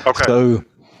was. Okay. So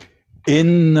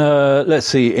in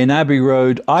in Abbey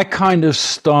Road, I kind of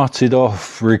started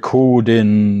off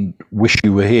recording "Wish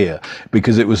You Were Here"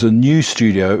 because it was a new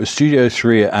studio. It was Studio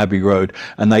 3 at Abbey Road,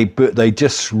 and they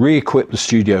just re-equipped the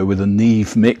studio with a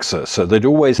Neve mixer. So they'd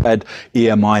always had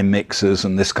EMI mixers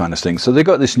and this kind of thing. So they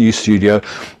got this new studio.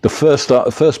 The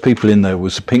first people in there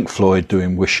was Pink Floyd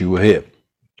doing "Wish You Were Here."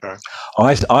 Okay.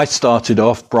 I started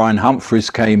off, Brian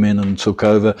Humphreys came in and took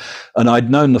over, and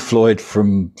I'd known the Floyd for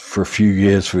a few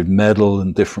years with Medal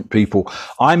and different people.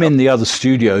 I'm in the other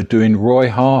studio doing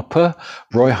Roy Harper.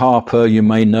 Roy Harper, you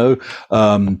may know,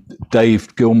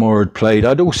 Dave Gilmour had played.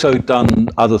 I'd also done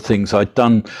other things. I'd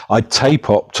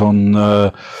tape-opped on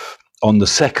the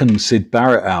second Syd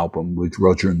Barrett album with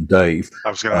Roger and Dave. I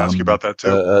was going to ask you about that too.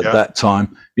 At that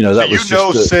time. So that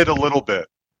was Syd a little bit.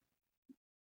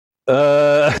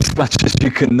 As much as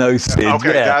you can know Syd.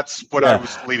 Okay, that's what I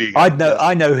was leading. I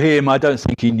know him. I don't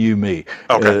think he knew me,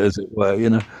 as it were.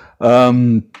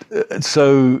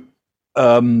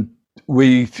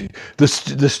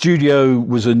 The studio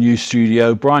was a new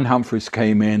studio. Brian Humphreys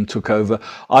came in, took over.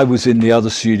 I was in the other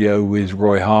studio with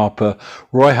Roy Harper.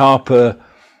 Roy Harper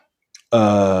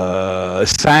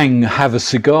sang "Have a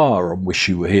Cigar" on "Wish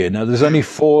You Were Here." Now there's only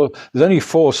four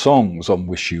songs on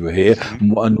 "Wish You Were Here,"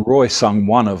 and Roy sung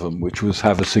one of them, which was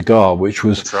 "Have a Cigar," which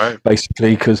was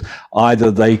basically because either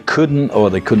they couldn't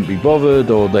be bothered,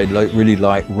 or they really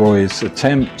liked Roy's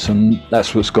attempts, and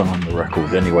that's what's gone on the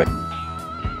record anyway.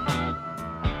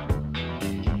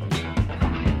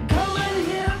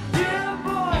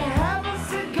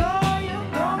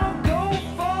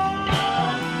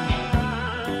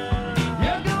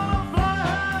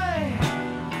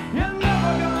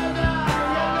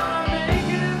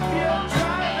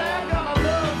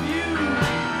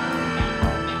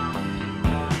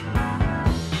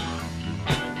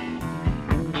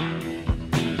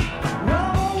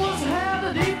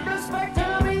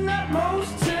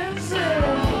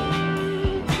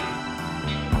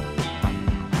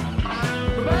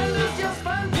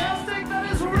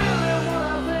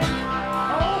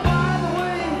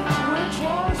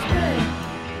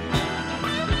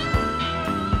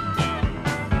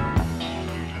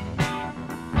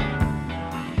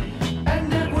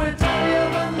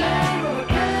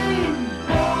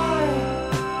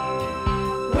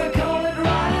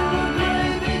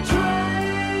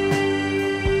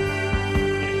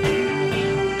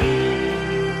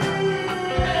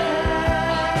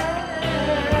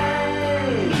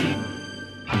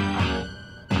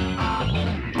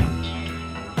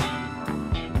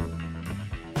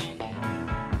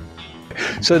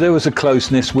 So there was a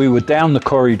closeness. We were down the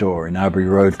corridor in Abbey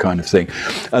Road kind of thing.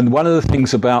 And one of the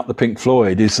things about the Pink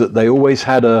Floyd is that they always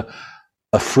had a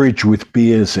fridge with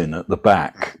beers in at the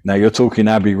back. Now you're talking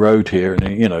Abbey Road here,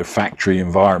 in factory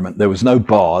environment. There was no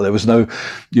bar. There was no,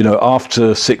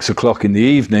 after 6 o'clock in the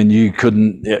evening, you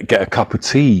couldn't get a cup of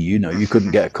tea. You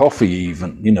couldn't get a coffee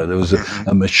even. There was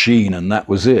a machine, and that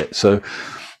was it. So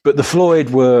But the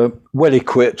Floyd were well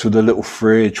equipped with a little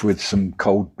fridge with some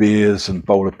cold beers and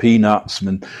bowl of peanuts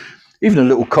and even a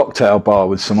little cocktail bar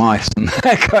with some ice and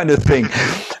that kind of thing.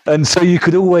 And so you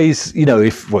could always,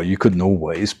 you couldn't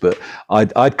always, but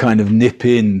I'd kind of nip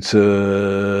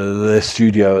into their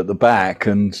studio at the back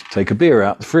and take a beer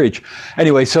out the fridge.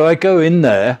 Anyway, so I go in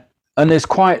there and it's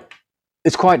quite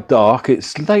dark.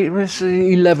 It's late, it's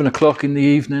 11 o'clock in the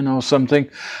evening or something.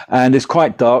 And it's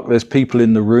quite dark. There's people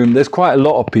in the room. There's quite a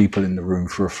lot of people in the room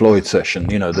for a Floyd session.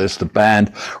 There's the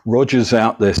band. Roger's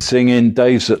out there singing.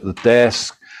 Dave's at the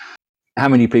desk. How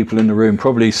many people in the room?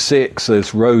 Probably 6.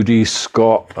 There's Rhodey,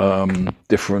 Scott,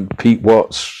 different Pete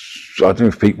Watts. I don't know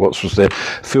if Pete Watts was there.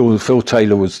 Phil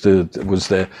Taylor was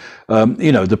there.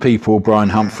 The people, Brian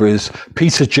Humphreys,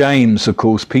 Peter James, of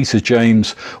course. Peter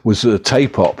James was a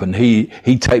tape op, and he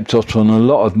taped up on a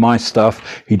lot of my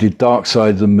stuff. He did Dark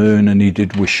Side of the Moon, and he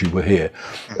did Wish You Were Here.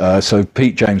 So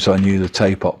Pete James, I knew the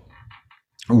tape op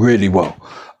really well.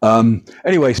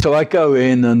 Anyway, so I go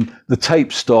in and the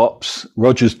tape stops.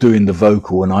 Roger's doing the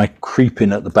vocal, and I creep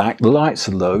in at the back. The lights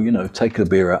are low, take a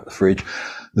beer out the fridge.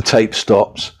 The tape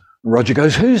stops. Roger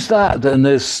goes, "Who's that?" And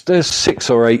there's 6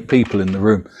 or 8 people in the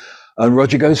room. And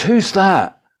Roger goes, "Who's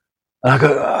that?" And I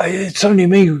go, "It's only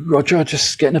me, Roger. I'm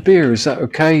just getting a beer. Is that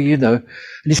okay?" And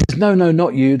he says, "No,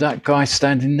 not you. That guy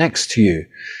standing next to you."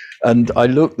 And I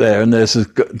look there, and there's a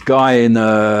guy in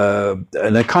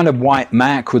a kind of white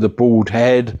Mac with a bald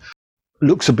head.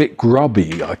 Looks a bit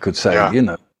grubby, I could say,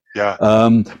 Yeah.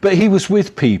 But he was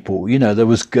with people, there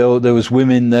was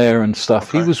women there and stuff.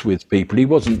 Okay. He was with people. He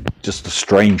wasn't just a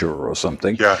stranger or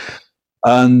something. Yeah.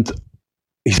 And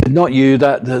he said, "Not you,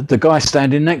 that the guy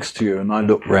standing next to you." And I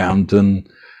looked round and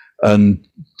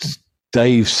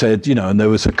Dave said, and there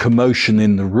was a commotion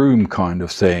in the room kind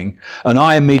of thing. And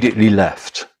I immediately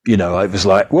left. It was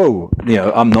like, whoa,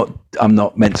 I'm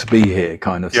not meant to be here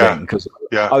kind of thing. Because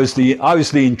I was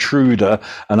the intruder,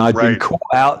 and I'd been caught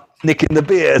out nicking the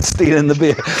beer, stealing the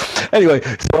beer. Anyway,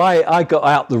 so I got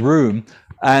out the room,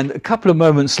 and a couple of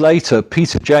moments later,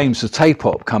 Peter James, the tape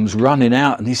op, comes running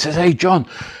out, and he says, "Hey, John,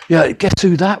 guess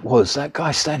who that was? That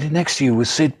guy standing next to you was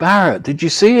Sid Barrett. Did you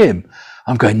see him?"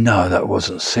 I'm going, "No, that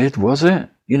wasn't Sid, was it?"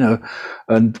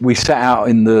 And we sat out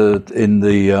in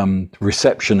the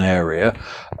reception area,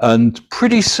 and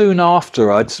pretty soon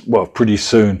after, pretty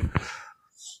soon,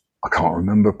 I can't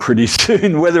remember pretty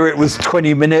soon whether it was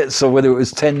 20 minutes or whether it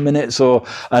was 10 minutes or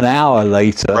an hour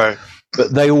later. Right.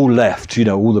 But they all left,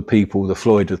 all the people, the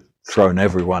Floyd had thrown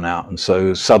everyone out. And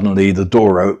so suddenly the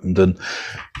door opened and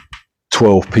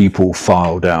 12 people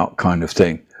filed out kind of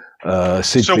thing.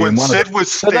 So when Sid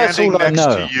was standing next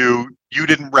to you, you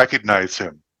didn't recognize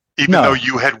him, even though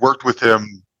you had worked with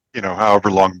him,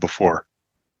 however long before.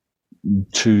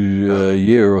 A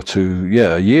year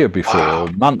before,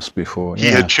 months before.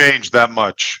 He had changed that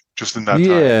much just in that time.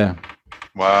 Yeah.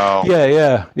 Wow.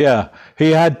 Yeah. He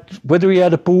had, whether he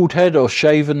had a bald head or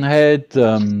shaven head,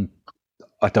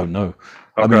 I don't know.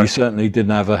 Okay. I mean, he certainly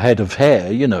didn't have a head of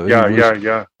hair,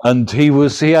 Yeah. And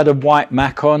he had a white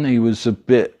Mac on. He was a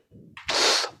bit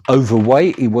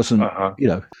overweight. He wasn't,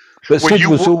 But Sid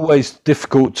was always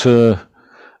difficult to.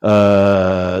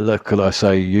 Could I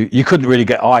say you couldn't really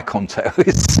get eye contact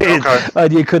with Sid,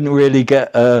 and you couldn't really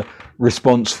get a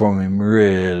response from him,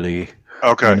 really.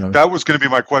 Okay, that was going to be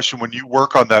my question. When you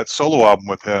work on that solo album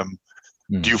with him,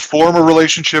 do you form a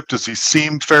relationship? Does he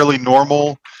seem fairly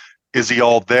normal? Is he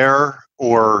all there,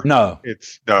 or no?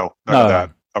 It's none of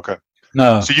that. Okay,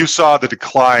 no. So you saw the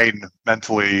decline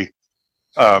mentally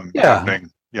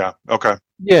happening. Yeah. Okay.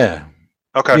 Yeah.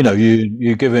 Okay.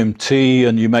 You give him tea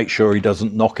and you make sure he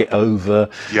doesn't knock it over,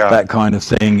 that kind of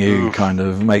thing. You kind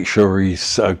of make sure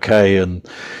he's okay. And,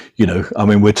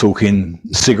 we're talking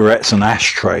cigarettes and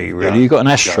ashtray, really. You got an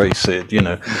ashtray, Sid,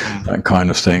 that kind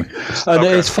of thing. And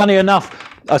it's funny enough,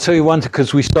 I'll tell you one thing,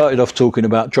 because we started off talking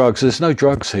about drugs. There's no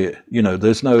drugs here.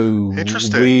 There's no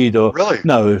weed or... Really?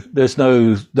 No, there's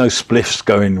no spliffs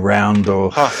going round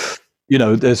or...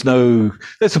 there's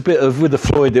a bit of, with the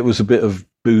Floyd, it was a bit of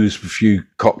booze, a few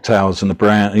cocktails and a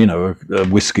brand, a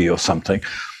whiskey or something,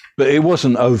 but it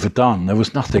wasn't overdone. There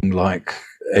was nothing like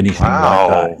anything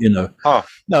like that,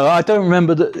 No, I don't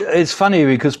remember that. It's funny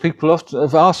because people often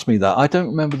have asked me that. I don't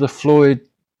remember the Floyd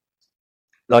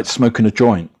like smoking a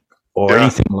joint or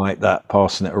anything like that,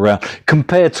 passing it around,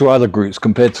 compared to other groups,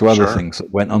 compared to other things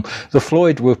that went on. The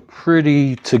Floyd were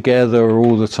pretty together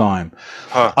all the time.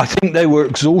 I think they were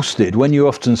exhausted. When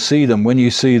you see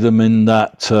them in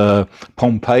that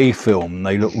Pompeii film,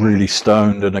 they look really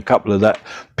stoned, and a couple of that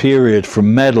period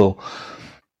from Metal.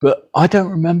 But I don't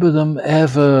remember them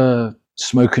ever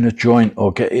smoking a joint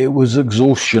or it was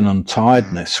exhaustion and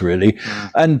tiredness really,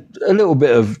 and a little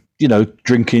bit of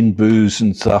drinking booze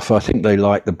and stuff. I think they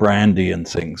like the brandy and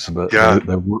things, but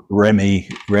the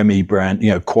Remy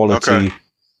brand, quality. Okay.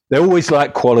 They always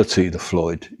like quality. The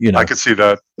Floyd, I can see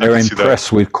that. They're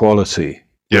impressed with quality,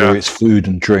 whether it's food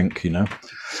and drink,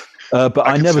 But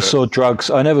I never saw drugs.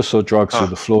 I never saw drugs with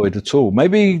the Floyd at all.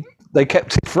 Maybe they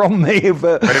kept it from me,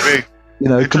 but maybe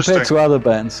compared to other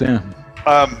bands,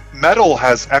 metal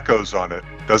has echoes on it,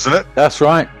 doesn't it? That's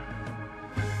right.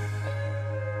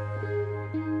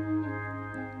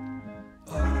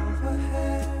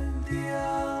 Overhead, the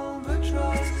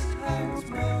albatross hangs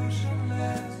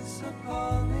motionless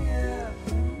upon the air,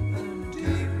 and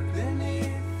deep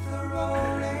beneath the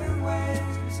rolling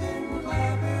waves, in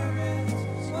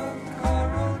labyrinths of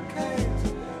coral caves,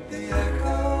 the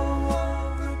echo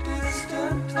of a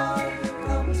distant time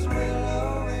comes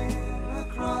willowing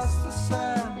across the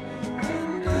sand,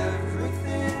 and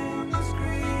everything is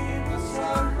green with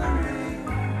submarine.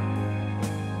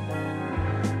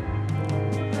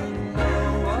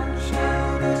 No one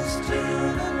showed us to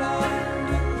the light,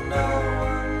 and no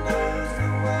one knows the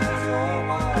where's or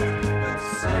why. But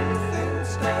something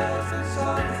stares and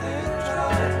something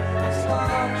tries, and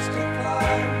starts to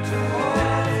climb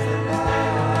towards the light.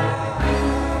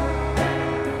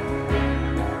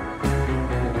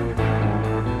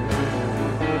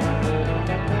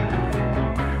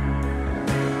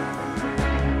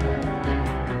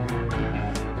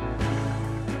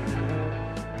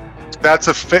 That's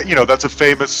a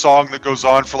famous song that goes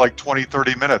on for like 20,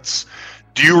 30 minutes.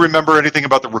 Do you remember anything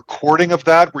about the recording of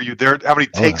that? Were you there? How many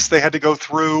takes they had to go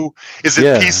through? Is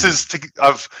it pieces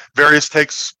of various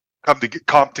takes come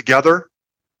together?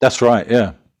 That's right.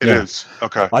 Yeah, it is.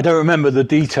 Okay. I don't remember the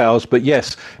details, but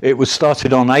yes, it was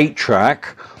started on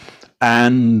 8-track,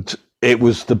 and it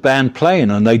was the band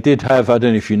playing, and they did have. I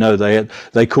don't know if you know,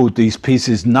 they called these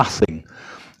pieces Nothing.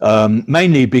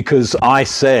 Mainly because I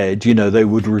said, they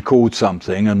would record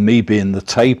something, and me being the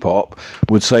tape op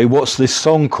would say, "What's this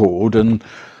song called?" And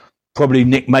probably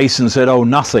Nick Mason said, "Oh,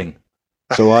 Nothing."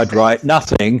 So I'd write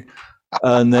Nothing,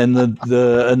 and then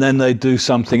and then they'd do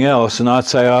something else, and I'd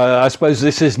say, I suppose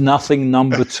this is Nothing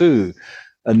number 2,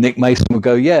 and Nick Mason would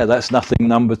go, "Yeah, that's Nothing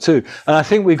number 2." And I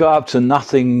think we got up to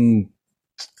Nothing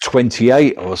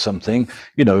 28 or something.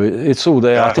 It's all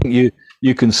there. I think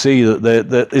you can see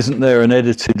that isn't there an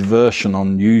edited version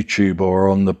on YouTube or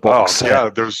on the box set?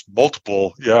 Yeah, there's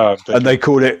multiple. Yeah, and they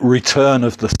called it "Return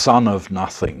of the Son of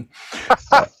Nothing,"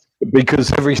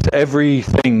 because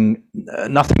everything,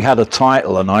 Nothing had a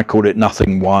title, and I called it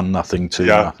Nothing 1, Nothing 2,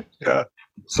 Nothing. Yeah.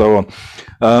 So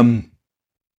on.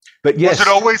 But yes, was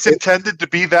it always intended to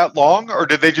be that long, or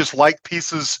did they just like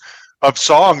pieces of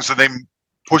songs and they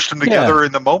pushed them together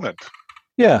in the moment?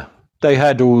 Yeah. They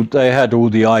had all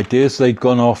the ideas. They'd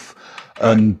gone off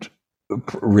and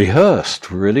rehearsed.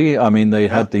 Really, I mean, they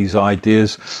had these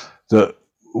ideas that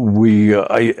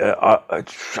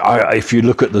if you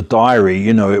look at the diary,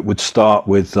 it would start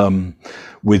with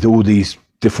all these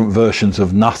different versions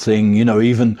of Nothing.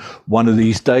 Even one of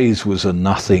these days was a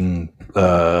Nothing,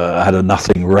 had a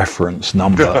Nothing reference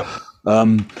number,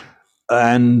 and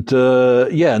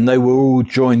they were all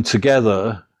joined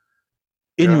together.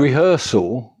 In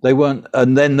rehearsal, they weren't,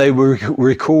 and then they were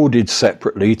recorded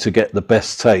separately to get the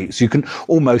best takes. You can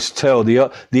almost tell the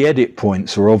edit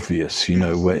points are obvious, I'll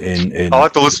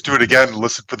have to listen to it again and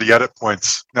listen for the edit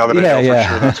points now that I know for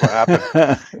sure that's what happened.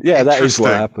 That is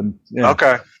what happened.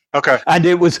 Yeah. Okay. And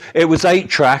it was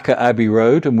 8-track at Abbey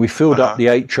Road, and we filled up the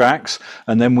 8 tracks,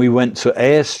 and then we went to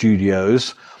Air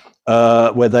Studios,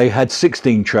 where they had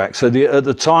 16 tracks. So at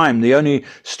the time, the only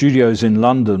studios in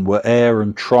London were Air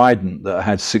and Trident that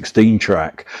had 16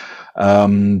 track.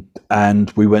 And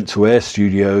we went to Air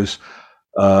Studios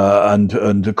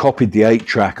and copied the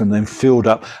 8-track and then filled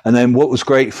up. And then what was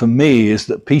great for me is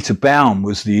that Peter Baum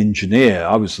was the engineer.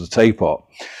 I was the tape op.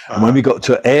 And when we got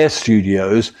to Air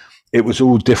Studios, it was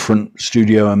all different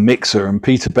studio and mixer. And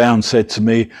Peter Baum said to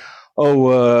me,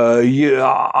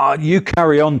 you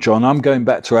carry on, John. I'm going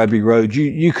back to Abbey Road.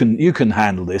 You can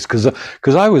handle this,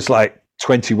 because I was like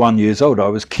 21 years old. I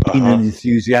was keen and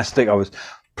enthusiastic. I was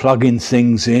plugging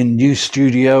things in, new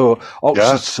studio,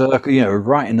 Oxford Circle,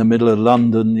 right in the middle of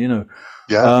London,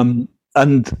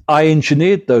 and I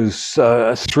engineered those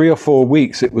 3 or 4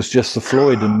 weeks. It was just the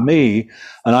Floyd and me,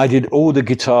 and I did all the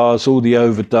guitars, all the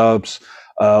overdubs.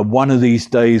 One of these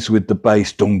days with the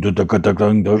bass, with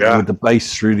the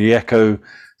bass through the echo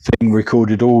thing,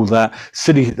 recorded all that.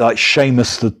 Silly, like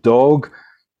Seamus the dog.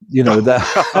 You know,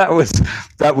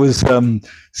 that was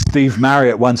Steve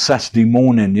Marriott one Saturday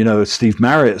morning. You know, Steve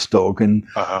Marriott's dog, and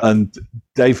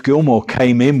Dave Gilmore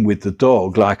came in with the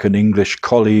dog like an English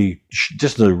collie,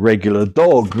 just a regular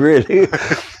dog, really.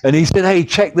 And he said, "Hey,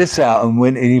 check this out!"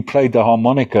 And he played the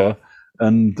harmonica,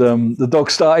 and the dog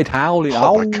started howling.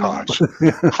 Oh my gosh!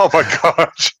 Oh my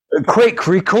gosh! Quick,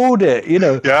 record it, you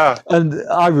know. Yeah. And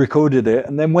I recorded it,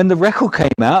 and then when the record came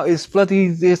out, it's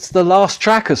the last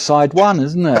track of side one,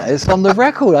 isn't it? It's on the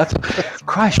record. I thought,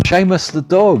 Christ, Seamus the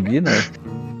dog, you know.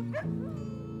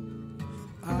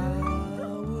 I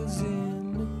was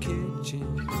in the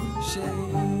kitchen,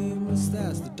 Seamus,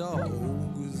 that's the dog,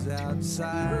 was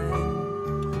outside.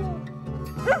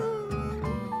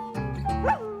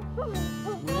 Well,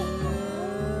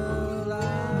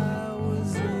 I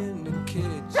was in the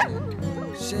kitchen,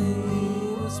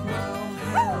 Seamus, my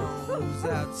hound was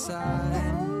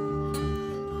outside.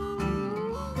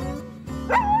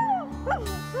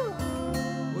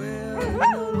 Well, you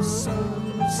know the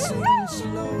sun sinks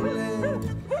slowly,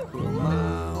 but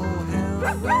my old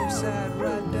hound sat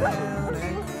right down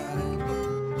and cried.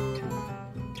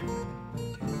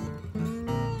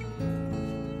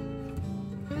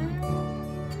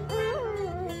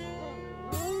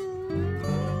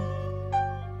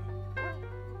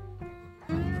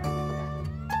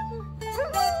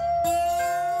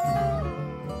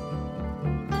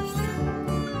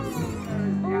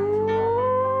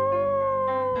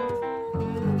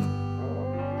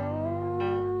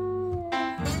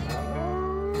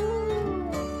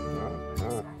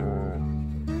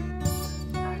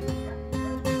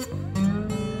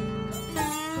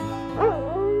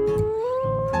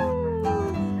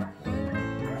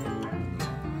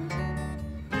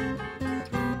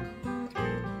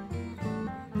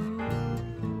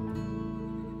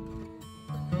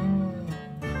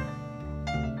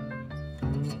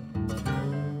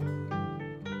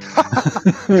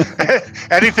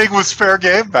 Anything was fair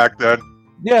game back then.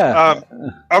 Yeah.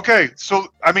 Okay, so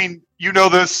I mean, you know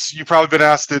this. You've probably been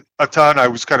asked it a ton. I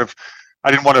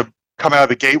didn't want to come out of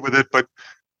the gate with it, but a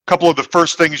couple of the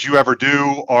first things you ever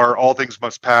do are All Things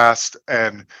Must Pass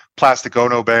and Plastic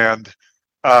Ono Band.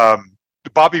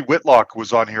 Bobby Whitlock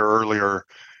was on here earlier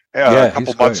a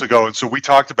couple months ago, and so we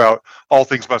talked about All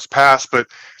Things Must Pass. But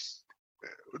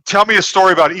tell me a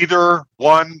story about either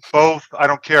one, both. I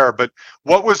don't care. But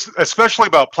what was especially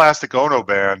about Plastic Ono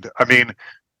Band? I mean,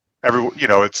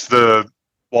 it's the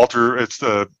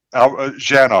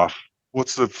Janoff.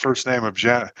 What's the first name of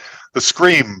Jan? The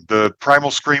Scream, the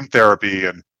Primal Scream Therapy,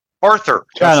 and Arthur.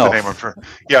 That's Janoff. the name of her.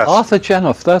 Yes, Arthur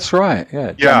Janoff. That's right.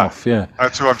 Yeah. Janoff, yeah.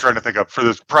 That's who I'm trying to think of for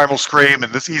this Primal Scream,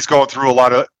 and he's going through a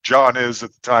lot of. John is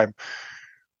at the time.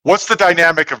 What's the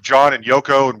dynamic of John and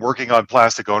Yoko and working on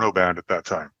Plastic Ono Band at that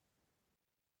time?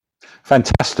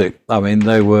 Fantastic. I mean,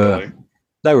 they were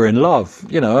in love.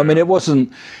 You know, I mean, it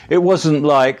wasn't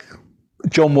like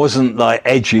John wasn't like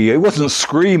edgy. It wasn't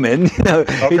screaming. You know,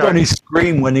 he'd only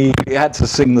scream when he had to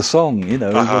sing the song. You know,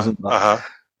 he wasn't like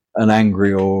an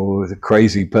angry or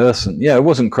crazy person. Yeah, it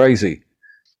wasn't crazy.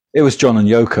 It was John and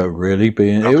Yoko really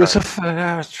being. It was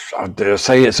I dare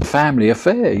say it's a family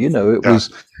affair. You know, it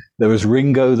was. There was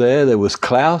Ringo there. There was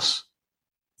Klaus.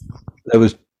 There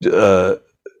was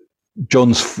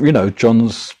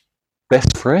John's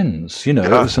best friends. You know, It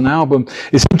was an album.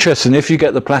 It's interesting if you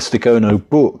get the Plastic Ono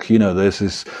book. You know, there's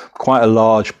this quite a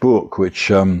large book which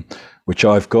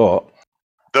I've got.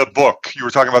 The book you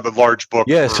were talking about, the large book.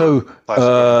 Yeah. So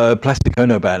Plastic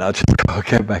Ono Band. I just got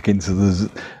to get back into the.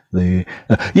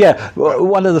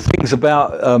 One of the things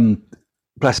about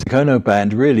Plastic Ono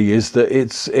Band really is that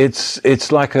it's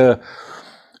like a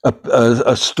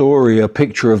story, a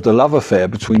picture of the love affair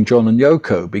between John and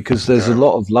Yoko, because there's a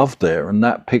lot of love there, and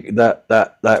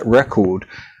that record,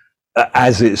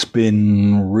 as it's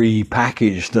been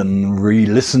repackaged and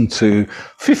re-listened to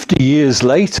 50 years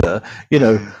later, you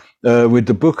know, with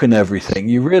the book and everything,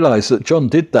 you realise that John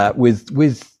did that with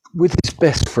his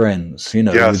best friends, you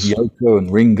know, with Yoko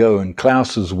and Ringo and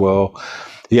Klaus as well.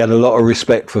 He had a lot of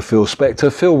respect for Phil Spector.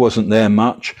 Phil wasn't there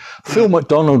much. Phil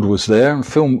McDonald was there, and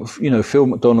Phil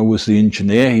McDonald was the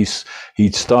engineer.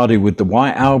 He'd started with the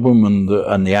White Album and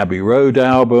the Abbey Road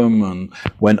album, and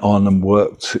went on and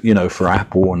worked, you know, for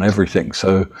Apple and everything.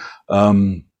 So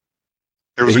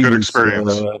it was a good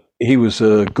experience. He was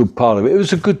a good part of it. It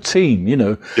was a good team, you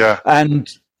know. Yeah. And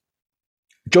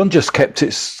John just kept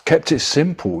it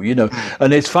simple, you know.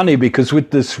 And it's funny because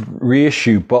with this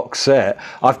reissue box set,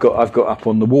 I've got up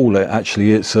on the wall.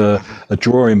 It's a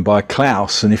drawing by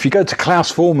Klaus, and if you go to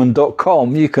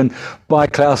klausforman.com, you can buy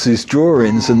Klaus's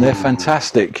drawings, and they're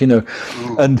fantastic, you know.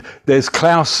 And there's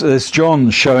John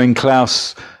showing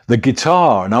Klaus the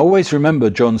guitar, and I always remember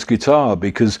John's guitar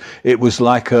because it was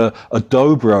like a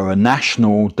dobro, a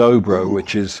national dobro,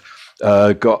 which is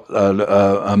got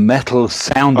a metal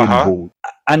sounding board,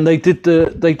 and they did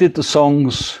the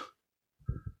songs.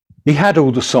 He had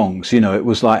all the songs, it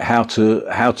was like how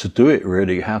to do it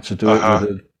really, how to do it with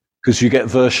it, because you get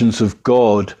versions of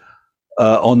God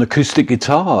on acoustic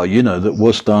guitar, that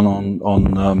was done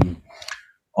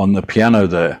on the piano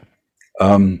there.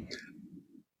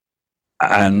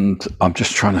 And I'm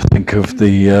just trying to think of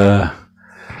the.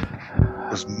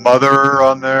 Was Mother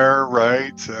on there,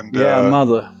 right? And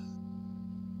Mother.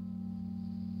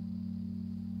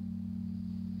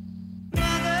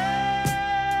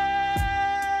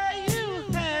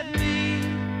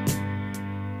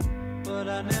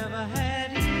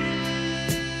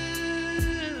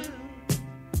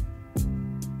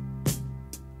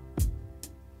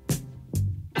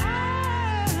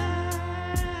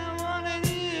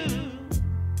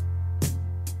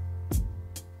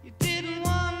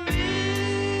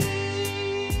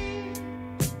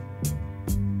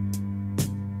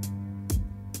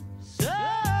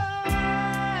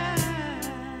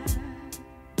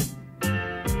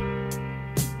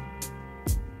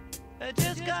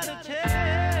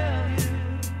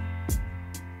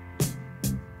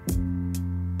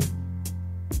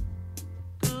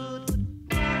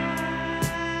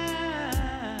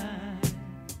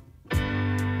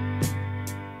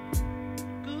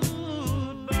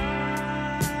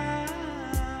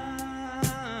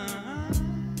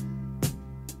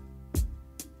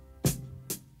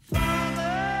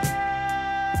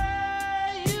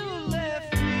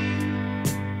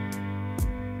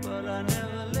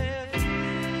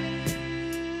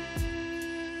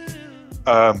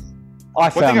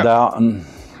 I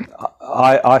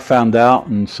found out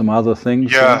and some other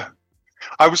things. Yeah.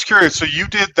 I was curious. So you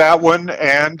did that one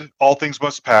and All Things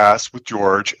Must Pass with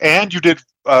George, and you did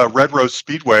Red Rose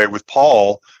Speedway with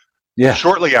Paul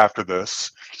shortly after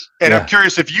this. And I'm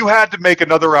curious, if you had to make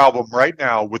another album right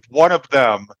now with one of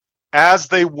them as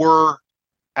they were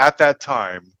at that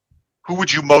time, who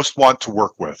would you most want to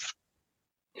work with?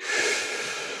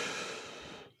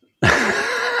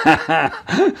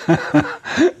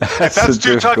 If that's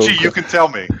too touchy, you can tell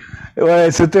me. Well,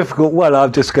 it's a difficult one.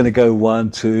 I'm just going to go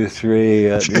 1, 2, 3.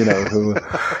 Who?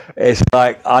 It's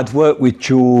like I'd work with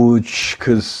George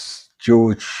because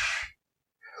George,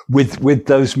 with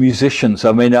those musicians.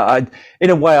 I mean, in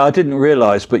a way I didn't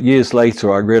realize, but years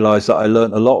later I realized that I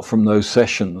learned a lot from those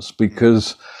sessions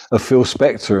because of Phil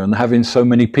Spector and having so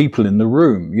many people in the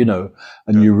room.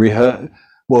 And you rehearse.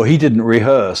 Well, he didn't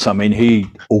rehearse. I mean, he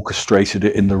orchestrated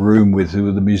it in the room with the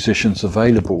musicians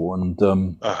available,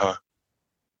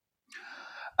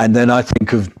 and then I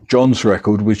think of John's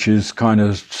record, which is kind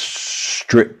of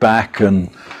stripped back and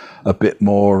a bit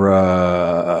more.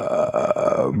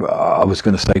 I was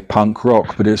going to say punk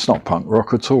rock, but it's not punk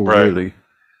rock at all, really.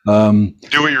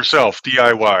 Do it yourself,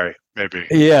 DIY, maybe.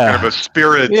 Yeah, kind of a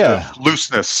spirit of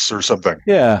looseness or something.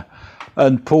 Yeah,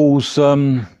 and Paul's.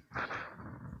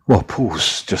 Well,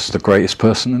 Paul's just the greatest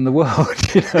person in the world.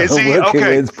 Is he?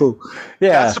 Okay. With Paul.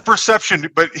 Yeah. That's the perception,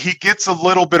 but he gets a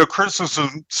little bit of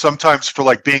criticism sometimes for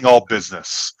like being all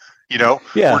business, Yeah.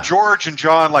 Where George and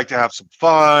John like to have some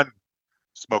fun,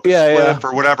 smoke a spliff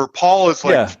or whatever. Paul is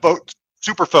like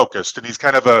super focused, and he's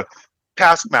kind of a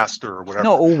taskmaster or whatever.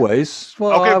 Not always.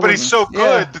 Well, okay, but he's so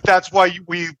good that's why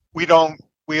we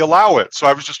allow it. So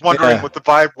I was just wondering what the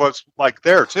vibe was like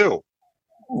there too.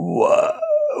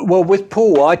 Well, with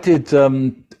Paul, I did High,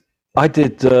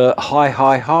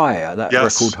 High, High, that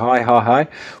record High, High, High,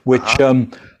 which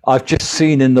I've just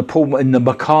seen in the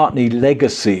McCartney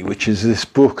Legacy, which is this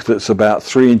book that's about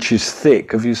 3 inches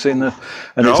thick. Have you seen that?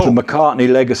 And it's the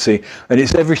McCartney Legacy, and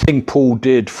it's everything Paul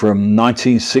did from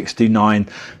 1969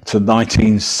 to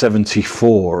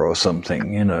 1974 or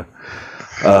something,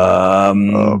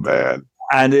 oh man!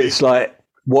 And it's like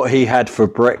what he had for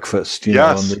breakfast, on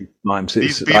the times.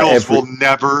 These Beatles will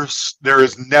never. There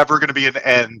is never going to be an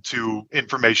end to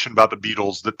information about the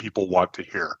Beatles that people want to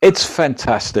hear. It's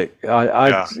fantastic.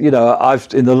 I've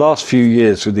in the last few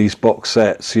years with these box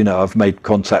sets, I've made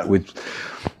contact with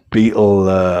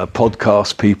Beatle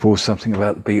podcast people, something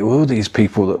about the Beatles. All these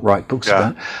people that write books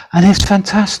about, and it's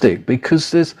fantastic because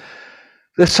there's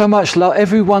so much love.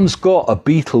 Everyone's got a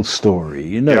Beatles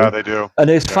story, Yeah, they do. And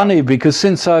it's funny because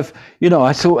since I've,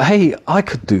 I thought, hey, I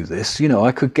could do this.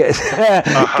 I could get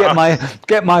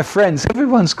get my friends.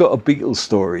 Everyone's got a Beatles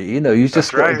story. You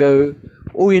just got to go.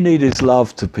 All you need is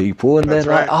love to people, and they're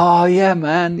like, oh yeah,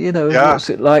 man. What's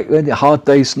it like when Hard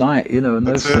Day's Night? And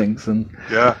those things. And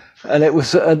and it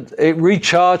was it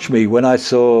recharged me when I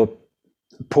saw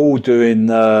Paul doing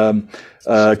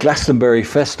Glastonbury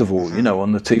Festival,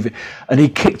 on the TV, and he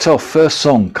kicked off first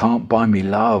song, "Can't Buy Me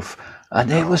Love,"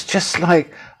 and it was just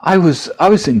like I was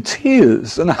in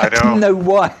tears, and I didn't know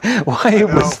why it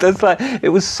was. That's like it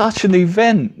was such an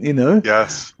event,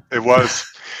 Yes, it was.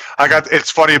 It's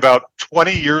funny, about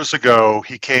 20 years ago,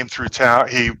 he came through town,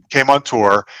 he came on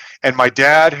tour, and my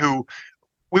dad, who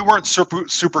we weren't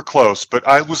super close, but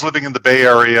I was living in the Bay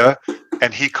Area,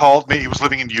 and he called me, he was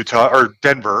living in Utah or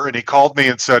Denver, and he called me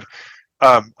and said,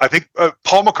 I think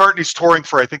Paul McCartney's touring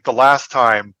for, I think, the last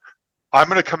time. I'm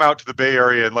going to come out to the Bay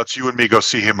Area and let's you and me go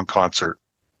see him in concert.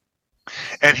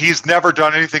 And he's never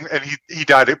done anything, and he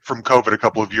died from COVID a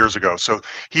couple of years ago. So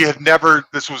he had never,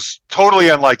 this was totally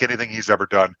unlike anything he's ever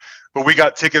done. But we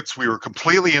got tickets, we were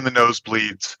completely in the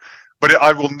nosebleeds. But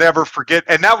I will never forget,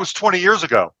 and that was 20 years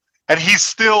ago. And he's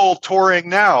still touring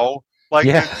now, like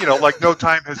no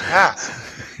time has passed.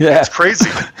 Yeah. It's crazy.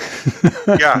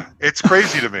 Yeah, it's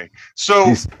crazy to me.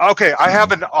 So, okay, I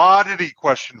have an oddity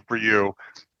question for you.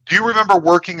 Do you remember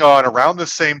working on, around the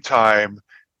same time,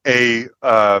 a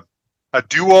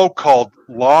duo called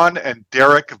Lon and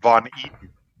Derek Von Eaton?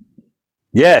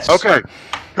 Yes. Okay,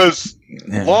 because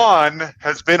Lon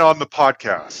has been on the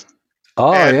podcast.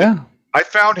 Oh, yeah. I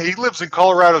found he lives in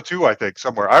Colorado too, I think,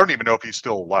 somewhere. I don't even know if he's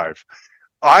still alive.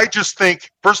 I just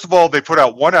think, first of all, they put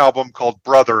out one album called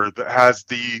Brother that has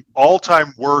the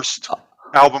all-time worst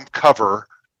album cover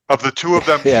of the two of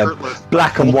them shirtless.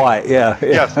 Black and white, yeah.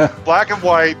 Yes, black and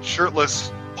white,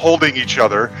 shirtless, holding each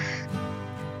other.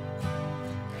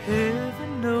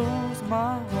 Heaven knows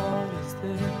my heart is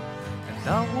there, and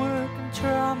I work and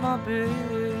try my best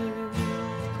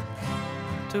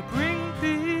to bring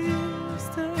peace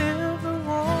to everyone.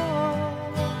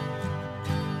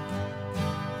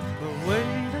 The way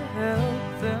to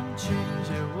help them change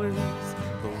their ways,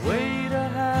 the way to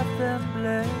have them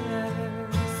blessed.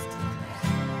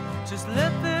 Just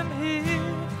let them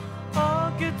hear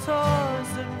our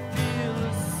guitars and feel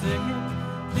us singing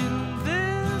in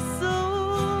their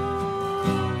souls.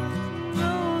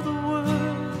 Know the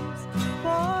words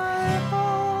by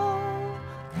heart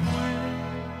with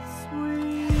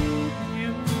sweet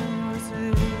music.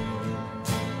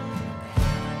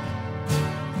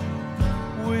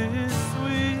 With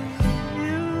sweet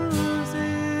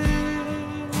music.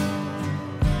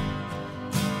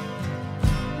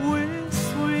 With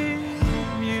sweet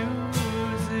music.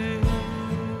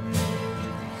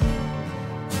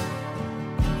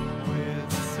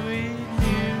 With sweet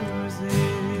music.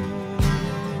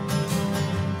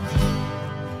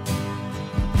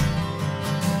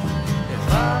 If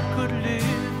I could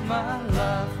live my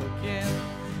life again,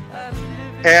 I'd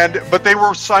live it. But they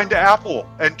were signed to Apple,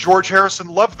 and George Harrison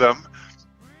loved them,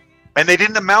 and they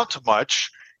didn't amount to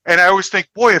much. And I always think,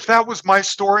 boy, if that was my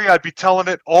story, I'd be telling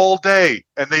it all day,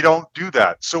 and they don't do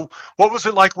that. So what was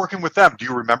it like working with them? Do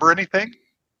you remember anything?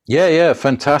 Yeah,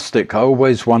 fantastic. I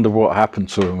always wonder what happened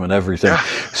to him and everything.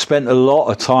 Spent a lot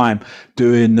of time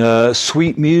doing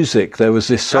sweet music. There was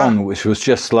this song which was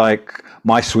just like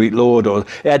My Sweet Lord, or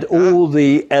it had all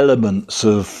the elements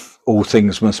of All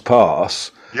Things Must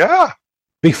Pass. Yeah.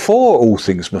 Before All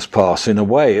Things Must Pass, in a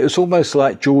way. It was almost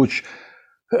like George...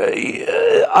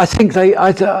 I think they...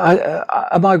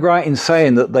 am I right in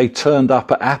saying that they turned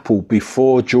up at Apple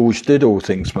before George did All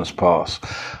Things Must Pass?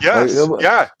 Yes,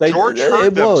 George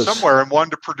heard them somewhere and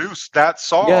wanted to produce that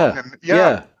song.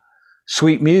 Yeah.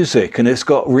 Sweet music, and it's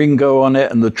got Ringo on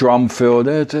it and the drum fill.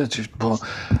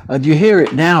 And you hear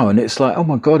it now, and it's like, oh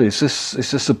my God, is this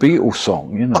a Beatles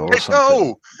song? Or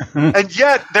something? And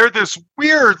yet they're this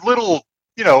weird little,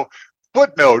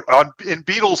 footnote in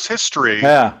Beatles history.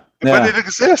 Yeah. But it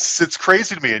exists. It's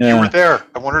crazy to me. And you were there.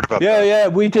 I wondered about that. Yeah.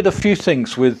 We did a few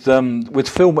things with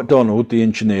Phil McDonald, the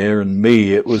engineer, and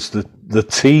me. It was the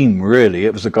team, really.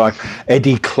 It was a guy.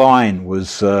 Eddie Klein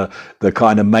was the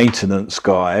kind of maintenance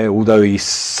guy, although he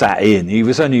sat in. He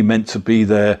was only meant to be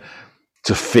there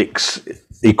to fix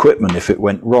equipment if it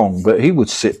went wrong, but he would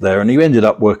sit there, and he ended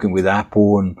up working with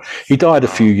Apple, and he died a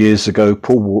few years ago.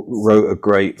 Paul wrote a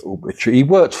great obituary. He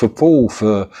worked for Paul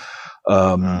for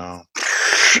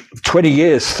 20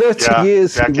 years, 30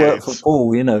 years decades. He worked for Paul,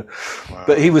 Wow.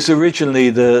 But he was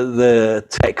originally the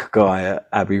tech guy at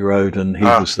Abbey Road, and he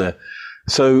was there.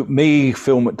 So me,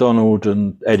 Phil McDonald,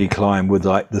 and Eddie Klein were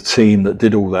like the team that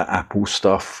did all that Apple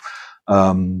stuff.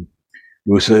 It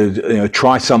was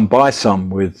Try Some, Buy Some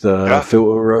with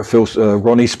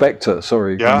Ronnie Spector.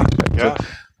 Sorry, Ronnie Spector.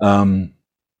 And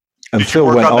did Phil you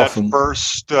work went on off that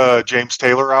first James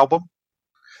Taylor album?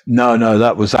 No,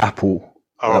 that was Apple.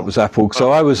 That was Apple.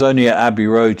 So I was only at Abbey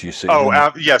Road, you see.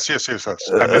 Yes.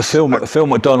 Phil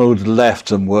McDonald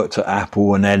left and worked at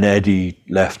Apple, and then Eddie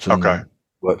left and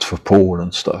worked for Paul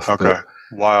and stuff. Okay. But,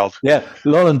 Wild. yeah,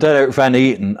 Lol and Derek Van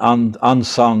Eaton,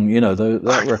 unsung. You know,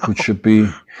 that record should be.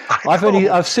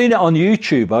 I've seen it on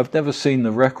YouTube. I've never seen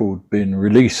the record being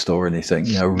released or anything.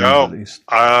 You know, re-released.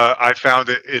 I found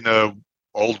it in a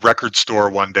old record store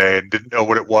one day and didn't know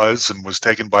what it was, and was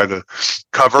taken by the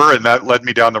cover, and that led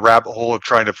me down the rabbit hole of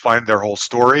trying to find their whole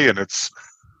story. And it's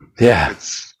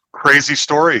crazy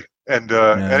story. And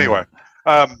anyway,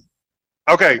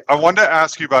 okay, I wanted to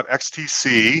ask you about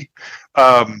XTC.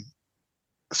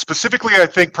 Specifically, I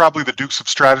think probably the Dukes of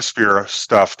Stratosphere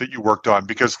stuff that you worked on,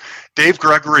 because Dave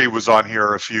Gregory was on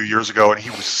here a few years ago, and he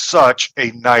was such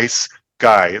a nice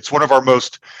guy. It's one of our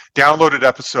most downloaded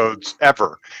episodes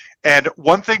ever. And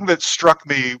one thing that struck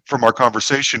me from our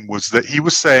conversation was that he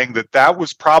was saying that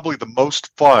was probably the most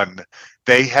fun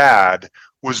they had,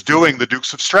 was doing the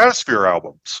Dukes of Stratosphere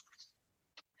albums.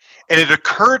 And it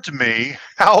occurred to me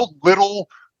how little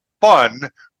fun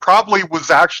probably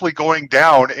was actually going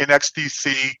down in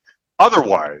XTC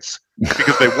otherwise,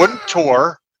 because they wouldn't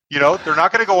tour. You know, they're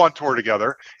not going to go on tour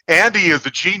together. Andy is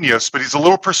a genius, but he's a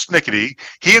little persnickety.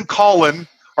 He and Colin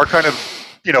are kind of,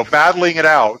 battling it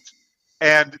out.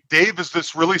 And Dave is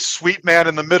this really sweet man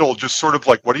in the middle, just sort of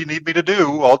like, what do you need me to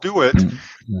do? I'll do it.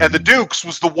 Mm-hmm. And the Dukes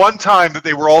was the one time that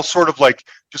they were all sort of like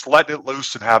just letting it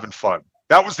loose and having fun.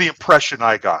 That was the impression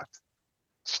I got.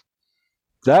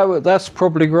 That's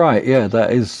probably right. Yeah,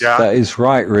 that is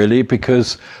right, really,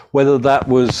 because whether that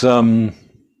was the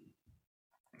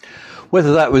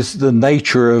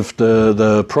nature of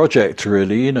the project,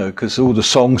 really, because all the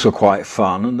songs are quite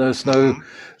fun, and there's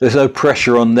no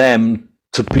pressure on them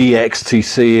to be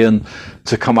XTC and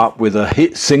to come up with a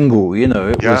hit single.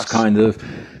 It was kind of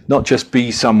not just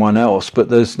be someone else, but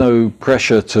there's no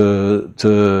pressure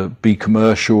to be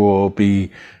commercial or be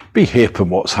hip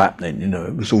and what's happening.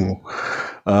 It was all.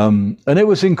 And it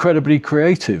was incredibly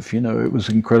creative, it was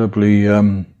incredibly,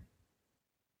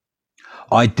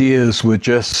 ideas were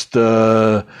just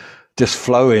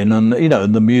flowing, and,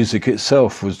 and the music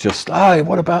itself was just, hey,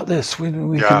 what about this? We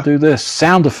can do this,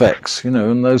 sound effects,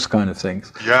 and those kind of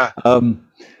things. Yeah. And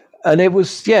it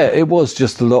was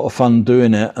just a lot of fun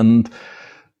doing it. And,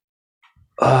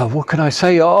 what can I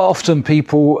say? Often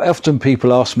people ask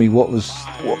me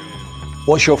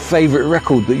what's your favorite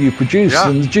record that you produced? Yeah.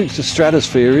 And the Dukes of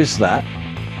Stratosphere is that.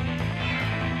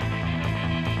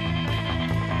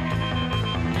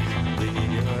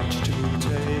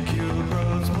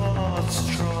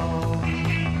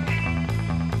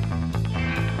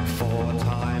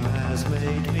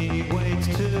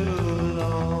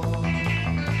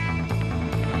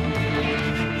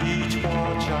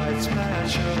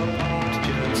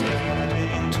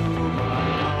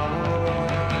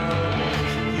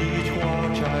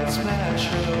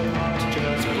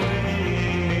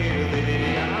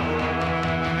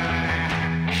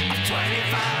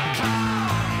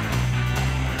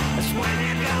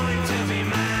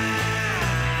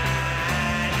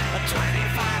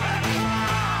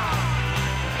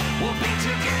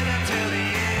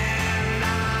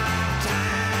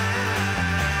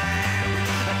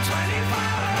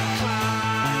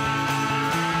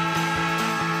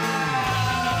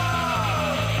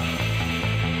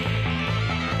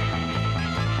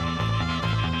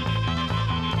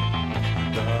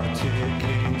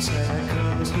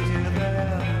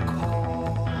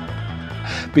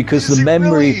 Because the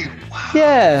memory,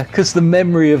 because the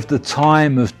memory of the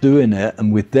time of doing it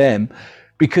and with them,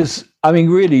 because I mean,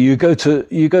 really, you go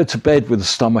to bed with a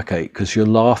stomach ache because you're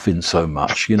laughing so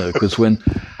much, because when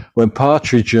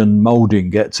Partridge and Moulding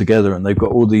get together and they've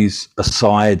got all these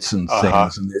asides and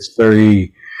things, and it's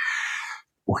very,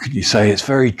 what can you say? It's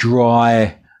very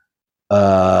dry.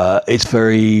 It's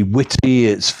very witty.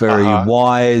 It's very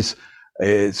wise.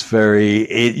 It's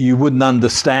you wouldn't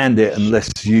understand it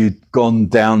unless you'd gone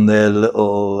down their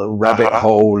little rabbit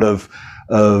hole of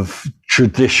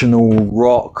traditional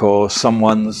rock or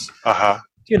someone's,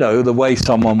 the way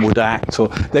someone would act. Or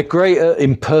they're great at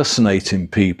impersonating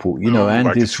people.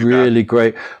 Andy's really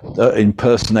great at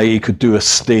impersonating. He could do a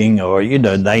Sting or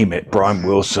name it, Brian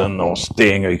Wilson or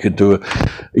Sting, or he could do a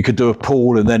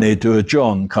Paul and then he'd do a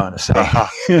John kind of thing.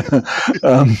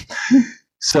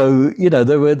 So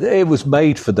it was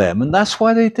made for them, and that's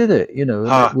why they did it.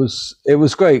 It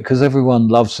was great because everyone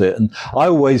loves it, and I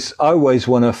always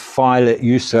want to file it.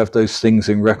 Used to have those things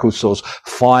in record stores,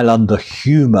 file under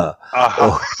humor,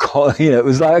 or it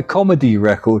was like a comedy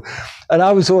record, and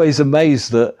I was always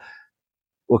amazed that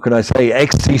what can I say,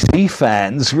 XTC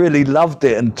fans really loved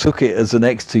it and took it as an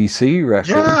XTC record.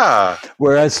 Yeah.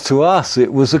 Whereas to us,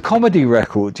 it was a comedy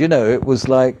record. It was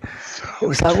like,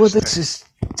 well, this is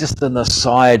just an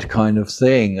aside kind of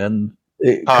thing, and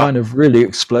it kind of really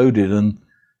exploded. And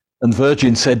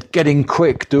Virgin said, "Get in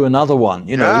quick, do another one.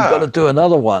 We've got to do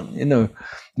another one. And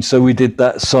so we did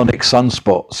that Sonic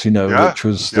Sunspots, which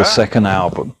was the second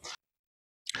album.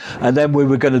 And then we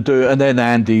were going to do, and then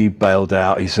Andy bailed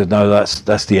out. He said, "No,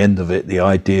 that's the end of it. The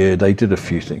idea." They did a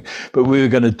few things, but we were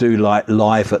going to do like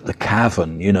Live at the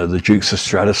Cavern, the Dukes of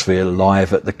Stratosphere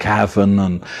Live at the Cavern,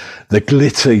 and the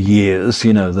Glitter Years,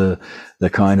 the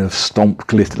kind of stomp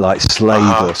glitter like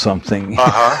Slave or something.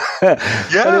 Yeah,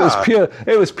 and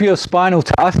it was pure Spinal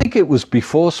Tap. I think it was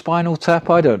before Spinal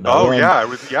Tap. I don't know. Oh yeah, it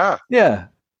was. Yeah.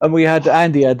 And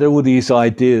Andy had all these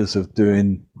ideas of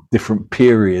doing different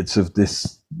periods of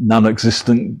this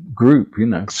non-existent group,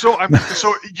 So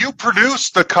so you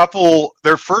produced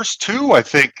their first two, I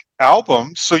think,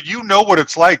 albums. So what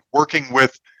it's like working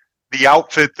with the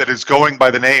outfit that is going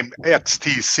by the name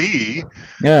XTC.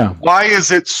 Yeah. Why is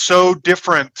it so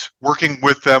different working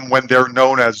with them when they're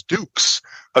known as Dukes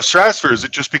of Stratosphere? Is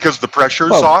it just because the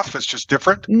pressure's off? It's just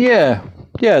different? Yeah.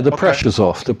 The pressure's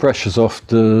off. The pressure's off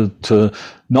to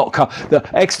not come. The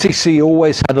XTC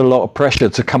always had a lot of pressure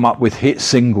to come up with hit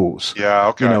singles. Yeah,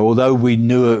 okay. Although we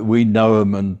know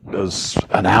them and as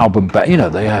an album, but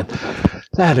they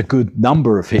had a good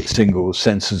number of hit singles.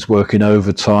 Senses Working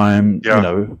Overtime.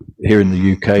 Here in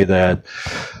the UK, they had.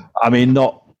 I mean,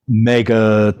 not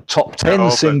mega top 10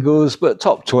 singles, but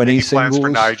top 20 singles. Plans for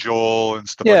Nigel and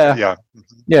stuff. Like that.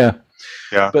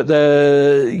 Yeah. But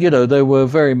they were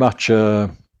very much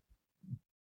an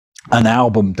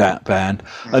album that band,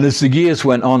 and as the years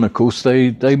went on, of course,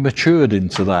 they matured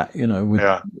into that.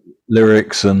 With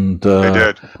lyrics and they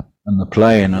did. And the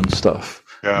playing and stuff.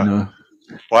 Yeah.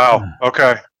 Wow.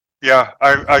 Okay. Yeah,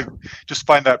 I just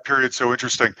find that period so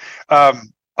interesting.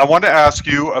 I want to ask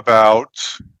you about.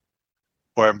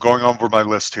 Boy, I'm going over my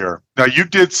list here. Now, you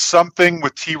did something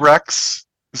with T-Rex.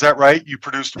 Is that right? You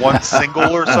produced one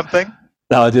single or something?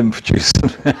 No, I didn't produce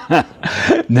them.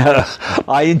 No,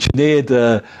 I engineered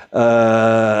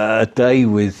a day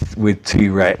with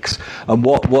T-Rex, and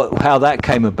how that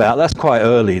came about. That's quite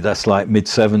early. That's like early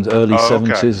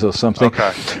 70s or something.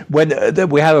 Okay. When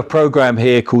we have a program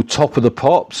here called Top of the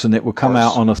Pops, and it would come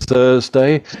out on a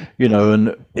Thursday.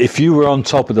 And if you were on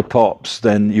Top of the Pops,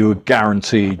 then you were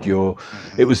guaranteed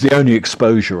It was the only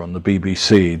exposure on the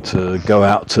BBC to go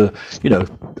out to.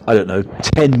 I don't know,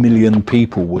 10 million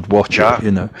people would watch it.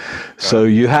 So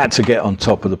you had to get on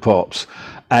Top of the Pops.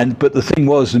 But the thing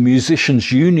was, the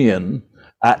Musicians Union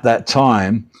at that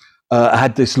time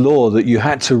had this law that you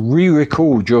had to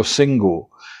re-record your single.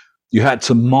 You had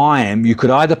to mime. You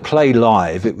could either play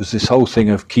live. It was this whole thing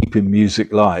of keeping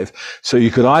music live. So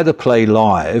you could either play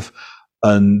live,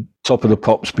 and Top of the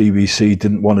Pops BBC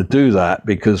didn't want to do that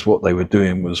because what they were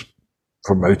doing was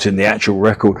promoting the actual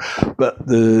record, but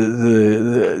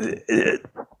the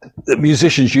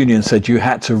Musicians Union said you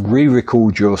had to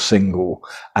re-record your single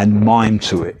and mime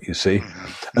to it. You see,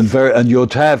 and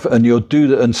you'd do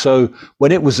that. And so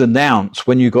when it was announced,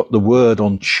 when you got the word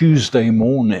on Tuesday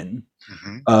morning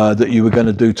that you were going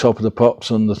to do Top of the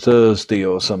Pops on the Thursday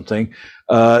or something,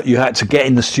 you had to get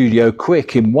in the studio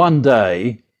quick in one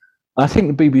day. I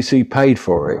think the BBC paid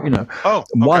for it,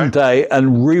 one day,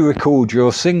 and re-record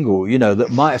your single,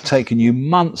 that might have taken you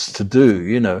months to do,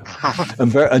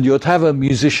 and you'd have a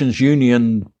Musicians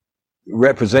Union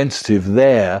representative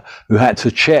there who had to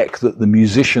check that the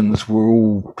musicians were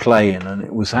all playing and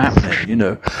it was happening,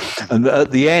 and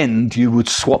at the end you would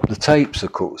swap the tapes.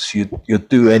 Of course, you'd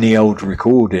do any old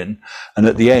recording, and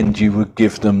at the end you would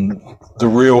give them the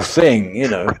real thing,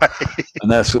 and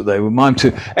that's what they would mime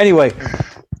to. Anyway.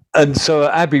 And so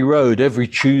at Abbey Road, every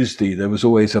Tuesday, there was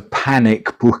always a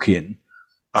panic booking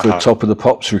for Top of the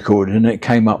Pops recording, and it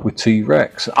came up with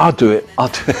T-Rex. I'll do it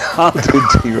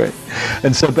T-Rex.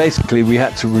 And so basically we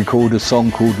had to record a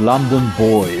song called London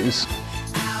Boys.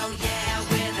 Oh yeah,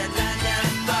 we're the London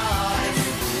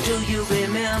boys. Do you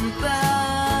remember?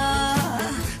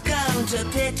 Come to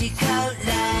Petticoat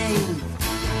Lane.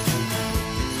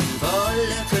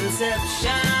 Full of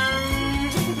conceptions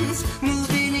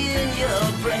moving in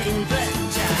your brain, but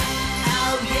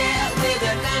oh yeah, we're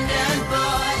the London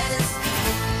boys.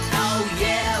 Oh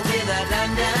yeah, we're the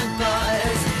London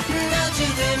boys. Don't you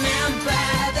remember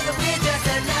that we're just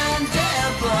the London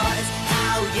boys?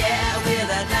 Oh yeah, we're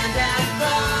the London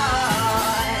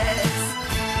boys.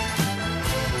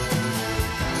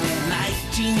 Like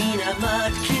Gina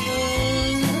Mud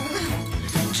King,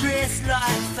 dressed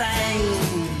like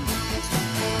fame.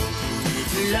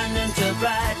 London to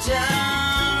Brighton,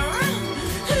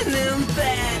 and then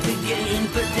back again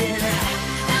for dinner.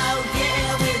 Oh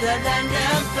yeah, with the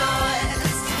London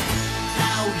boys.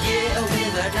 Oh yeah,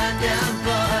 with the London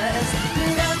boys.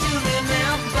 Don't you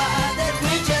remember that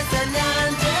we're just the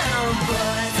London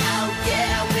boys? Oh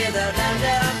yeah, with the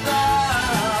London boys.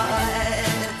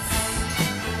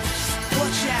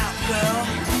 Watch out, girl.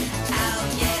 Oh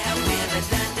yeah, with the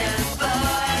London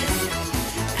boys.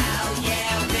 Oh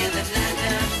yeah, with the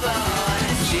London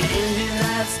boys. Changing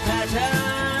life's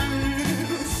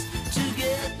patterns to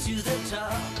get to the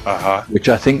top. which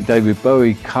I think David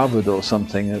Bowie covered or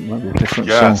something. It might be a different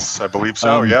Yes, song. I believe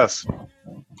so. Yes.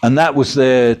 And that was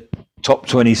their top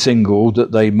 20 single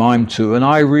that they mimed to, and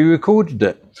I re-recorded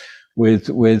it with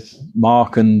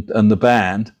Mark and the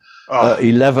band at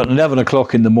 11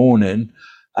 o'clock in the morning.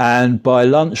 And by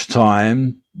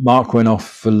lunchtime, Mark went off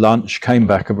for lunch, came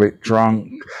back a bit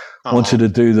drunk, wanted to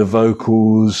do the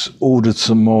vocals, ordered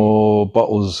some more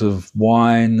bottles of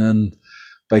wine, and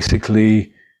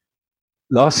basically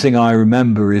last thing I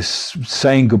remember is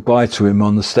saying goodbye to him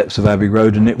on the steps of Abbey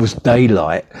Road, and it was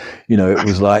daylight. You know, it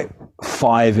was like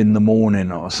 5 in the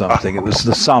morning or something. It was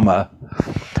the summer,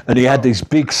 and he had these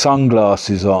big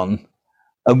sunglasses on.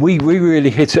 And we really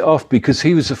hit it off because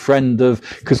he was a friend of,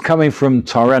 because coming from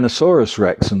Tyrannosaurus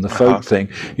Rex and the folk thing,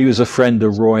 he was a friend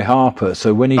of Roy Harper.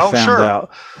 So when he found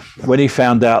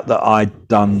out that I'd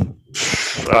done,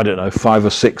 I don't know, 5 or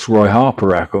 6 Roy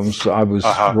Harper albums, I was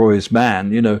Roy's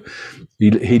man, you know,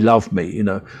 he loved me, you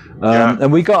know.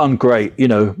 And we got on great, you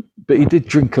know, but he did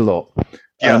drink a lot.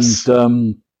 Yes.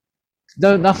 And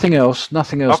no, nothing else,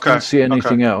 didn't see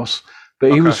anything else.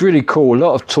 But he was really cool, a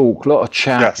lot of talk, a lot of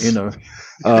chat, you know.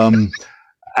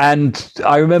 And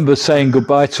I remember saying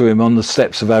goodbye to him on the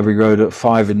steps of Abbey Road at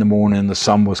 5 in the morning. The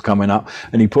sun was coming up,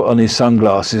 and he put on his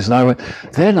sunglasses, and I went,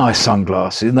 "They're nice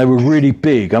sunglasses," and they were really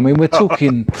big. I mean, we're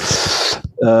talking,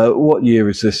 what year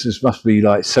is this? This must be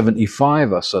like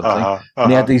 75 or something. And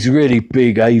he had these really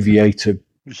big aviator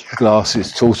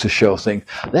glasses, tortoiseshell thing.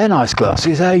 They're nice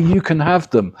glasses. Hey, you can have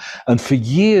them. And for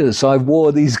years, I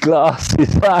wore these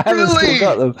glasses. I haven't still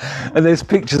got them. And there's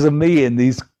pictures of me in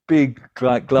these big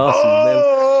like glasses.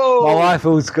 My wife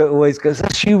always goes,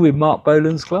 "That's you with Mark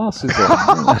Bolan's glasses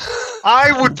on."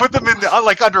 I would put them in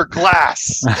like under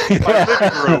glass in my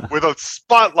living room with a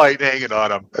spotlight hanging on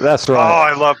them. That's right. Oh,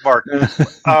 I love Mark.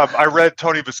 I read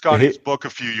Tony Visconti's book a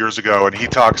few years ago, and he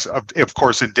talks, of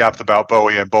course, in depth about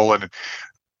Bowie and Bolan.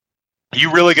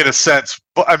 You really get a sense.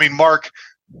 I mean, Mark,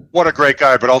 what a great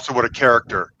guy, but also what a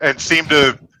character, and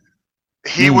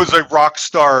he was a rock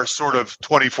star sort of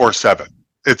 24/7.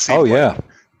 It seemed. Oh yeah. Like,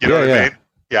 you know what I mean?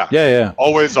 Yeah.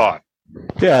 Always on.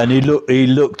 Yeah, and he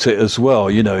looked it as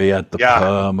well. You know, he had the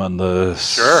perm and the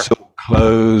silk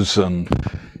clothes, and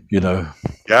you know.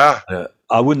 Yeah.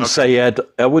 I wouldn't say he had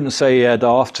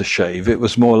aftershave. It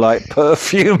was more like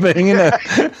perfuming, you know.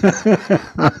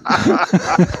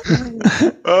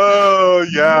 Oh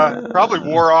yeah, probably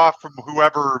wore off from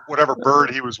whatever bird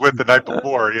he was with the night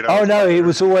before, you know. Oh no, he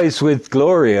was always with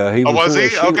Gloria. Was he?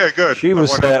 Okay, good. She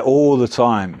was there all the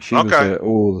time. Was there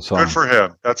all the time. Good for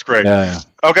him. That's great. Yeah.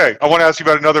 Okay, I want to ask you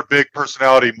about another big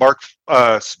personality,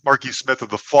 Marky Smith of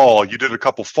the Fall. You did a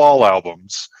couple Fall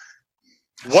albums.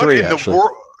 What in the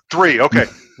world? 3, okay.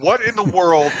 What in the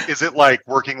world is it like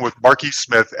working with Marky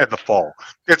Smith and the Fall?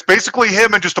 It's basically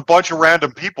him and just a bunch of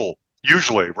random people,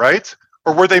 usually, right?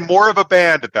 Or were they more of a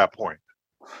band at that point?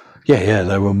 Yeah,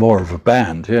 they were more of a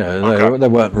band. Yeah, they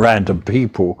weren't random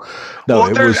people. No,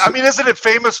 well, I mean, isn't it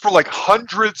famous for like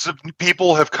hundreds of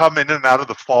people have come in and out of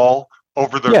the Fall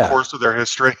over the course of their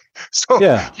history? So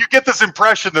you get this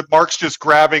impression that Mark's just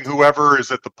grabbing whoever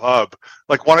is at the pub.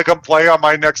 Like, want to come play on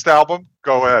my next album?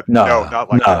 Go ahead. No,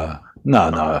 not like that.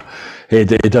 No.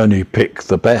 He'd only pick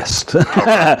the best.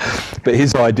 But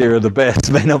his idea of the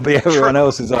best may not be everyone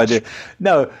else's idea.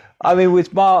 No, I mean,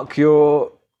 with Mark,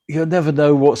 you'll never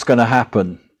know what's going to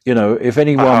happen. You know, if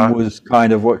anyone was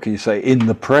kind of, what can you say, in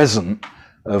the present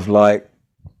of like,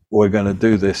 we're going to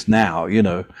do this now, you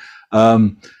know.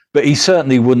 But he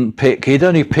certainly wouldn't pick, he'd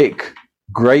only pick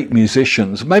great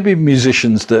musicians, maybe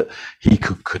musicians that he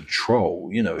could control,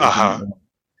 you know.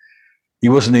 He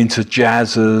wasn't into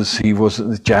jazzers. He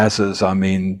wasn't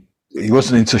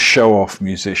into show-off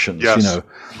musicians. Yes. You know,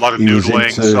 a lot of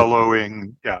noodling,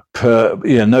 soloing.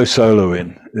 No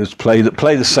soloing. It was play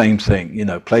the same thing. You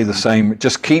know, play the same.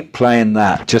 Just keep playing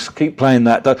that. Just keep playing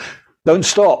that. Don't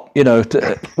stop. You know,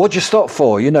 what'd you stop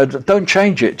for? You know, don't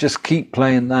change it. Just keep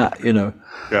playing that. You know,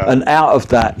 and out of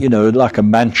that, you know, like a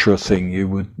mantra thing, you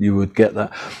would get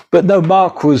that. But no,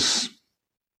 Mark was.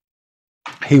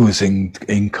 He was in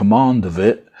command of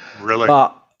it. Really?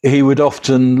 But he would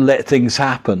often let things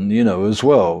happen, as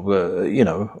well.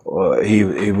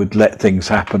 He would let things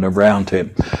happen around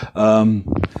him.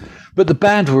 But the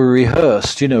band were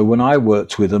rehearsed, when I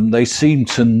worked with them, they seemed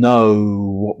to know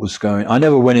what was going. I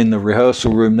never went in the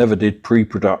rehearsal room, never did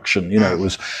pre-production, it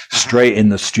was straight in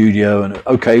the studio and,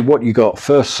 okay, what you got?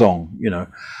 First song,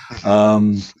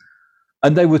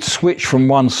 and they would switch from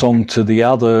one song to the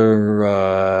other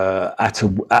at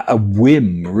a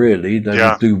whim, really. They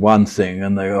would do one thing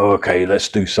and they go, okay, let's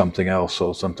do something else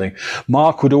or something.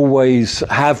 Mark would always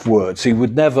have words. He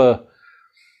would never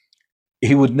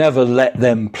let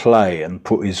them play and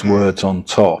put his words on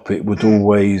top. He would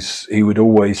always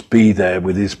be there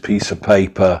with his piece of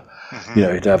paper.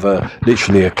 He'd have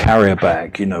literally a carrier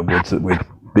bag, with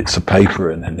bits of paper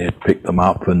in, and he'd pick them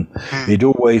up, and he'd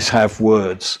always have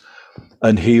words,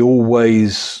 and he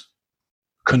always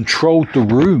controlled the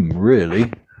room,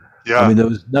 really. Yeah. I mean, there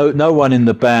was no one in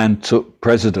the band took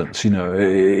precedence. He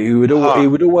would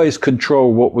always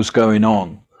control what was going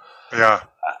on. Yeah.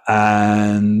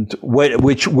 And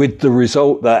which with the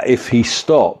result that if he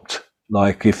stopped,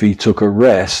 like if he took a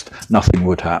rest, nothing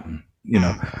would happen.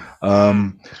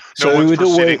 So he would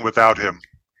proceeding without him.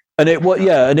 And it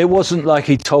wasn't like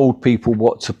he told people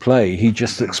what to play. He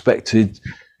just expected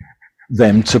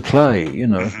them to play.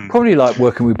 Probably like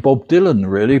working with Bob Dylan.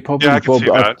 Really, probably I can Bob. See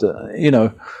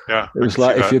that. It was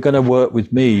like, if you're going to work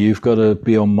with me, you've got to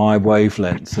be on my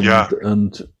wavelength.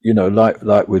 And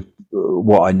like with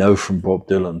what I know from Bob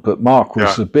Dylan, but Mark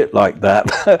was a bit like that.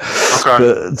 Okay.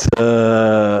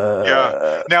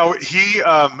 But now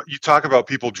you talk about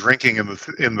people drinking in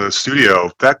the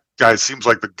studio. That guy seems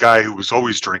like the guy who was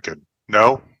always drinking.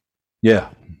 No. Yeah,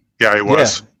 he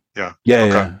was. Yeah.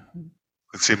 Okay.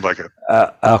 It seemed like it.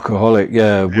 Alcoholic.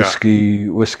 Yeah.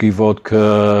 Whiskey,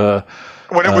 vodka.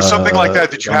 When it was something like that,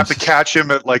 did you have to catch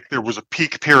him at, like, there was a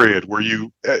peak period where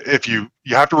you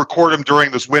have to record him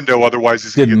during this window, otherwise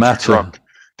he's going to get too drunk?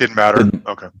 Didn't matter.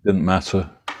 Didn't matter.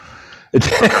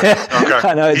 Okay.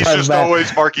 I know, he's just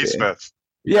always Marky Smith.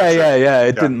 Yeah.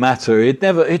 It didn't matter. He'd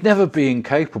never be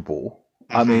incapable.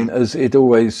 I mean, as it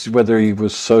always, whether he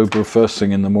was sober first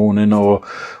thing in the morning or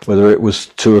whether it was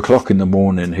 2:00 in the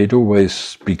morning, he'd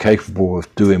always be capable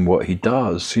of doing what he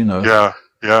does. Yeah.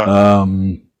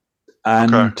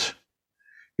 And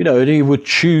and he would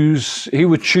choose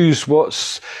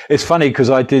what's. It's funny because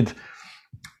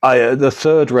the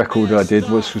third record I did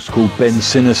was called Ben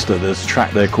Sinister. There's a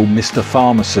track there called Mr.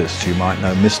 Pharmacist. You might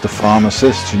know Mr.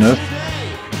 Pharmacist,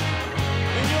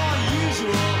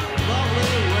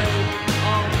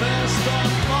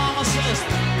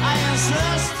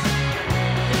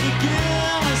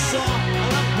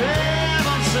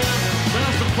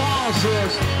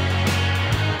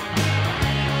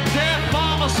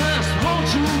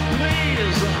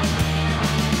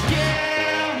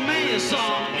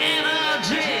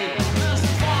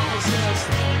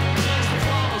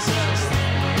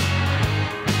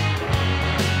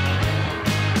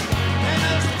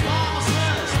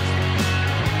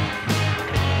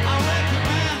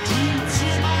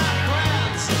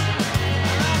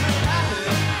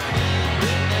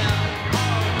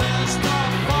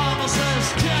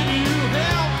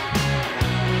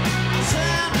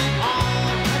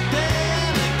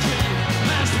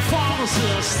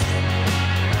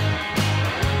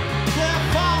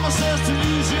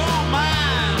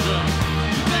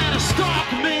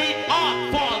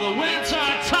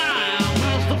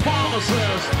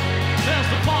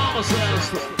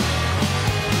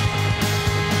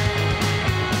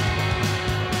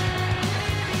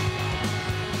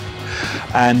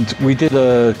 And we did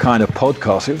a kind of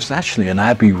podcast. It was actually an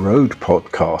Abbey Road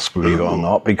podcast, believe it or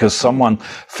not, because someone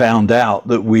found out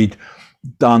that we'd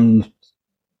done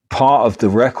part of the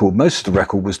record. Most of the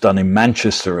record was done in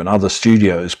Manchester and other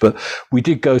studios, but we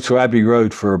did go to Abbey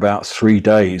Road for about 3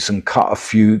 days and cut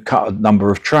a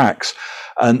number of tracks.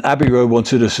 And Abbey Road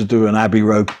wanted us to do an Abbey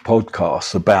Road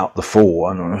podcast about the Fall,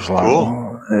 and I was like,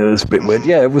 it was a bit weird.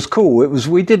 Yeah, it was cool.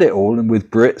 We did it all, and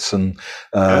with Brits and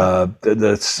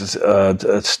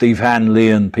Steve Hanley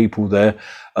and people there,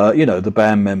 the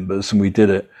band members, and we did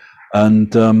it.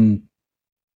 And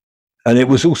it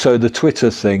was also the Twitter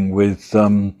thing with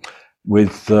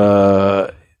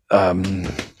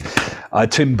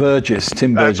Tim Burgess. That's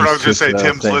what I was going to say.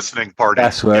 Tim's listening party.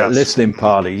 That's where listening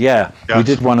party. Yeah, we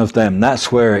did one of them.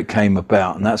 That's where it came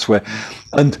about, and that's where.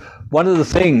 And one of the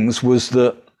things was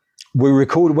that we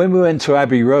recorded when we went to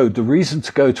Abbey Road. The reason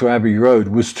to go to Abbey Road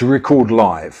was to record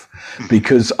live,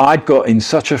 because I'd got in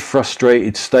such a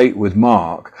frustrated state with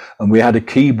Mark, and we had a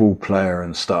keyboard player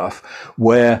and stuff,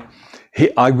 where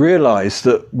I realised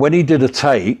that when he did a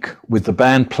take with the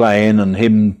band playing and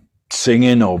him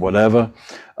singing or whatever.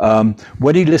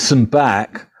 When he listened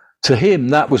back, to him,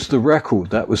 that was the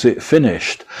record. That was it,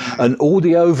 finished. And all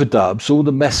the overdubs, all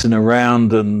the messing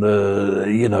around and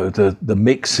the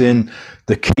mixing,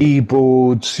 the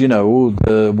keyboards, all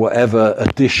the whatever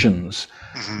additions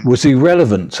was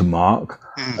irrelevant to Mark.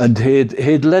 And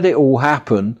he'd let it all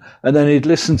happen, and then he'd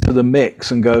listen to the mix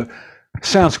and go,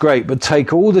 sounds great, but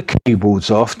take all the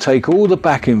keyboards off, take all the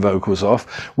backing vocals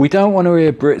off. We don't want to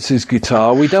hear Britz's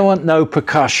guitar. We don't want no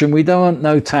percussion. We don't want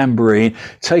no tambourine.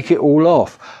 Take it all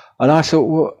off. And I thought,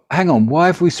 well, hang on, why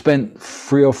have we spent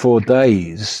 3 or 4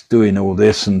 days doing all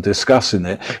this and discussing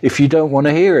it if you don't want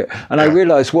to hear it? And I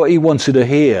realized what he wanted to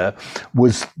hear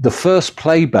was the first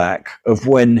playback of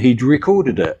when he'd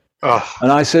recorded it.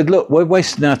 And I said, look, we're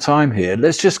wasting our time here.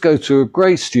 Let's just go to a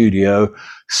great studio,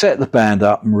 set the band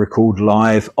up and record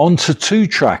live onto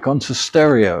 2-track, onto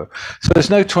stereo. So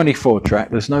there's no 24-track,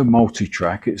 there's no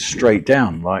multi-track. It's straight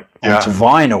down, like onto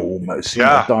vinyl almost,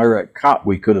 direct cut.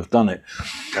 We could have done it.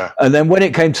 Yeah. And then when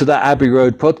it came to that Abbey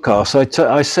Road podcast,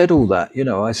 I said all that,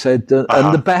 I said,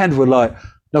 and the band were like,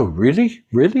 no, really?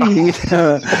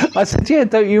 I said, yeah,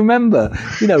 don't you remember?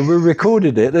 We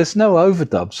recorded it. There's no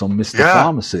overdubs on Mr.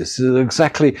 Pharmacist.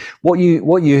 Exactly what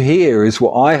you hear is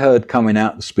what I heard coming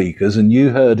out the speakers and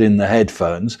you heard in the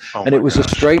headphones. And it was a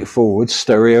straightforward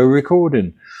stereo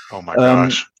recording. Oh my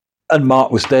gosh. And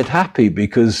Mark was dead happy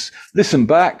because listen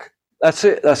back, that's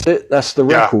it. That's the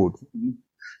record.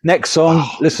 Next song,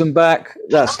 listen back,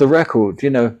 that's the record,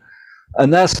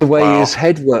 And that's the way his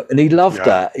head worked, and he loved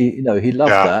that. He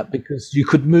loved that because you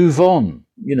could move on.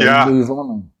 Move on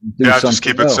and do something just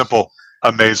keep else. it simple.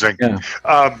 Amazing. Yeah.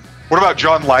 What about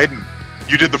John Lydon?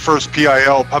 You did the first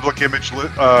PIL public image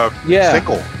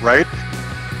single, right?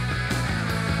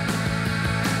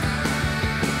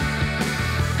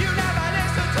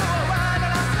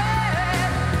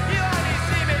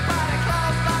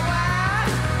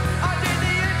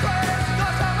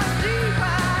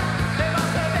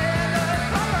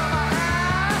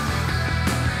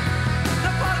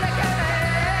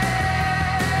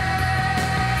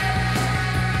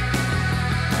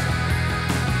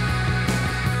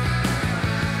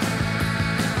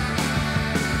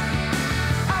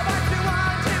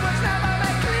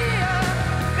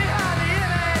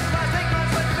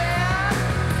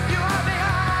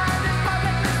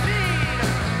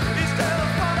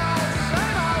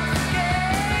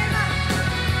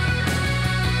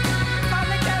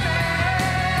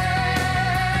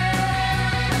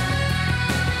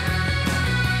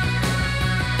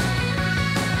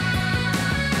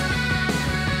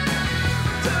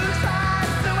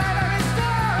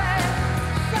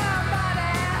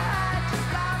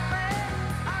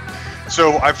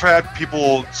 So I've had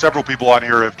several people on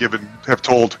here have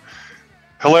told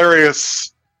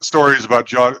hilarious stories about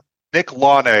John. Nick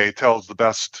Launay tells the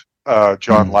best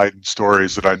John Lydon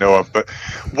stories that I know of. But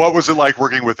what was it like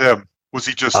working with him? Was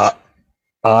he just?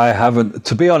 I haven't,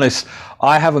 to be honest,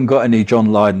 I haven't got any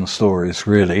John Lydon stories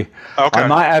really. Okay. I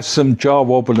might have some Jar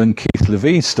Wobble and Keith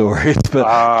Levine stories, but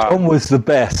John was the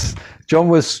best. John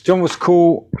was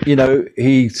cool.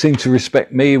 He seemed to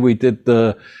respect me. We did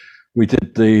the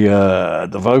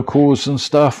vocals and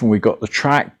stuff, and we got the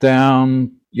track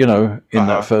down, in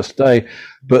that first day.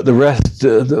 But the rest,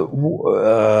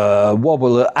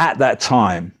 Wobble at that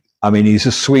time, I mean, he's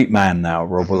a sweet man now,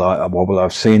 Wobble.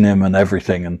 I've seen him and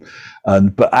everything,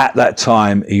 but at that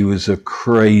time, he was a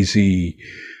crazy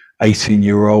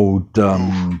 18-year-old,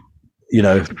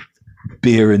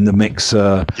 beer in the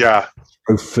mixer. Yeah.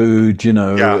 Food,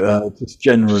 just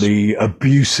generally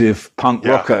abusive punk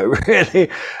rocker, really.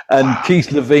 And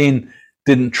Keith Levine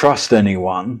didn't trust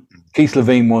anyone. Keith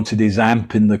Levine wanted his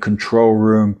amp in the control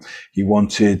room. He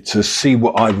wanted to see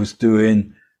what I was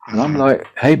doing. And I'm like,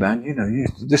 hey man,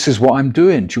 this is what I'm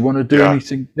doing. Do you want to do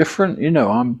anything different?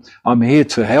 I'm here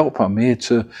to help. I'm here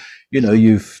to,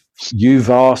 you've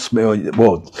asked me.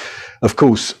 Well, of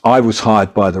course, I was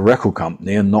hired by the record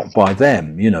company and not by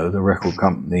them. The record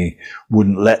company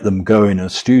wouldn't let them go in a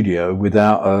studio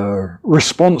without a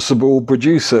responsible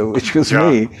producer, which was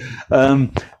me.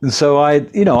 And so I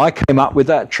came up with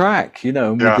that track,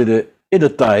 and we did it in a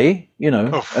day,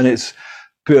 and it's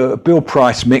Bill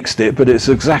Price mixed it, but it's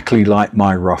exactly like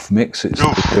my rough mix. It's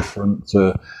different,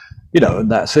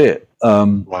 and that's it.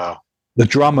 Wow. The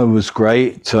drummer was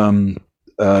great.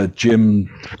 Jim,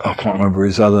 I can't remember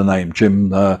his other name. Jim,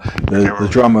 the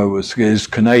drummer is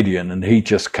Canadian, and he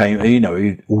just came. He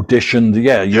auditioned.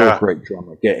 Yeah, you're a great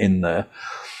drummer. Get in there.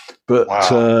 But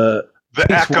the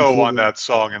echo on that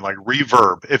song and like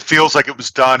reverb, it feels like it was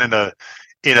done in a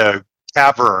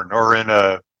cavern or in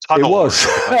a tunnel. It was.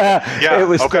 It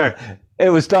was. Okay. It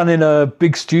was done in a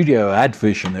big studio,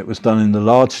 Advision. It was done in the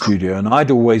large studio, and I'd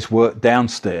always worked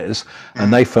downstairs.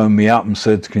 And they phoned me up and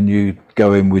said, "Can you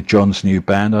go in with John's new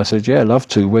band?" I said, "Yeah, I'd love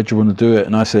to. Where do you want to do it?"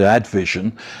 And I said,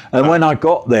 "Advision." And when I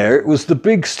got there, it was the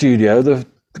big studio,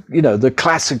 the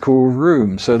classical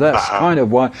room. So that's kind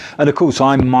of why. And of course,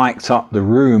 I mic'd up the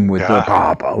room with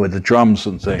the drums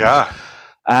and things. Yeah.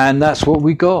 And that's what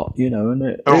we got, and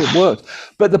it worked.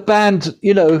 But the band,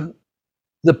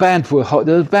 the band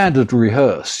the band had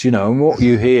rehearsed, and what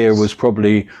you hear was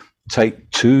probably take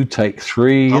 2, take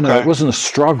 3. It wasn't a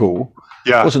struggle.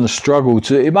 Yeah. It wasn't a struggle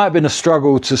it might have been a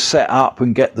struggle to set up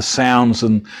and get the sounds,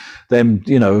 and then,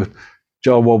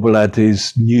 Joe Wobble had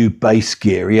his new bass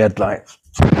gear. He had like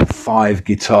 5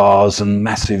 guitars and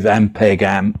massive Ampeg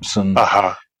amps, and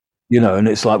and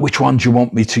it's like, which one do you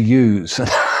want me to use?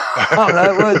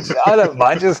 I don't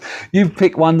mind. Just you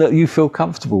pick one that you feel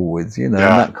comfortable with, and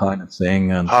that kind of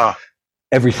thing. And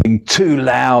everything too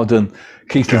loud. And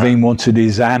Keith Levine wanted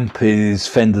his amp, his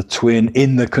Fender Twin,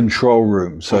 in the control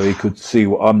room so he could see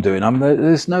what I'm doing.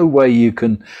 There's no way you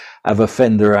can have a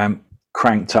Fender amp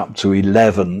cranked up to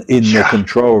 11 in the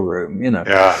control room.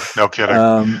 Yeah, no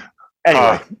kidding.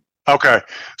 Anyway. Okay,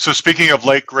 so speaking of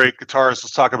late great guitarists,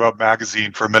 let's talk about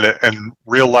Magazine for a minute and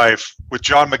real life with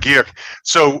John McGeoch.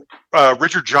 So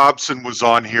Richard Jobson was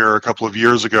on here a couple of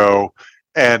years ago,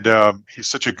 and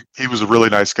he was a really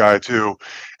nice guy too.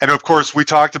 And of course, we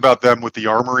talked about them with the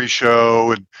Armory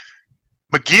show. And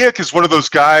McGeoch is one of those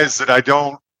guys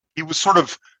that he was sort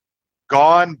of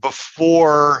gone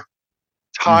before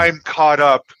time caught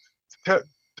up to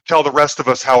tell the rest of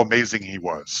us how amazing he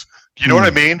was. Do you know what I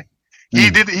mean?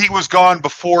 He was gone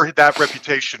before that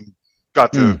reputation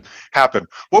got to happen.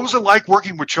 What was it like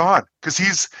working with John? Because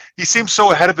he seems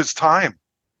so ahead of his time.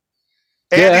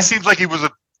 And he seems like he was a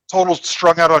total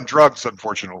strung out on drugs,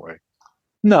 unfortunately.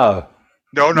 No,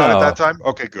 not at that time?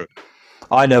 Okay, good.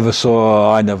 I never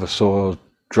saw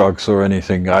drugs or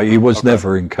anything. He was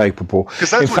never incapable.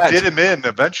 Because that's what did him in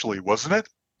eventually, wasn't it?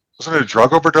 Wasn't it a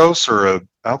drug overdose or an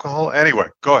alcohol? Anyway,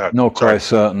 go ahead. Not quite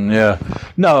certain, yeah.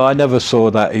 No, I never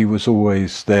saw that. He was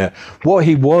always there. What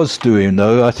he was doing,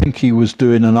 though, I think he was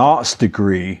doing an arts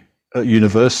degree at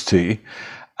university,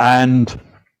 and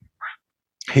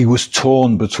he was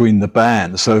torn between the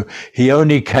bands. So he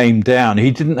only came down. He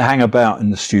didn't hang about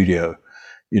in the studio.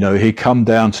 He'd come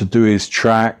down to do his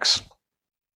tracks.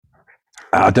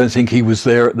 I don't think he was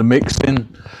there at the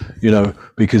mixing,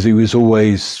 because he was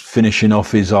always finishing off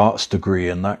his arts degree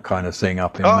and that kind of thing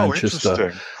up in Manchester.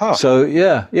 Interesting. Huh. So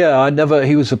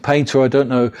he was a painter. I don't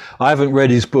know. I haven't read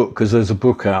his book because there's a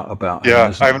book out about him.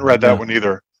 Yeah, I haven't read that one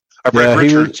either. I've read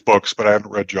Richard's books, but I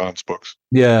haven't read John's books.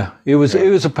 Yeah, he was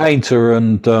a painter,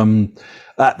 and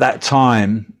at that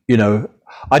time,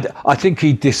 I think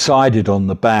he decided on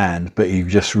the band, but he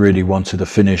just really wanted to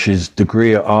finish his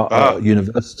degree at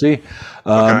university.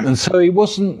 And so he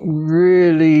wasn't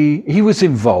really, he was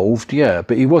involved,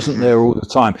 but he wasn't there all the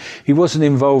time. He wasn't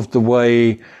involved the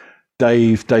way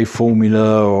Dave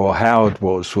Formula or Howard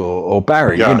was, or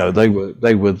Barry.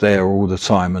 They were there all the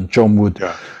time, and John would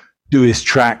do his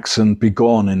tracks and be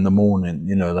gone in the morning,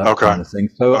 that kind of thing.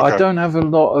 So I don't have a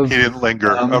lot of... He didn't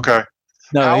linger.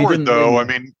 No, Howard, he didn't though,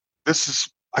 linger.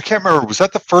 I can't remember. Was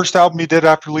that the first album he did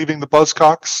after leaving the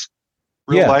Buzzcocks?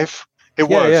 Real Life? It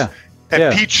was. Yeah.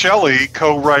 And Pete Shelley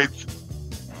co-writes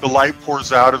The Light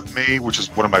Pours Out of Me, which is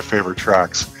one of my favorite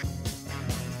tracks.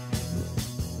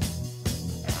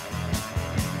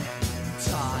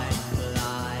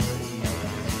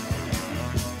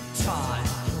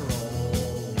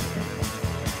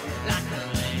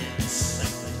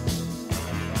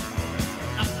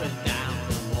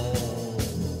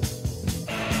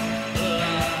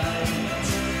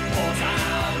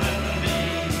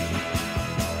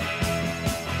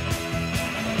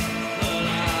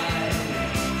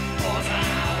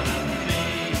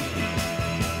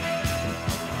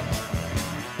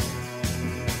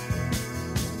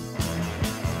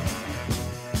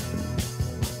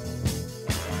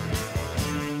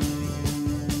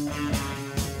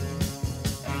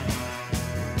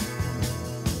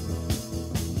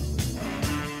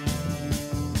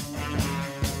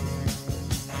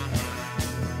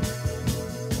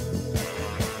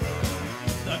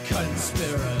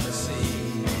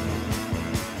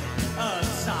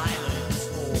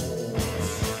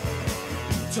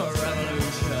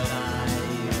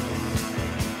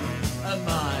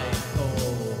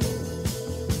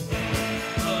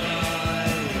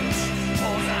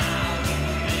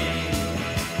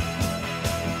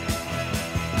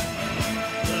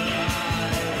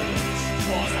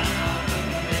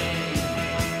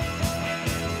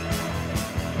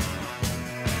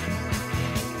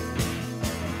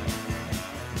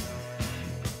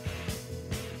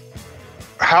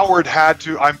 Howard had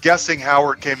to. I'm guessing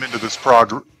Howard came into this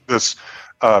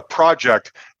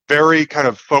project very kind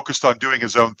of focused on doing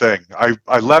his own thing.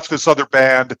 I left this other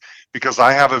band because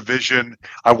I have a vision.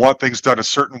 I want things done a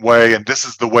certain way, and this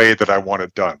is the way that I want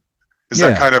it done. Is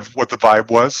that kind of what the vibe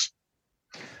was?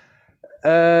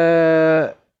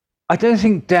 I don't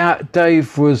think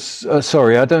Dave was.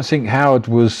 Sorry, I don't think Howard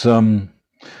was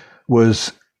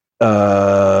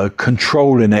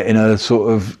controlling it in a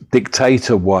sort of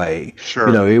dictator way. Sure.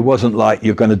 You know, it wasn't like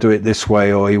you're going to do it this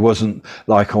way, or he wasn't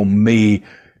like on me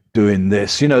doing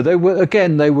this. You know, they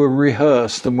were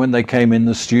rehearsed, and when they came in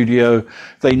the studio,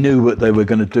 they knew what they were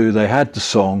going to do. They had the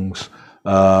songs,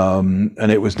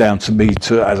 and it was down to me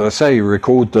to, as I say,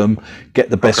 record them, get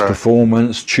the best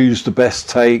performance, choose the best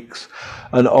takes,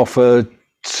 and offer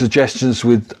suggestions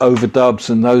with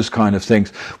overdubs and those kind of things.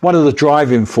 One of the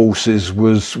driving forces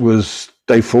was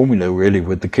Dave Formula, really,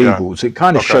 with the keyboards. It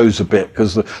kind of shows a bit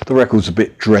because the record's a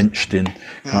bit drenched in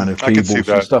kind of keyboards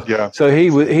and stuff. Yeah. So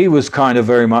he was kind of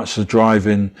very much the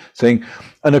driving thing.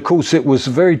 And of course it was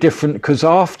very different because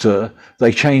after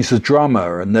they changed the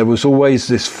drummer, and there was always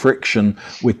this friction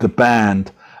with the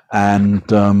band, and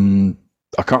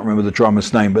I can't remember the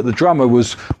drummer's name, but the drummer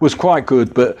was quite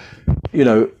good, but you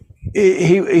know,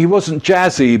 he wasn't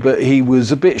jazzy, but he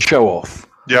was a bit show off.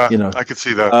 Yeah, you know, I could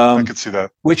see that. I could see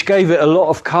that. Which gave it a lot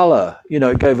of color. You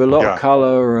know, it gave a lot of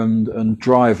color and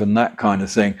drive and that kind of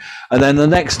thing. And then the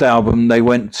next album, they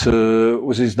went to,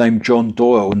 was his name John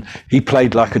Doyle, and he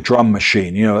played like a drum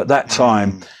machine. You know, at that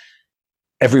time,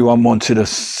 everyone wanted to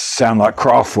sound like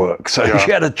Kraftwerk, so you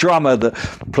had a drummer that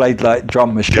played like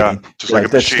drum machine, just like a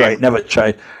machine. Straight, never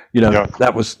changed. You know,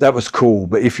 that was cool.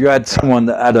 But if you had someone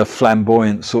that had a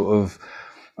flamboyant sort of,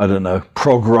 I don't know,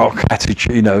 prog rock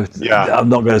attitude, you know, I'm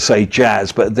not going to say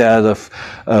jazz, but they had a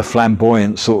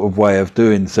flamboyant sort of way of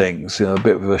doing things, you know, a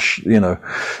bit of a, you know.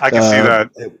 I can see that.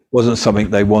 It wasn't something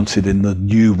they wanted in the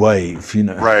new wave, you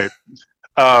know. Right.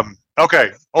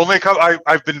 Okay.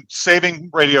 I've been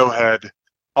saving Radiohead.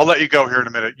 I'll let you go here in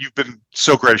a minute. You've been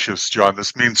so gracious, John.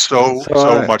 This means so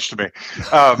much to me.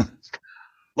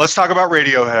 Let's talk about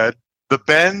Radiohead. The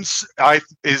Bends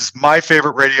is my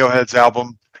favorite Radiohead's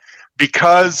album,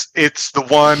 because it's the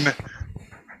one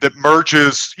that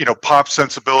merges, you know, pop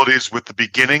sensibilities with the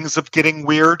beginnings of getting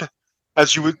weird,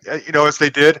 as they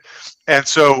did. And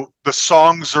so the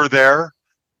songs are there,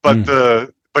 but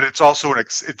but it's also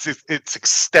it's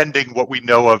extending what we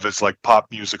know of as like pop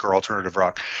music or alternative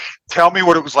rock. Tell me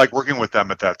what it was like working with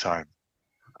them at that time.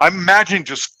 I'm imagining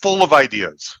just full of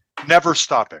ideas, never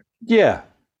stopping. Yeah.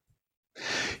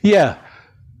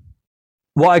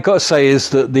 What I got to say is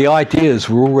that the ideas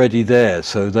were already there,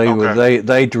 so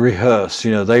they'd rehearsed.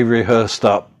 You know, they rehearsed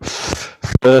up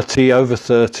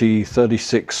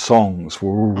 36 songs were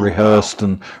all rehearsed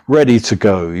and ready to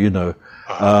go. You know,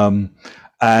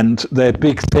 and their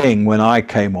big thing when I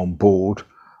came on board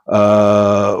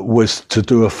was to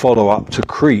do a follow-up to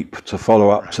Creep, to follow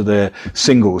up to their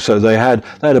single. So they had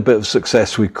a bit of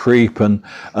success with Creep, and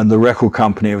the record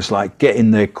company was like, get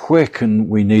in there quick, and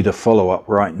we need a follow-up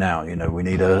right now. You know, we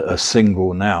need a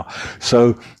single now.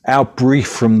 So our brief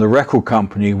from the record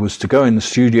company was to go in the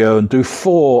studio and do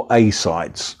 4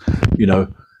 A-sides, you know,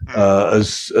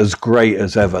 as great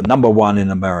as ever, number 1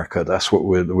 in America. That's what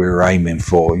we were aiming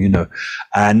for, you know,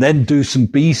 and then do some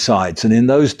B-sides. And in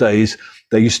those days,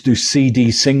 they used to do CD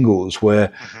singles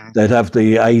where they'd have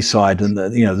the A side, and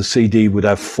the CD would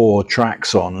have 4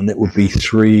 tracks on, and it would be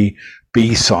 3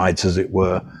 B sides, as it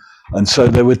were. And so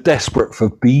they were desperate for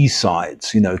B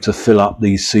sides, you know, to fill up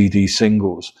these CD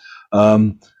singles.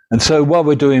 And so while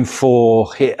we're doing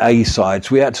 4 hit A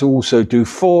sides, we had to also do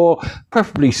 4,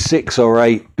 preferably 6 or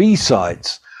 8 B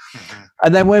sides.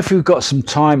 And then if we've got some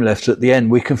time left at the end,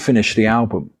 we can finish the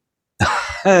album.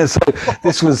 So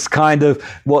this was kind of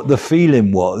what the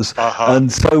feeling was.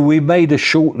 And so we made a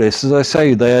short list. As I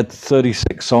say, they had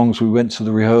 36 songs. We went to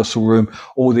the rehearsal room.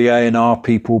 All the A&R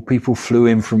people flew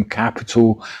in from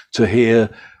Capitol to hear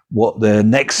what their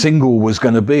next single was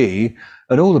going to be.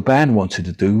 And all the band wanted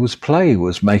to do was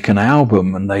make an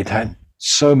album. And they'd had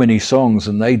so many songs,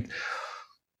 and they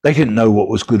didn't know what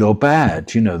was good or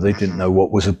bad. You know, they didn't know what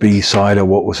was a B-side or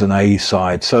what was an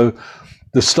A-side. So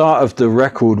the start of the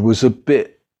record was a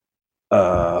bit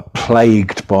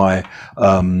plagued by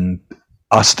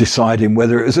us deciding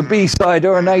whether it was a B-side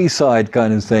or an A-side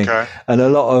kind of thing, and a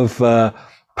lot of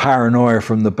paranoia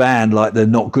from the band, like they're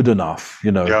not good enough,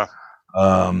 you know.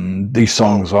 These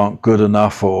songs aren't good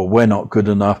enough, or we're not good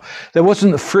enough. There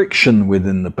wasn't a friction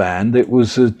within the band. It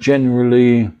was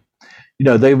generally, you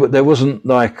know, there wasn't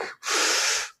like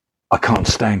I can't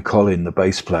stand Colin, the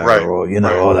bass player, Right, or right.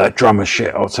 or that drummer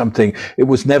shit or something. It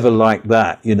was never like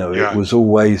that. Yeah. It was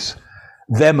always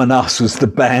them and us was the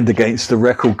band against the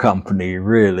record company.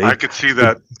 Really, I could see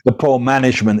that. the poor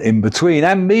management in between,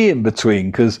 and me in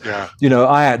between, because Yeah.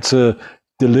 I had to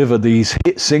deliver these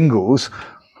hit singles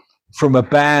from a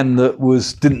band that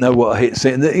didn't know what a hit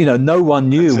single. No one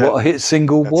knew That's it. what a hit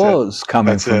single That's it. was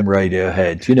coming That's from it.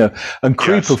 Radiohead. And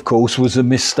Creep, Yes. of course, was a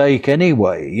mistake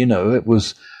anyway. It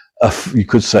was you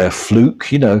could say a fluke.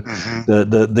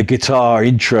 Mhm. The guitar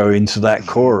intro into that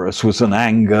chorus was an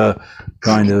anger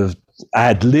kind of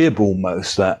ad lib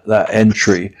almost, that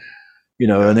entry.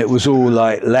 And it was all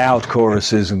like loud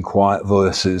choruses and quiet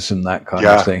voices and that kind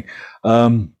of thing.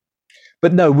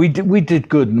 But no, we did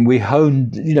good, and we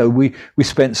honed. We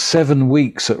spent 7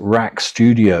 weeks at Rack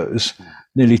Studios,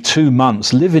 nearly 2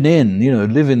 months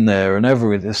living there and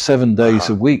everything. 7 days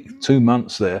a week, 2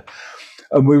 months there,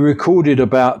 and we recorded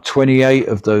about 28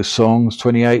 of those songs,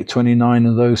 28, 29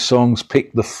 of those songs.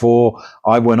 Picked the 4.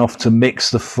 I went off to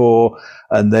mix the 4,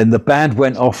 and then the band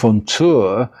went off on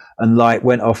tour and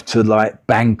went off to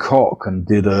Bangkok and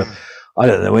did I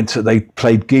don't know, they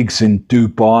played gigs in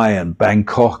Dubai and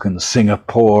Bangkok and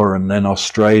Singapore and then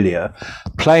Australia,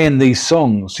 playing these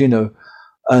songs,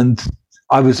 and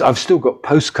I've still got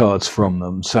postcards from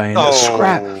them saying,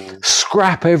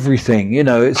 scrap everything,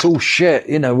 it's all shit,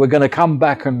 we're going to come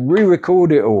back and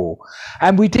re-record it all.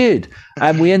 And we did.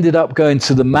 And we ended up going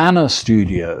to the Manor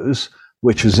Studios,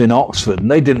 which was in Oxford,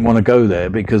 and they didn't want to go there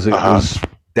because it was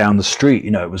down the street,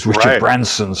 it was Richard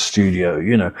Branson's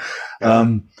studio,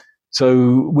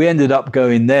 so we ended up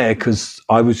going there because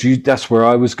that's where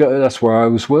I was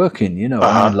working, and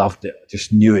I loved it. I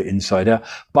just knew it inside out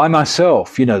by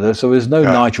myself, so there's no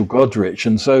Nigel Godrich.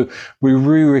 And so we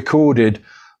re-recorded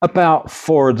about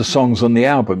 4 of the songs on the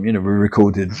album. We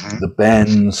recorded the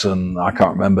Bends, and I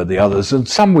can't remember the others, and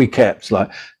some we kept, like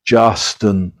Just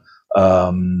and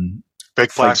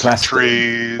Fake Plastic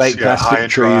Trees. Fake Plastic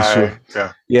Trees.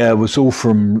 It was all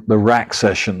from the Rack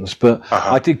sessions. But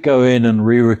I did go in and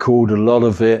re-record a lot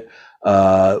of it.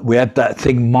 We had that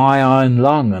thing, My Iron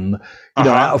Lung. And,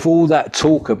 out of all that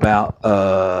talk about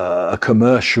a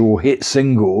commercial hit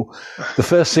single, the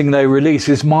first thing they release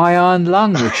is My Iron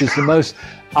Lung, which is the most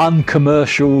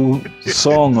uncommercial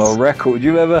song or record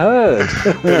you've ever heard.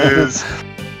 It is.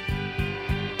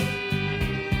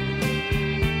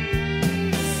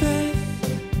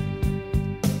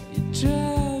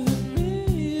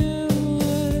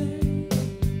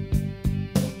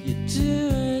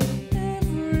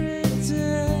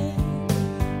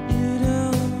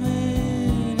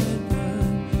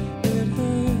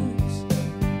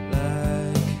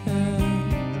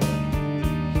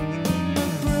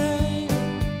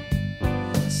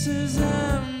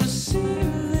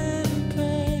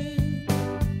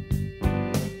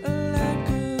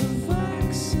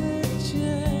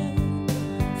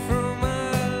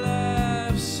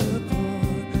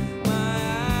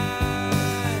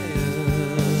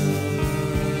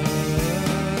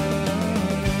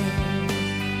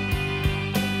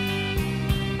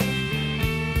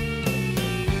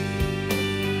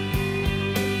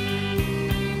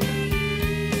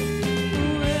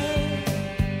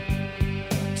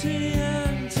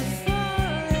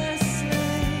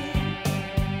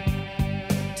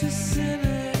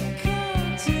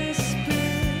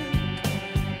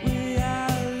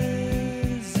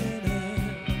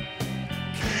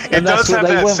 It does have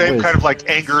that same kind of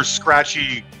anger,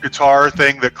 scratchy guitar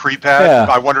thing that Creep had. Yeah.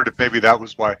 I wondered if maybe that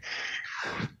was why.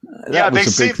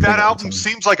 That album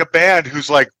seems like a band who's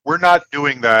like, we're not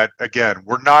doing that again.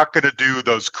 We're not going to do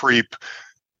those Creep.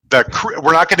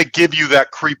 We're not going to give you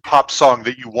that Creep pop song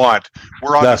that you want.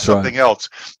 We're on to something else.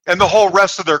 And the whole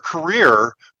rest of their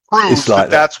career proves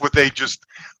that's what they just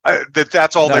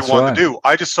that's all they want to do.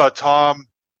 I just saw Tom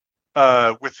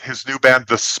with his new band,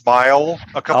 The Smile,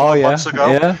 a couple of months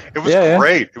ago. Yeah. It was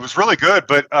great. It was really good,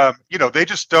 but they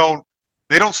just don't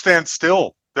stand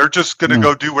still. They're just going to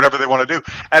go do whatever they want to do.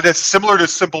 And it's similar to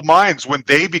Simple Minds when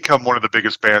they become one of the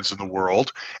biggest bands in the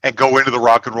world and go into the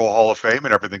Rock and Roll Hall of Fame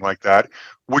and everything like that.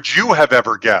 Would you have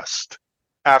ever guessed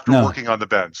after working on the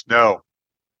Bends? No,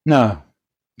 I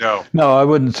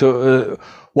wouldn't.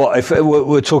 What if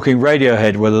we're talking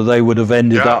Radiohead, whether they would have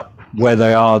ended up where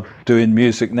they are doing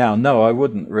music now? No, I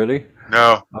wouldn't really.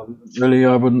 No.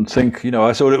 I wouldn't think,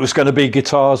 I thought it was going to be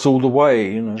guitars all the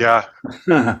way, Yeah.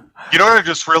 You know what I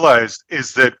just realized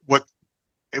is that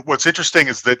what's interesting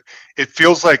is that it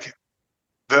feels like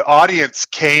the audience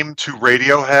came to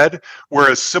Radiohead,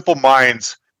 whereas Simple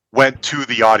Minds went to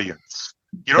the audience.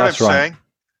 You know what I'm saying?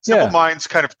 Simple Yeah. Minds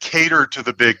kind of catered to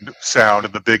the big sound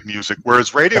and the big music,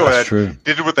 whereas That's Radiohead true.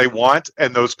 did what they want,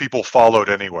 and those people followed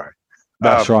anyway.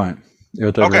 That's right.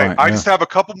 You're dead Okay, right. I yeah. just have a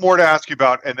couple more to ask you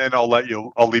about, and then I'll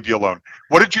leave you alone.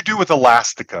 What did you do with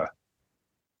Elastica?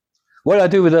 What did I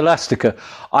do with Elastica?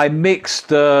 I mixed,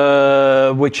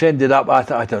 which ended up,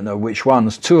 I don't know which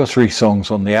ones, 2 or 3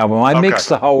 songs on the album. I mixed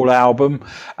the whole album,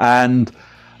 and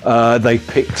they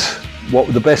picked what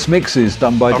were the best mixes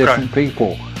done by different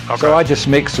people. So I just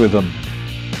mixed with them.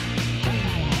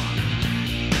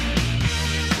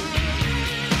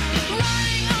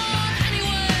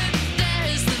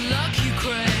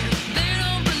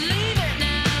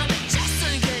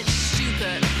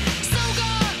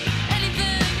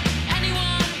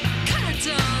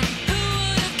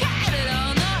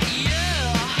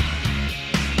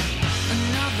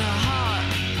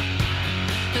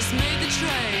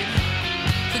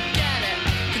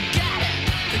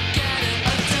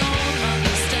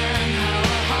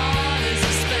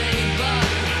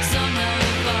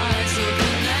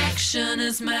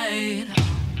 Is made.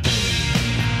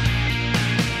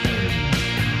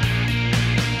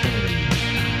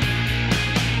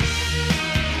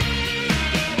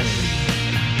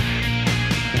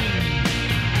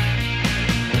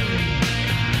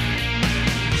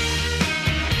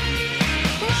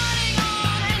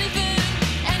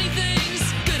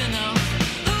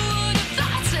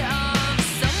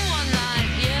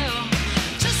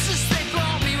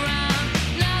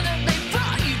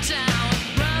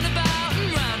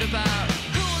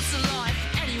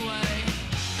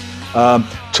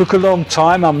 Took a long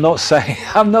time. I'm not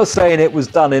saying it was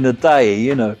done in a day.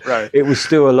 You know, It was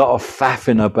still a lot of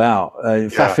faffing about.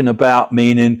 Faffing about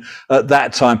meaning at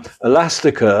that time,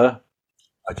 Elastica.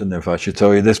 I don't know if I should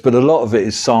tell you this, but a lot of it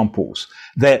is samples.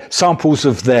 They're samples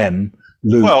of them.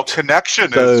 Looped. Well,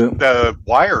 Connection is the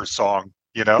Wire song.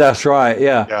 You know, that's right.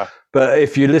 Yeah. But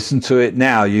if you listen to it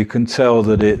now, you can tell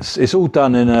that it's all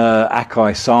done in a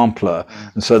Akai sampler,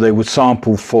 and so they would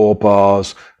sample 4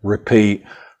 bars, repeat.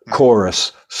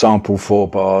 Chorus, sample 4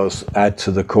 bars, add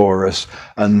to the chorus,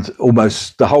 and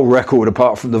almost the whole record,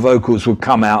 apart from the vocals, would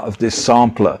come out of this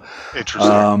sampler.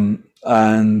 Interesting.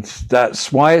 And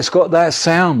that's why it's got that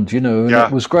sound, you know, and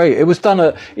it was great. It was done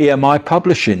at EMI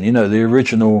Publishing, you know, the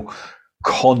original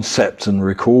concept and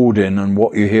recording and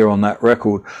what you hear on that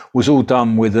record was all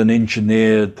done with an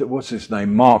engineer, what's his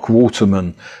name, Mark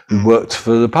Waterman, who worked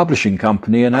for the publishing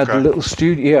company and had a little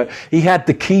studio. He had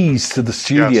the keys to the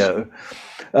studio. Yes.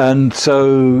 And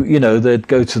so, you know, they'd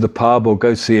go to the pub or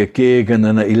go see a gig, and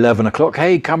then at 11 o'clock,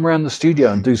 hey, come around the studio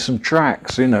and do some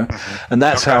tracks, you know. And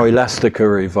that's how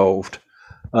Elastica evolved.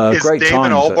 Is great David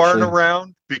times, Albarn actually.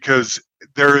 around? Because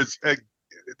there's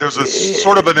a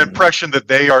sort of an impression that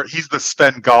he's the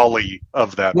Svengali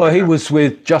of that. Well, he was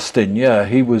with Justin,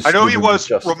 he was. I know he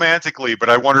was romantically, but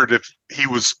I wondered if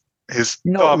his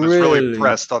thumb is really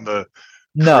pressed on the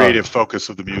creative focus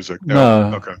of the music.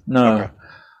 No. Okay.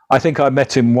 I think I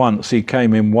met him once. He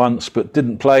came in once, but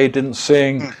didn't play, didn't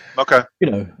sing. You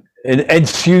know,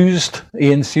 enthused.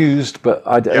 He enthused, but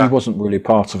he wasn't really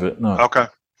part of it. No. Okay.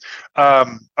 All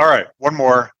right. One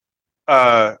more.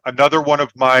 Another one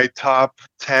of my top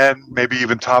 10, maybe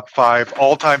even top 5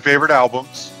 all-time favorite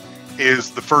albums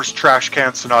is the first Trash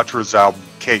Can Sinatra's album,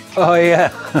 Cake. Oh,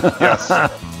 yeah. Yes.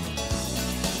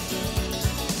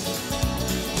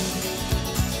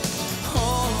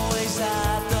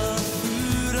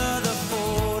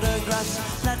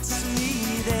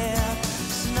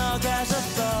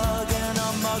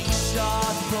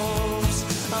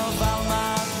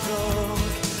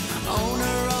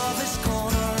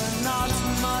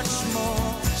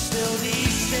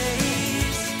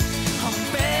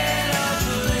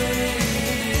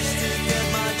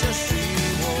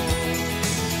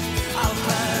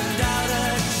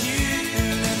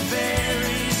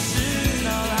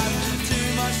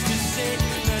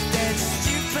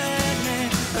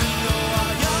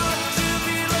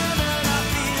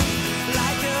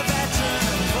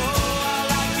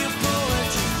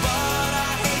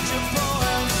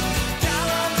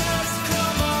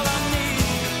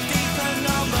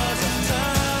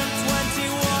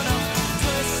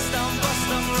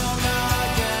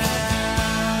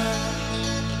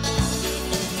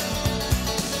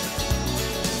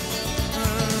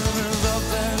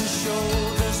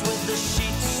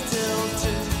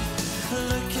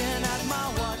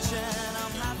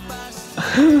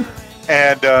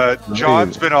 And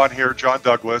John's been on here, John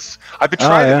Douglas. I've been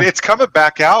trying it's coming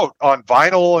back out on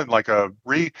vinyl and like I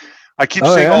keep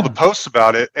seeing all the posts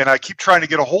about it, and I keep trying to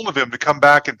get a hold of him to come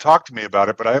back and talk to me about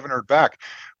it, but I haven't heard back.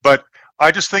 But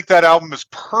I just think that album is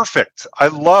perfect. I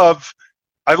love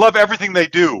I love everything they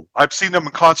do. I've seen them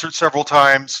in concert several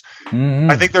times.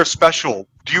 I think they're special.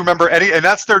 Do you remember any? And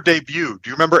that's their debut. Do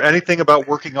you remember anything about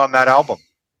working on that album?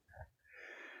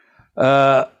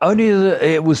 Only that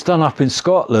it was done up in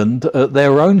Scotland at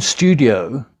their own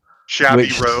studio.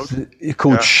 Shabby Road.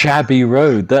 Called Shabby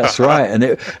Road, that's right.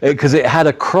 And because it had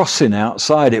a crossing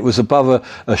outside. It was above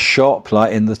a shop,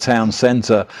 like in the town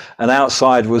centre, and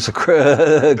outside was a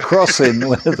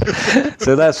crossing.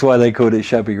 So that's why they called it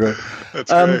Shabby Road.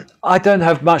 That's great. I don't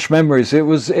have much memories. It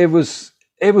was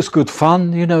good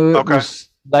fun, you know. It was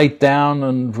laid down,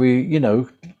 and we, you know,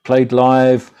 played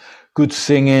live, good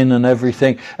singing and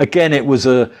everything. Again, it was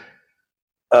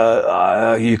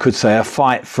you could say a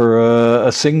fight for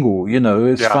a single, you know.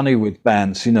 It's funny with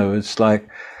bands, you know, it's like,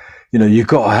 you know, you've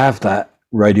got to have that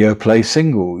radio play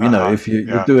single, you know. If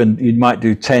you're doing, you might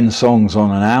do 10 songs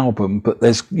on an album, but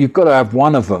you've got to have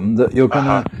one of them that you're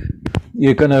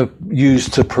gonna use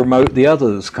to promote the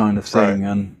others, kind of thing.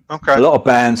 And a lot of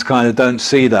bands kind of don't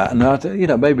see that, and you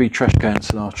know, maybe Trash Can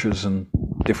Sinatras and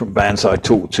different bands I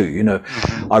talk to, you know,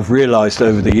 I've realized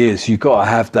over the years you've got to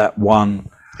have that one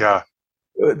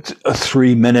a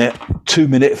 3 minute, 2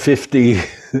 minute 50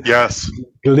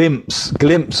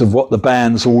 glimpse of what the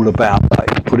band's all about.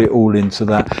 Like, put it all into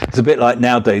that. It's a bit like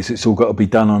nowadays it's all got to be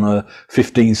done on a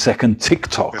 15-second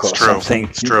TikTok something.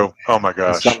 It's true. Oh my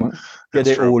gosh. Get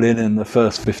it all in the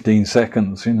first 15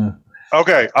 seconds, you know.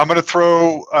 Okay, I'm going to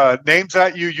throw names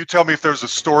at you. You tell me if there's a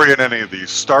story in any of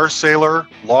these. Star Sailor,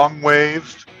 Long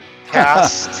Wave,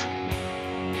 Cast.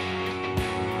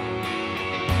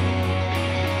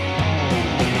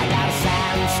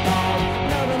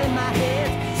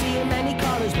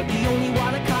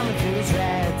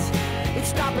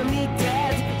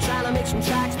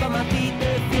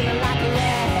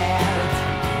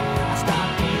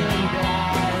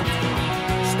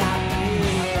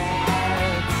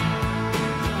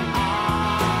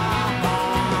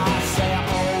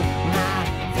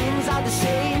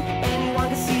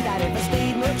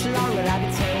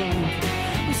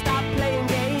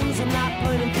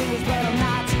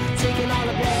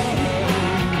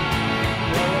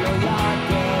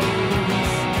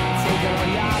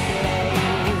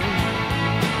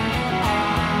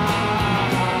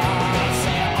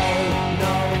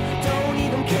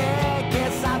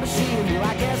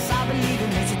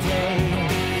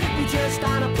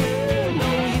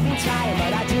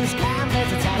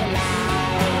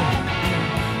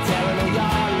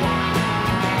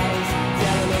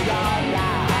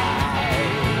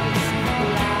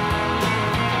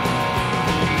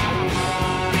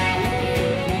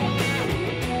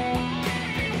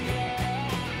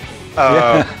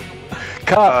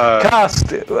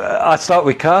 Cast. I start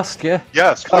with Cast, yeah.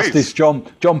 Yes, Cast please. is John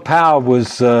Power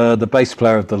was the bass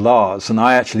player of the Lars, and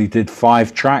I actually did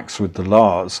 5 tracks with the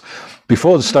Lars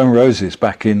before the Stone Roses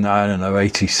back in, I don't know,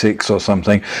 86 or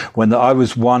something, when I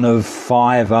was one of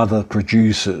 5 other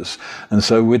producers. And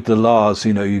so with the Lars,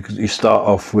 you know, you start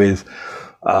off with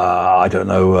Bob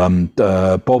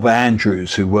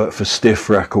Andrews, who worked for Stiff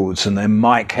Records, and then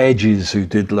Mike Hedges, who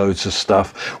did loads of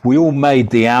stuff. We all made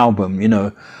the album, you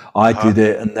know. I did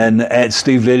it, and then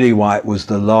Steve Lillywhite was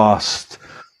the last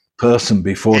person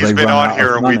before He's they been ran on out here,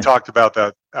 of and money. we talked about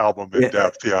that album in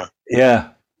depth. Yeah.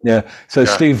 So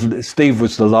Steve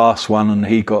was the last one, and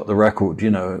he got the record. You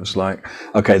know, it was like,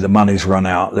 okay, the money's run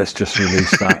out. Let's just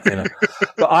release that. You know,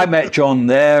 but I met John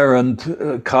there and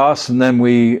Cast, and then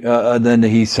then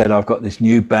he said, I've got this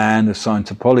new band assigned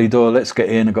to Polydor. Let's get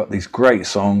in. I got these great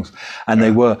songs, and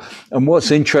they were. And what's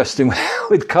interesting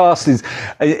with Cast is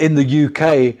in the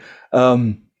UK.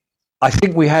 I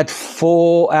think we had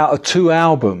 4 out of 2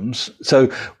 albums. So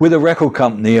with a record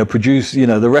company,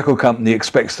 the record company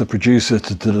expects the producer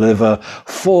to deliver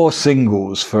 4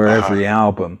 singles for every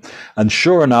album. And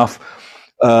sure enough,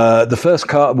 the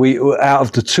first out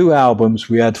of the 2 albums,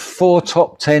 we had 4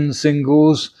 top 10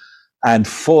 singles and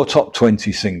 4 top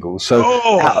 20 singles. So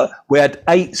we had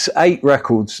 8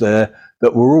 records there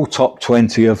that were all top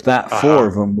 20. Of that, 4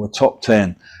 of them were top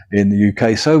 10 in the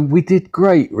UK. So we did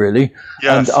great, really.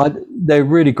 Yes. And they're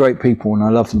really great people, and I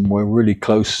love them. We're really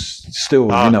close still,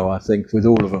 you know, I think, with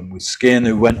all of them. With Skin,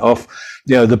 who went off,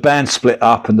 you know, the band split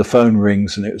up and the phone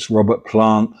rings and it was Robert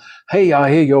Plant. Hey,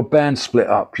 I hear your band split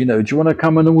up. You know, do you want to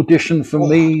come and audition for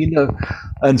me? You know,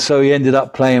 and so he ended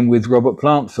up playing with Robert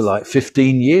Plant for like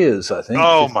 15 years, I think.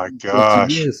 Oh, my gosh.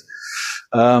 Years.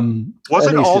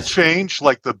 Wasn't All Change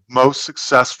like the most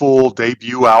successful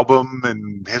debut album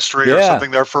in history or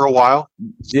something there for a while?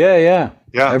 Yeah.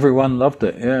 Everyone loved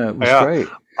it. Yeah, it was great.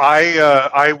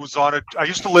 I was on it. I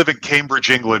used to live in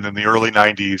Cambridge, England, in the early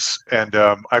 '90s, and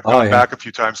I've gone back a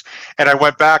few times. And I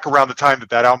went back around the time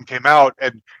that album came out,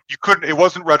 and you couldn't. It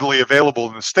wasn't readily available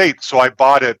in the States, so I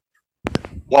bought it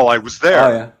while I was there.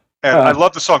 Oh, yeah. And I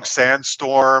love the song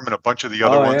 "Sandstorm" and a bunch of the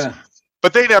other ones. Yeah.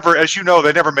 But they never, as you know,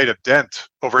 they never made a dent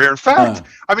over here. In fact,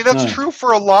 I mean, that's true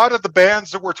for a lot of the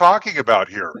bands that we're talking about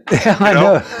here. Yeah, I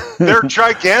know. They're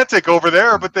gigantic over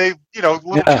there, but they,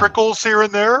 little trickles here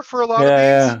and there for a lot of these.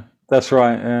 Yeah, that's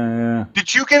right. Yeah.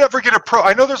 Did you ever get approached?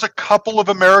 I know there's a couple of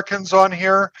Americans on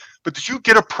here, but did you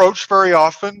get approached very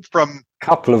often from...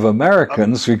 Couple of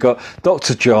Americans? We got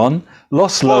Dr. John,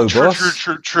 Los Lobos,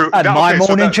 true. and My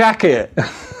Morning Jacket.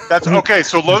 That's okay.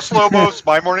 So Los Lobos,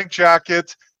 My Morning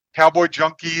Jacket, Cowboy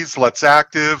Junkies, Let's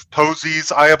Active, Posies.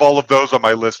 I have all of those on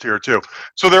my list here too.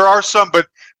 So there are some, but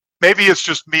maybe it's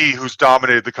just me who's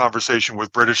dominated the conversation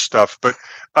with British stuff. But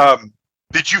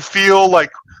did you feel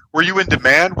like, were you in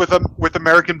demand with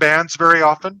American bands very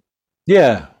often?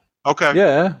 Yeah. Okay.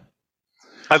 Yeah.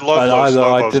 I love Los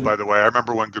Lobos, by the way. I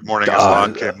remember when Good Morning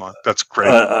Islam came on. That's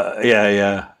great.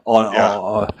 Yeah.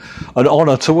 An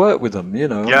honor to work with them,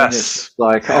 Yes. I mean, it's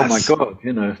like, oh my God,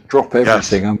 drop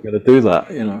everything. I'm going to do that,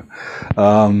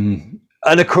 And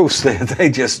of course, they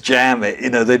just jam it.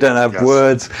 They don't have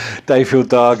words. Dave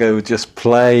Hildago would just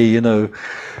play.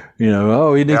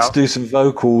 Oh, he needs to do some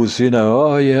vocals.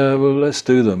 Oh yeah, well let's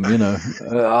do them.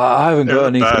 I haven't got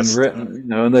anything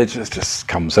written. And they just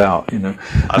comes out.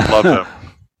 I love them.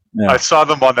 Yeah. I saw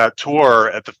them on that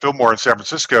tour at the Fillmore in San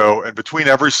Francisco, and between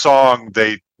every song,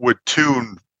 they would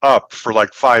tune up for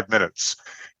like 5 minutes,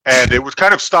 and it would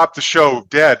kind of stop the show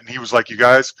dead. And he was like, "You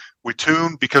guys, we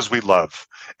tune because we love."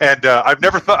 And I've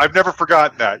never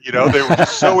forgotten that. They were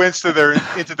just so into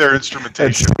their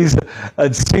instrumentation.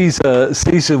 And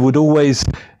Caesar would always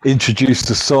introduce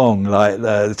the song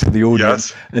to the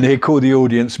audience, and he'd call the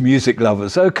audience music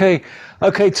lovers. Okay,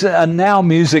 and now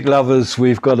music lovers,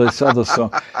 we've got this other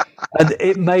song, and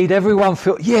it made everyone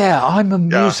feel, I'm a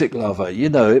music lover.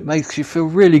 It makes you feel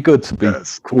really good to be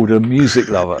called a music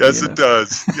lover. Yes, it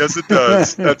does. Yes, it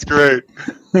does. That's great.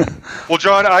 Well,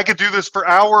 John, I could do this for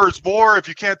hours more. If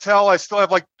you can't tell, I still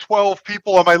have like 12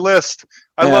 people on my list.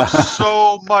 I love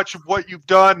so much of what you've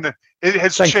done. It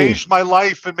has changed my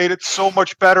life and made it so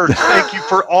much better. Thank you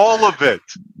for all of it.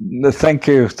 Thank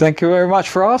you very much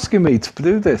for asking me to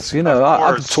do this.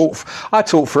 I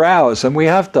talk for hours, and we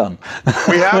have done.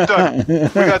 We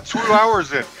got 2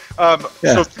 hours in.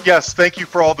 So yes, thank you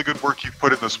for all the good work you've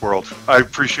put in this world. I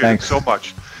appreciate it so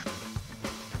much.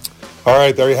 All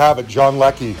right, there you have it, John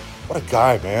Leckie. What a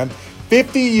guy, man.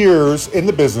 50 years in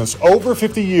the business, over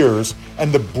 50 years,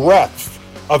 and the breadth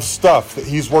of stuff that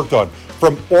he's worked on.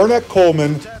 From Ornette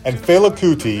Coleman and Fela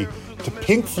Kuti to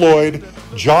Pink Floyd,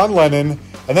 John Lennon,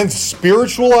 and then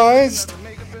Spiritualized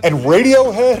and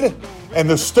Radiohead and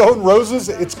the Stone Roses.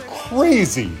 It's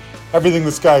crazy everything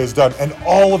this guy has done, and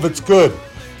all of it's good.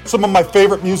 Some of my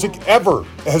favorite music ever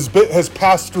has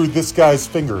passed through this guy's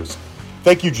fingers.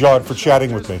 Thank you, John, for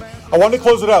chatting with me. I wanted to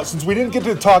close it out since we didn't get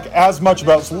to talk as much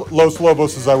about Los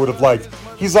Lobos as I would have liked.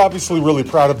 He's obviously really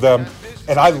proud of them,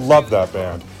 and I love that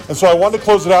band. And so I wanted to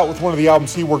close it out with one of the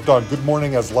albums he worked on, Good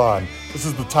Morning Aslan. This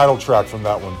is the title track from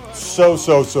that one. So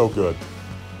good.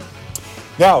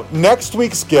 Now, next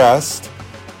week's guest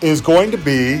is going to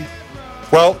be,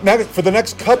 for the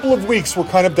next couple of weeks, we're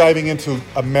kind of diving into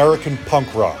American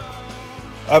punk rock.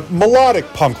 Melodic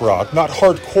punk rock, not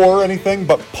hardcore or anything,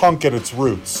 but punk at its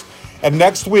roots. And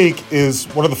next week is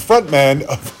one of the frontmen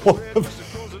of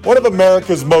one of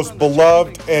America's most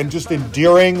beloved and just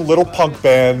endearing little punk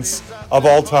bands of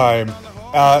all time.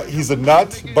 He's a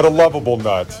nut, but a lovable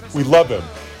nut. We love him.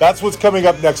 That's what's coming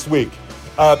up next week.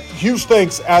 Huge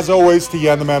thanks, as always, to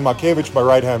Jan the Man Makevich, my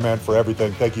right-hand man, for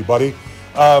everything. Thank you, buddy.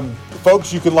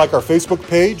 Folks, you can like our Facebook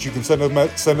page. You can send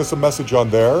us a message on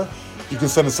there. You can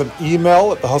send us an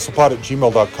email at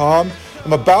thehustlepod@gmail.com.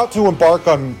 I'm about to embark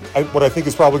on what I think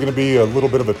is probably going to be a little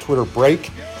bit of a Twitter break,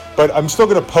 but I'm still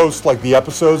going to post like the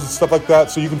episodes and stuff like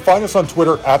that. So you can find us on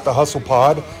Twitter at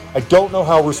 @thehustlepod. I don't know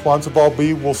how responsive I'll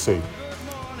be. We'll see.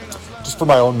 Just for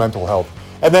my own mental health.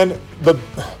 And then the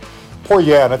poor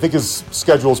Jan, I think his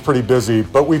schedule is pretty busy,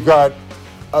 but we've got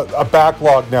a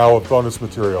backlog now of bonus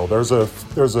material. There's a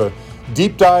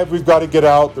deep dive we've got to get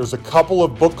out. There's a couple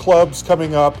of book clubs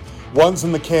coming up. One's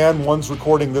in the can, one's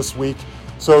recording this week.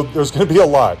 So there's going to be a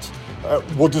lot.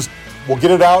 We'll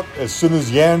get it out as soon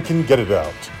as Jan can get it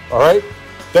out. All right?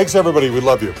 Thanks, everybody. We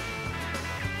love you.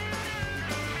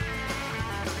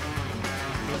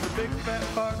 There's a big fat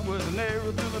park with an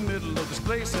arrow through the middle of this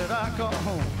place that I call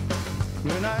home.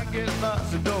 When I get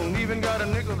lost, I don't even even got a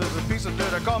nickel, there's a piece of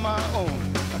dirt I call my own.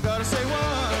 I gotta say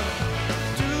one.